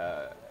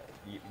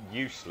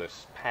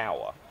useless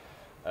power,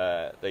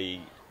 the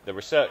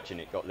research in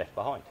it got left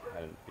behind,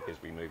 and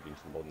because we moved into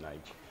the modern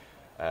age,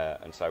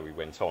 and so we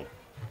went on.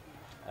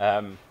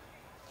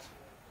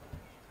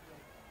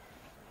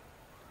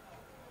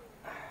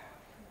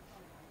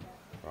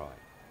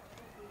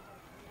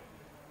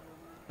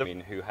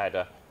 Who had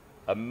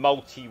a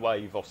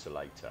multi-wave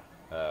oscillator,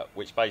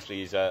 which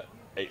basically is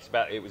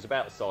it was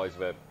about the size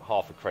of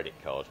half a credit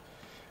card,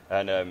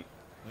 and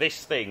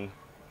this thing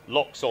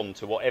locks on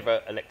to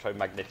whatever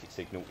electromagnetic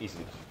signal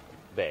isn't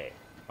there.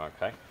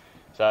 Okay,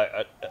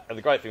 so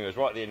the great thing was,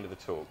 right at the end of the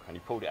talk, and he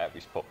pulled it out of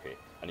his pocket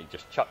and he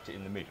just chucked it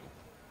in the middle,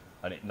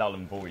 and it null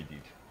and voided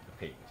the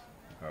pins.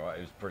 All right,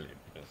 it was brilliant.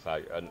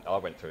 And I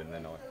went through, and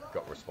then I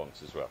got a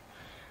response as well.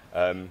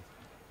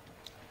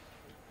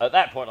 At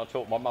that point, I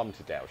taught my mum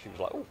to dowse. She was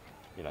like, "Oh,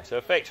 you know." So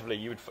effectively,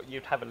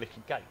 you'd have a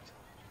little gate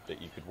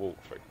that you could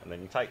walk through, and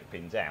then you take the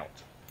pins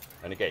out,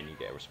 and again, you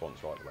get a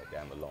response right the way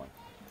down the line.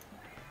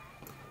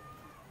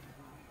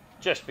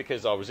 Just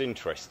because I was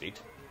interested,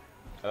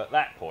 at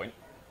that point,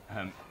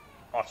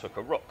 I took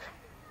a rock,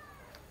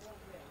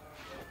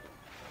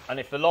 and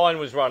if the line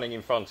was running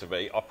in front of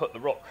me, I put the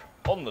rock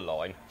on the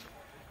line,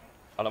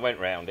 and I went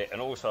round it,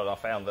 and all of a sudden I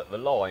found that the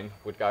line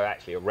would go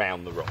actually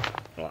around the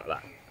rock like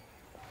that.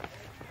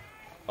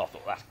 I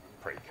thought, that's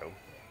pretty cool.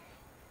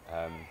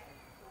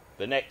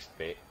 The next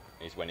bit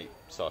is when it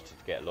started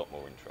to get a lot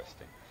more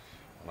interesting.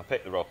 And I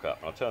picked the rock up,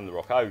 and I turned the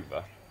rock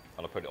over,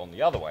 and I put it on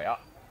the other way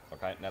up.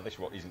 Okay, now this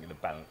rock isn't going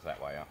to balance that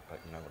way up, but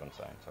you know what I'm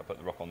saying. So I put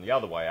the rock on the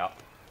other way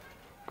up,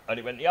 and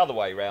it went the other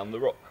way round the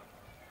rock.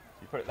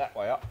 You put it that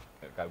way up,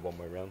 it would go one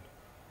way round,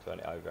 turn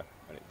it over,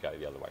 and it would go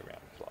the other way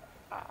round. It's like,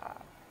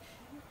 ah.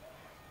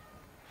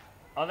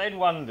 I then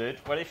wondered,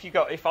 well,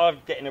 if I'm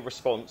getting a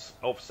response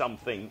of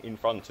something in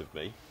front of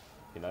me,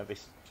 you know,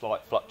 this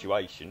slight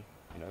fluctuation,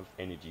 you know,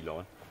 energy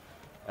line,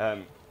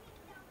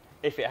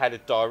 if it had a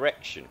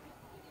direction.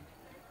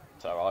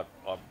 So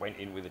I went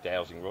in with the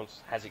dowsing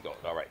rods. Has it got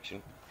a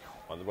direction?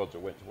 And the rods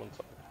all went to one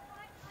side.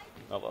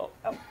 I thought,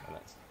 oh, and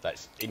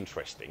that's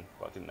interesting,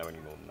 but I didn't know any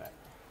more than that.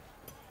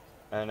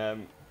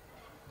 And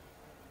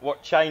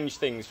what changed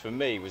things for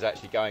me was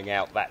actually going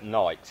out that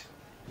night,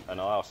 and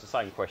I asked the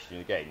same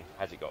question again: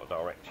 has it got a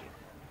direction?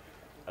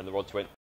 And the rods went